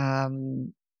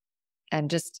 And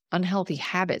just unhealthy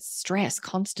habits, stress,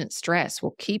 constant stress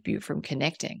will keep you from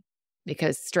connecting,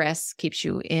 because stress keeps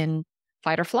you in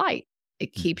fight or flight.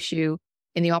 It keeps you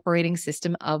in the operating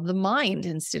system of the mind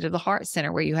instead of the heart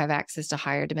center, where you have access to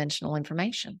higher dimensional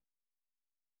information.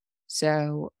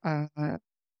 So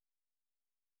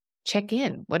check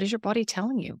in. What is your body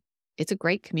telling you? It's a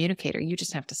great communicator. You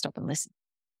just have to stop and listen.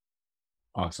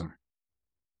 Awesome.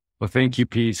 Well, thank you,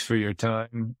 Peace, for your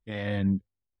time and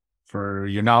for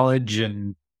your knowledge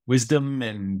and wisdom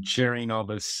and sharing all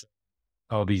these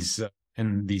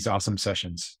in these awesome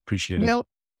sessions. Appreciate it. Well,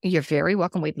 you're very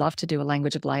welcome. We'd love to do a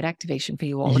language of light activation for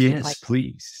you all. If you'd like.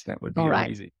 Please. That would be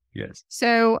amazing. Yes.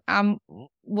 So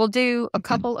we'll do a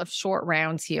couple of short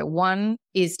rounds here. One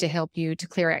is to help you to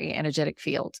clear out your energetic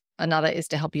field. Another is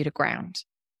to help you to ground.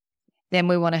 Then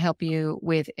we want to help you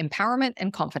with empowerment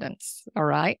and confidence. All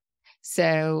right.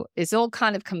 So it's all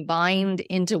kind of combined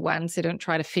into one. So don't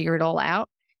try to figure it all out,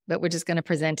 but we're just going to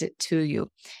present it to you.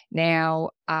 Now,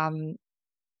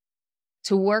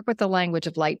 to work with the language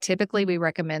of light, typically we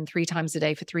recommend 3 times a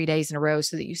day for 3 days in a row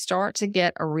so that you start to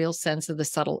get a real sense of the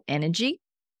subtle energy.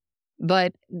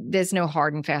 But there's no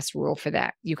hard and fast rule for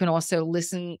that. You can also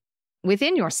listen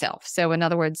within yourself. So in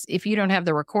other words, if you don't have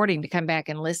the recording to come back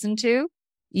and listen to,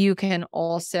 you can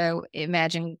also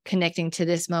imagine connecting to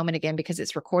this moment again, because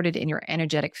it's recorded in your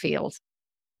energetic field.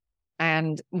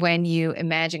 And when you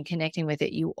imagine connecting with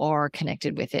it, you are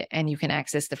connected with it and you can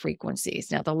access the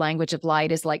frequencies. Now, the language of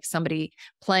light is like somebody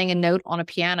playing a note on a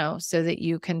piano so that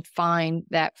you can find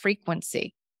that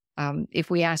frequency. If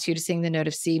we asked you to sing the note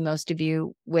of C, most of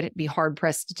you would be hard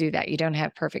pressed to do that. You don't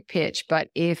have perfect pitch. But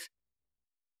if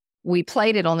we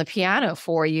played it on the piano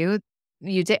for you,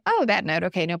 you'd say, oh, that note.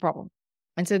 Okay, no problem.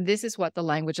 And so this is what the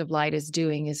language of light is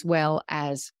doing, as well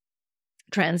as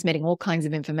transmitting all kinds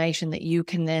of information that you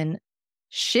can then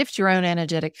shift your own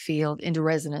energetic field into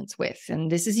resonance with.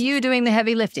 And this is you doing the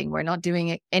heavy lifting. We're not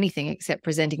doing anything except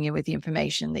presenting you with the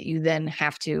information that you then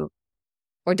have to,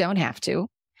 or don't have to,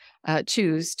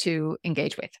 choose to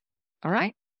engage with. All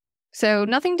right. So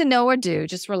nothing to know or do.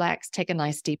 Just relax. Take a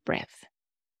nice deep breath.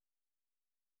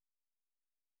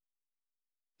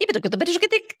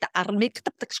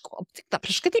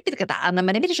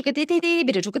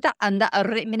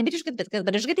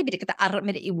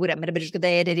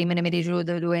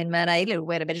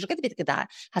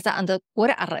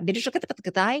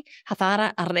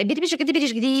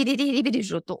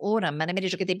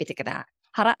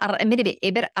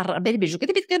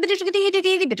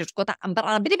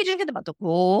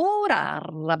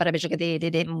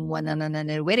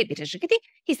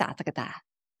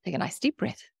 Take a nice deep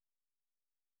breath.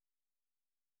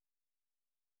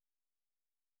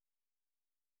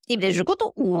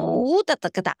 Ibrejukoto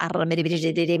tatakata armede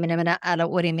bejede menamana ala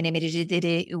ore mene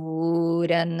bejede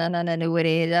ura nanana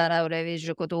ure dara ure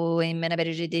bejukoto mena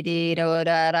bejede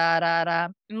ra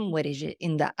wereje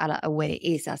inda ala ure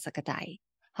isa sakatai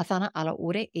hasana ala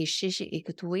ure ishishi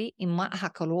ikutui imma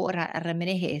hakalo ra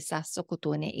ramene hesa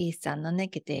sokotone isa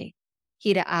nanekete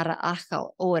hira ara aka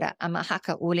ora ama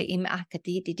haka ule ima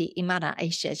akati didi imara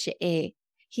ishishi e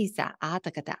hisa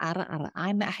atakata ara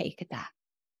ima haikata.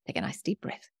 Take a nice deep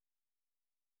breath.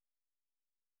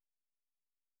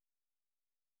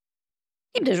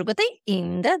 Ibdajukate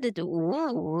inda de de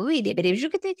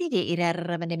berejukate de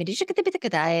irar mane berejukate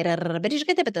betakata irar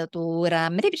berejukate betatura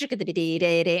berejukate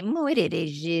de moire de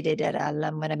jide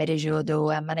dara mana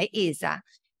berejodo amana isa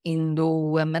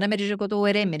indo amana berejodo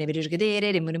ere mene berejukate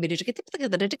de mene berejukate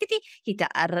betakata hita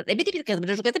ar berejukate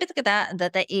betakata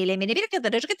data ele mene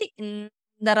berejukate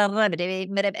dara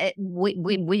mere we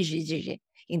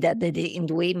inda de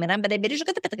indui menamba de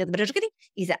berejukate betakata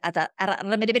Isa ata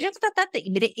ramede berjukata tat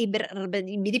ibere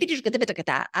berjukata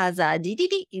betakata aza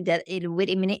didi ida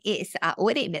elwere mene is a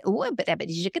ore be u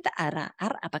berjukata ara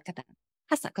apakata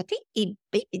hasakati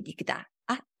ibe dikta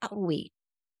we.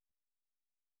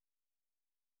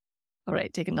 All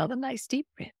right, take another nice deep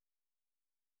breath.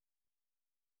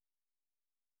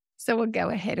 So we'll go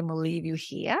ahead and we'll leave you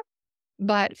here,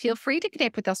 but feel free to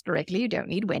connect with us directly. You don't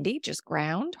need Wendy. Just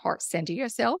ground, heart center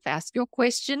yourself, ask your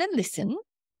question, and listen.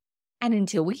 And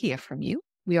until we hear from you,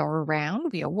 we are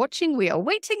around, we are watching, we are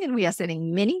waiting, and we are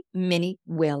sending many, many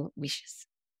well wishes.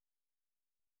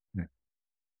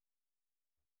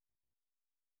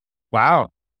 Wow.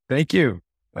 Thank you.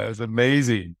 That was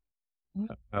amazing.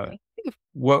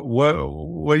 What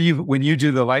do you, when you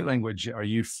do the light language, are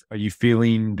you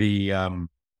feeling the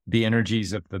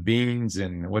energies of the beings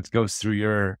and what goes through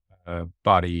your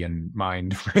body and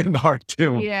mind and heart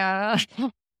too? Yeah.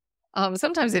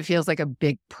 Sometimes it feels like a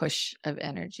big push of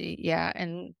energy. Yeah.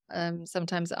 And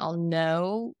sometimes I'll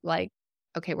know like,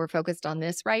 okay, we're focused on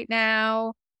this right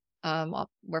now.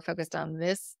 We're focused on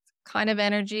this kind of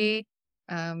energy.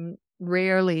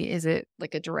 Rarely is it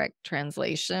like a direct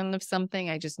translation of something.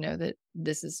 I just know that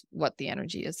this is what the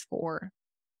energy is for.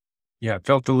 Yeah. It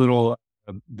felt a little,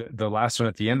 the last one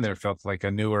at the end there felt like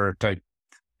a newer type.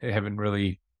 I haven't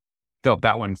really felt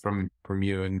that one from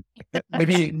you, and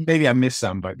maybe I missed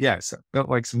some, but yes, felt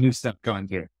like some new stuff going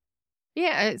here.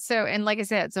 Yeah. So, and like I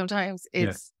said, sometimes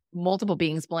it's multiple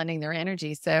beings blending their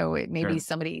energy. So it may be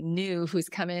somebody new who's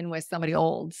come in with somebody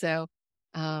old. So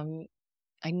I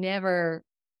never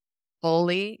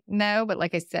fully know, but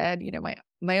like I said, you know,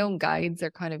 my own guides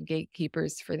are kind of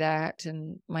gatekeepers for that,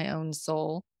 and my own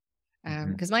soul,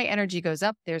 because my energy goes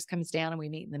up, theirs comes down, and we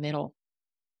meet in the middle,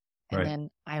 and then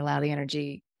I allow the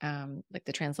energy. Like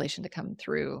the translation to come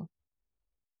through.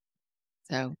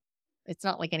 So it's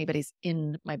not like anybody's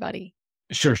in my body.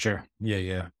 Sure.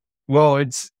 Yeah. Well,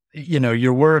 it's, you know,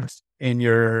 your work and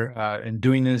your, and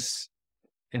doing this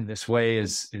in this way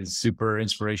is super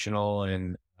inspirational.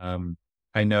 And,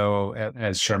 I know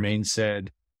as Charmaine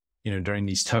said, you know, during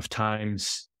these tough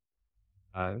times,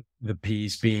 the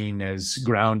piece being as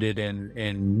grounded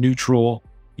and neutral,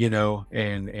 you know,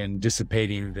 and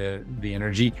dissipating the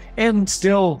energy and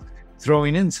still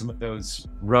throwing in some of those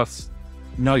rough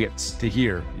nuggets to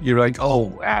hear. You're like,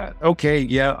 oh, okay,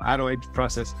 yeah, how do I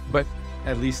process? But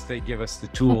at least they give us the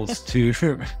tools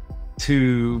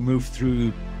to move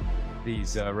through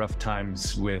these rough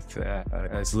times with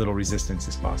as little resistance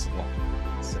as possible.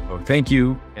 So thank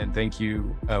you, and thank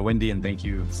you, Wendy, and thank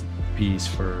you, Peace,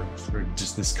 for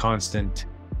just this constant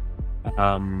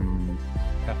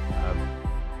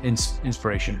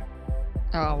inspiration.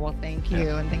 Oh, well, thank you.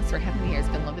 And thanks for having me here. It's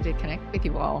been lovely to connect with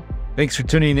you all. Thanks for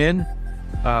tuning in.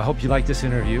 Hope you like this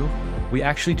interview. We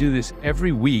actually do this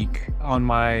every week on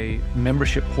my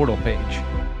membership portal page.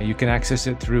 You can access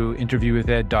it through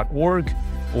interviewwithed.org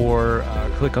or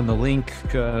click on the link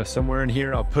somewhere in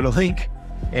here. I'll put a link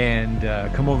and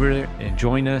come over and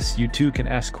join us. You too can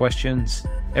ask questions.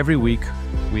 Every week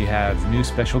we have new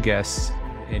special guests,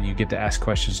 and you get to ask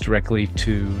questions directly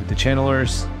to the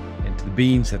channelers and to the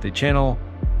beings that they channel.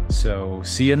 So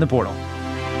see you in the portal.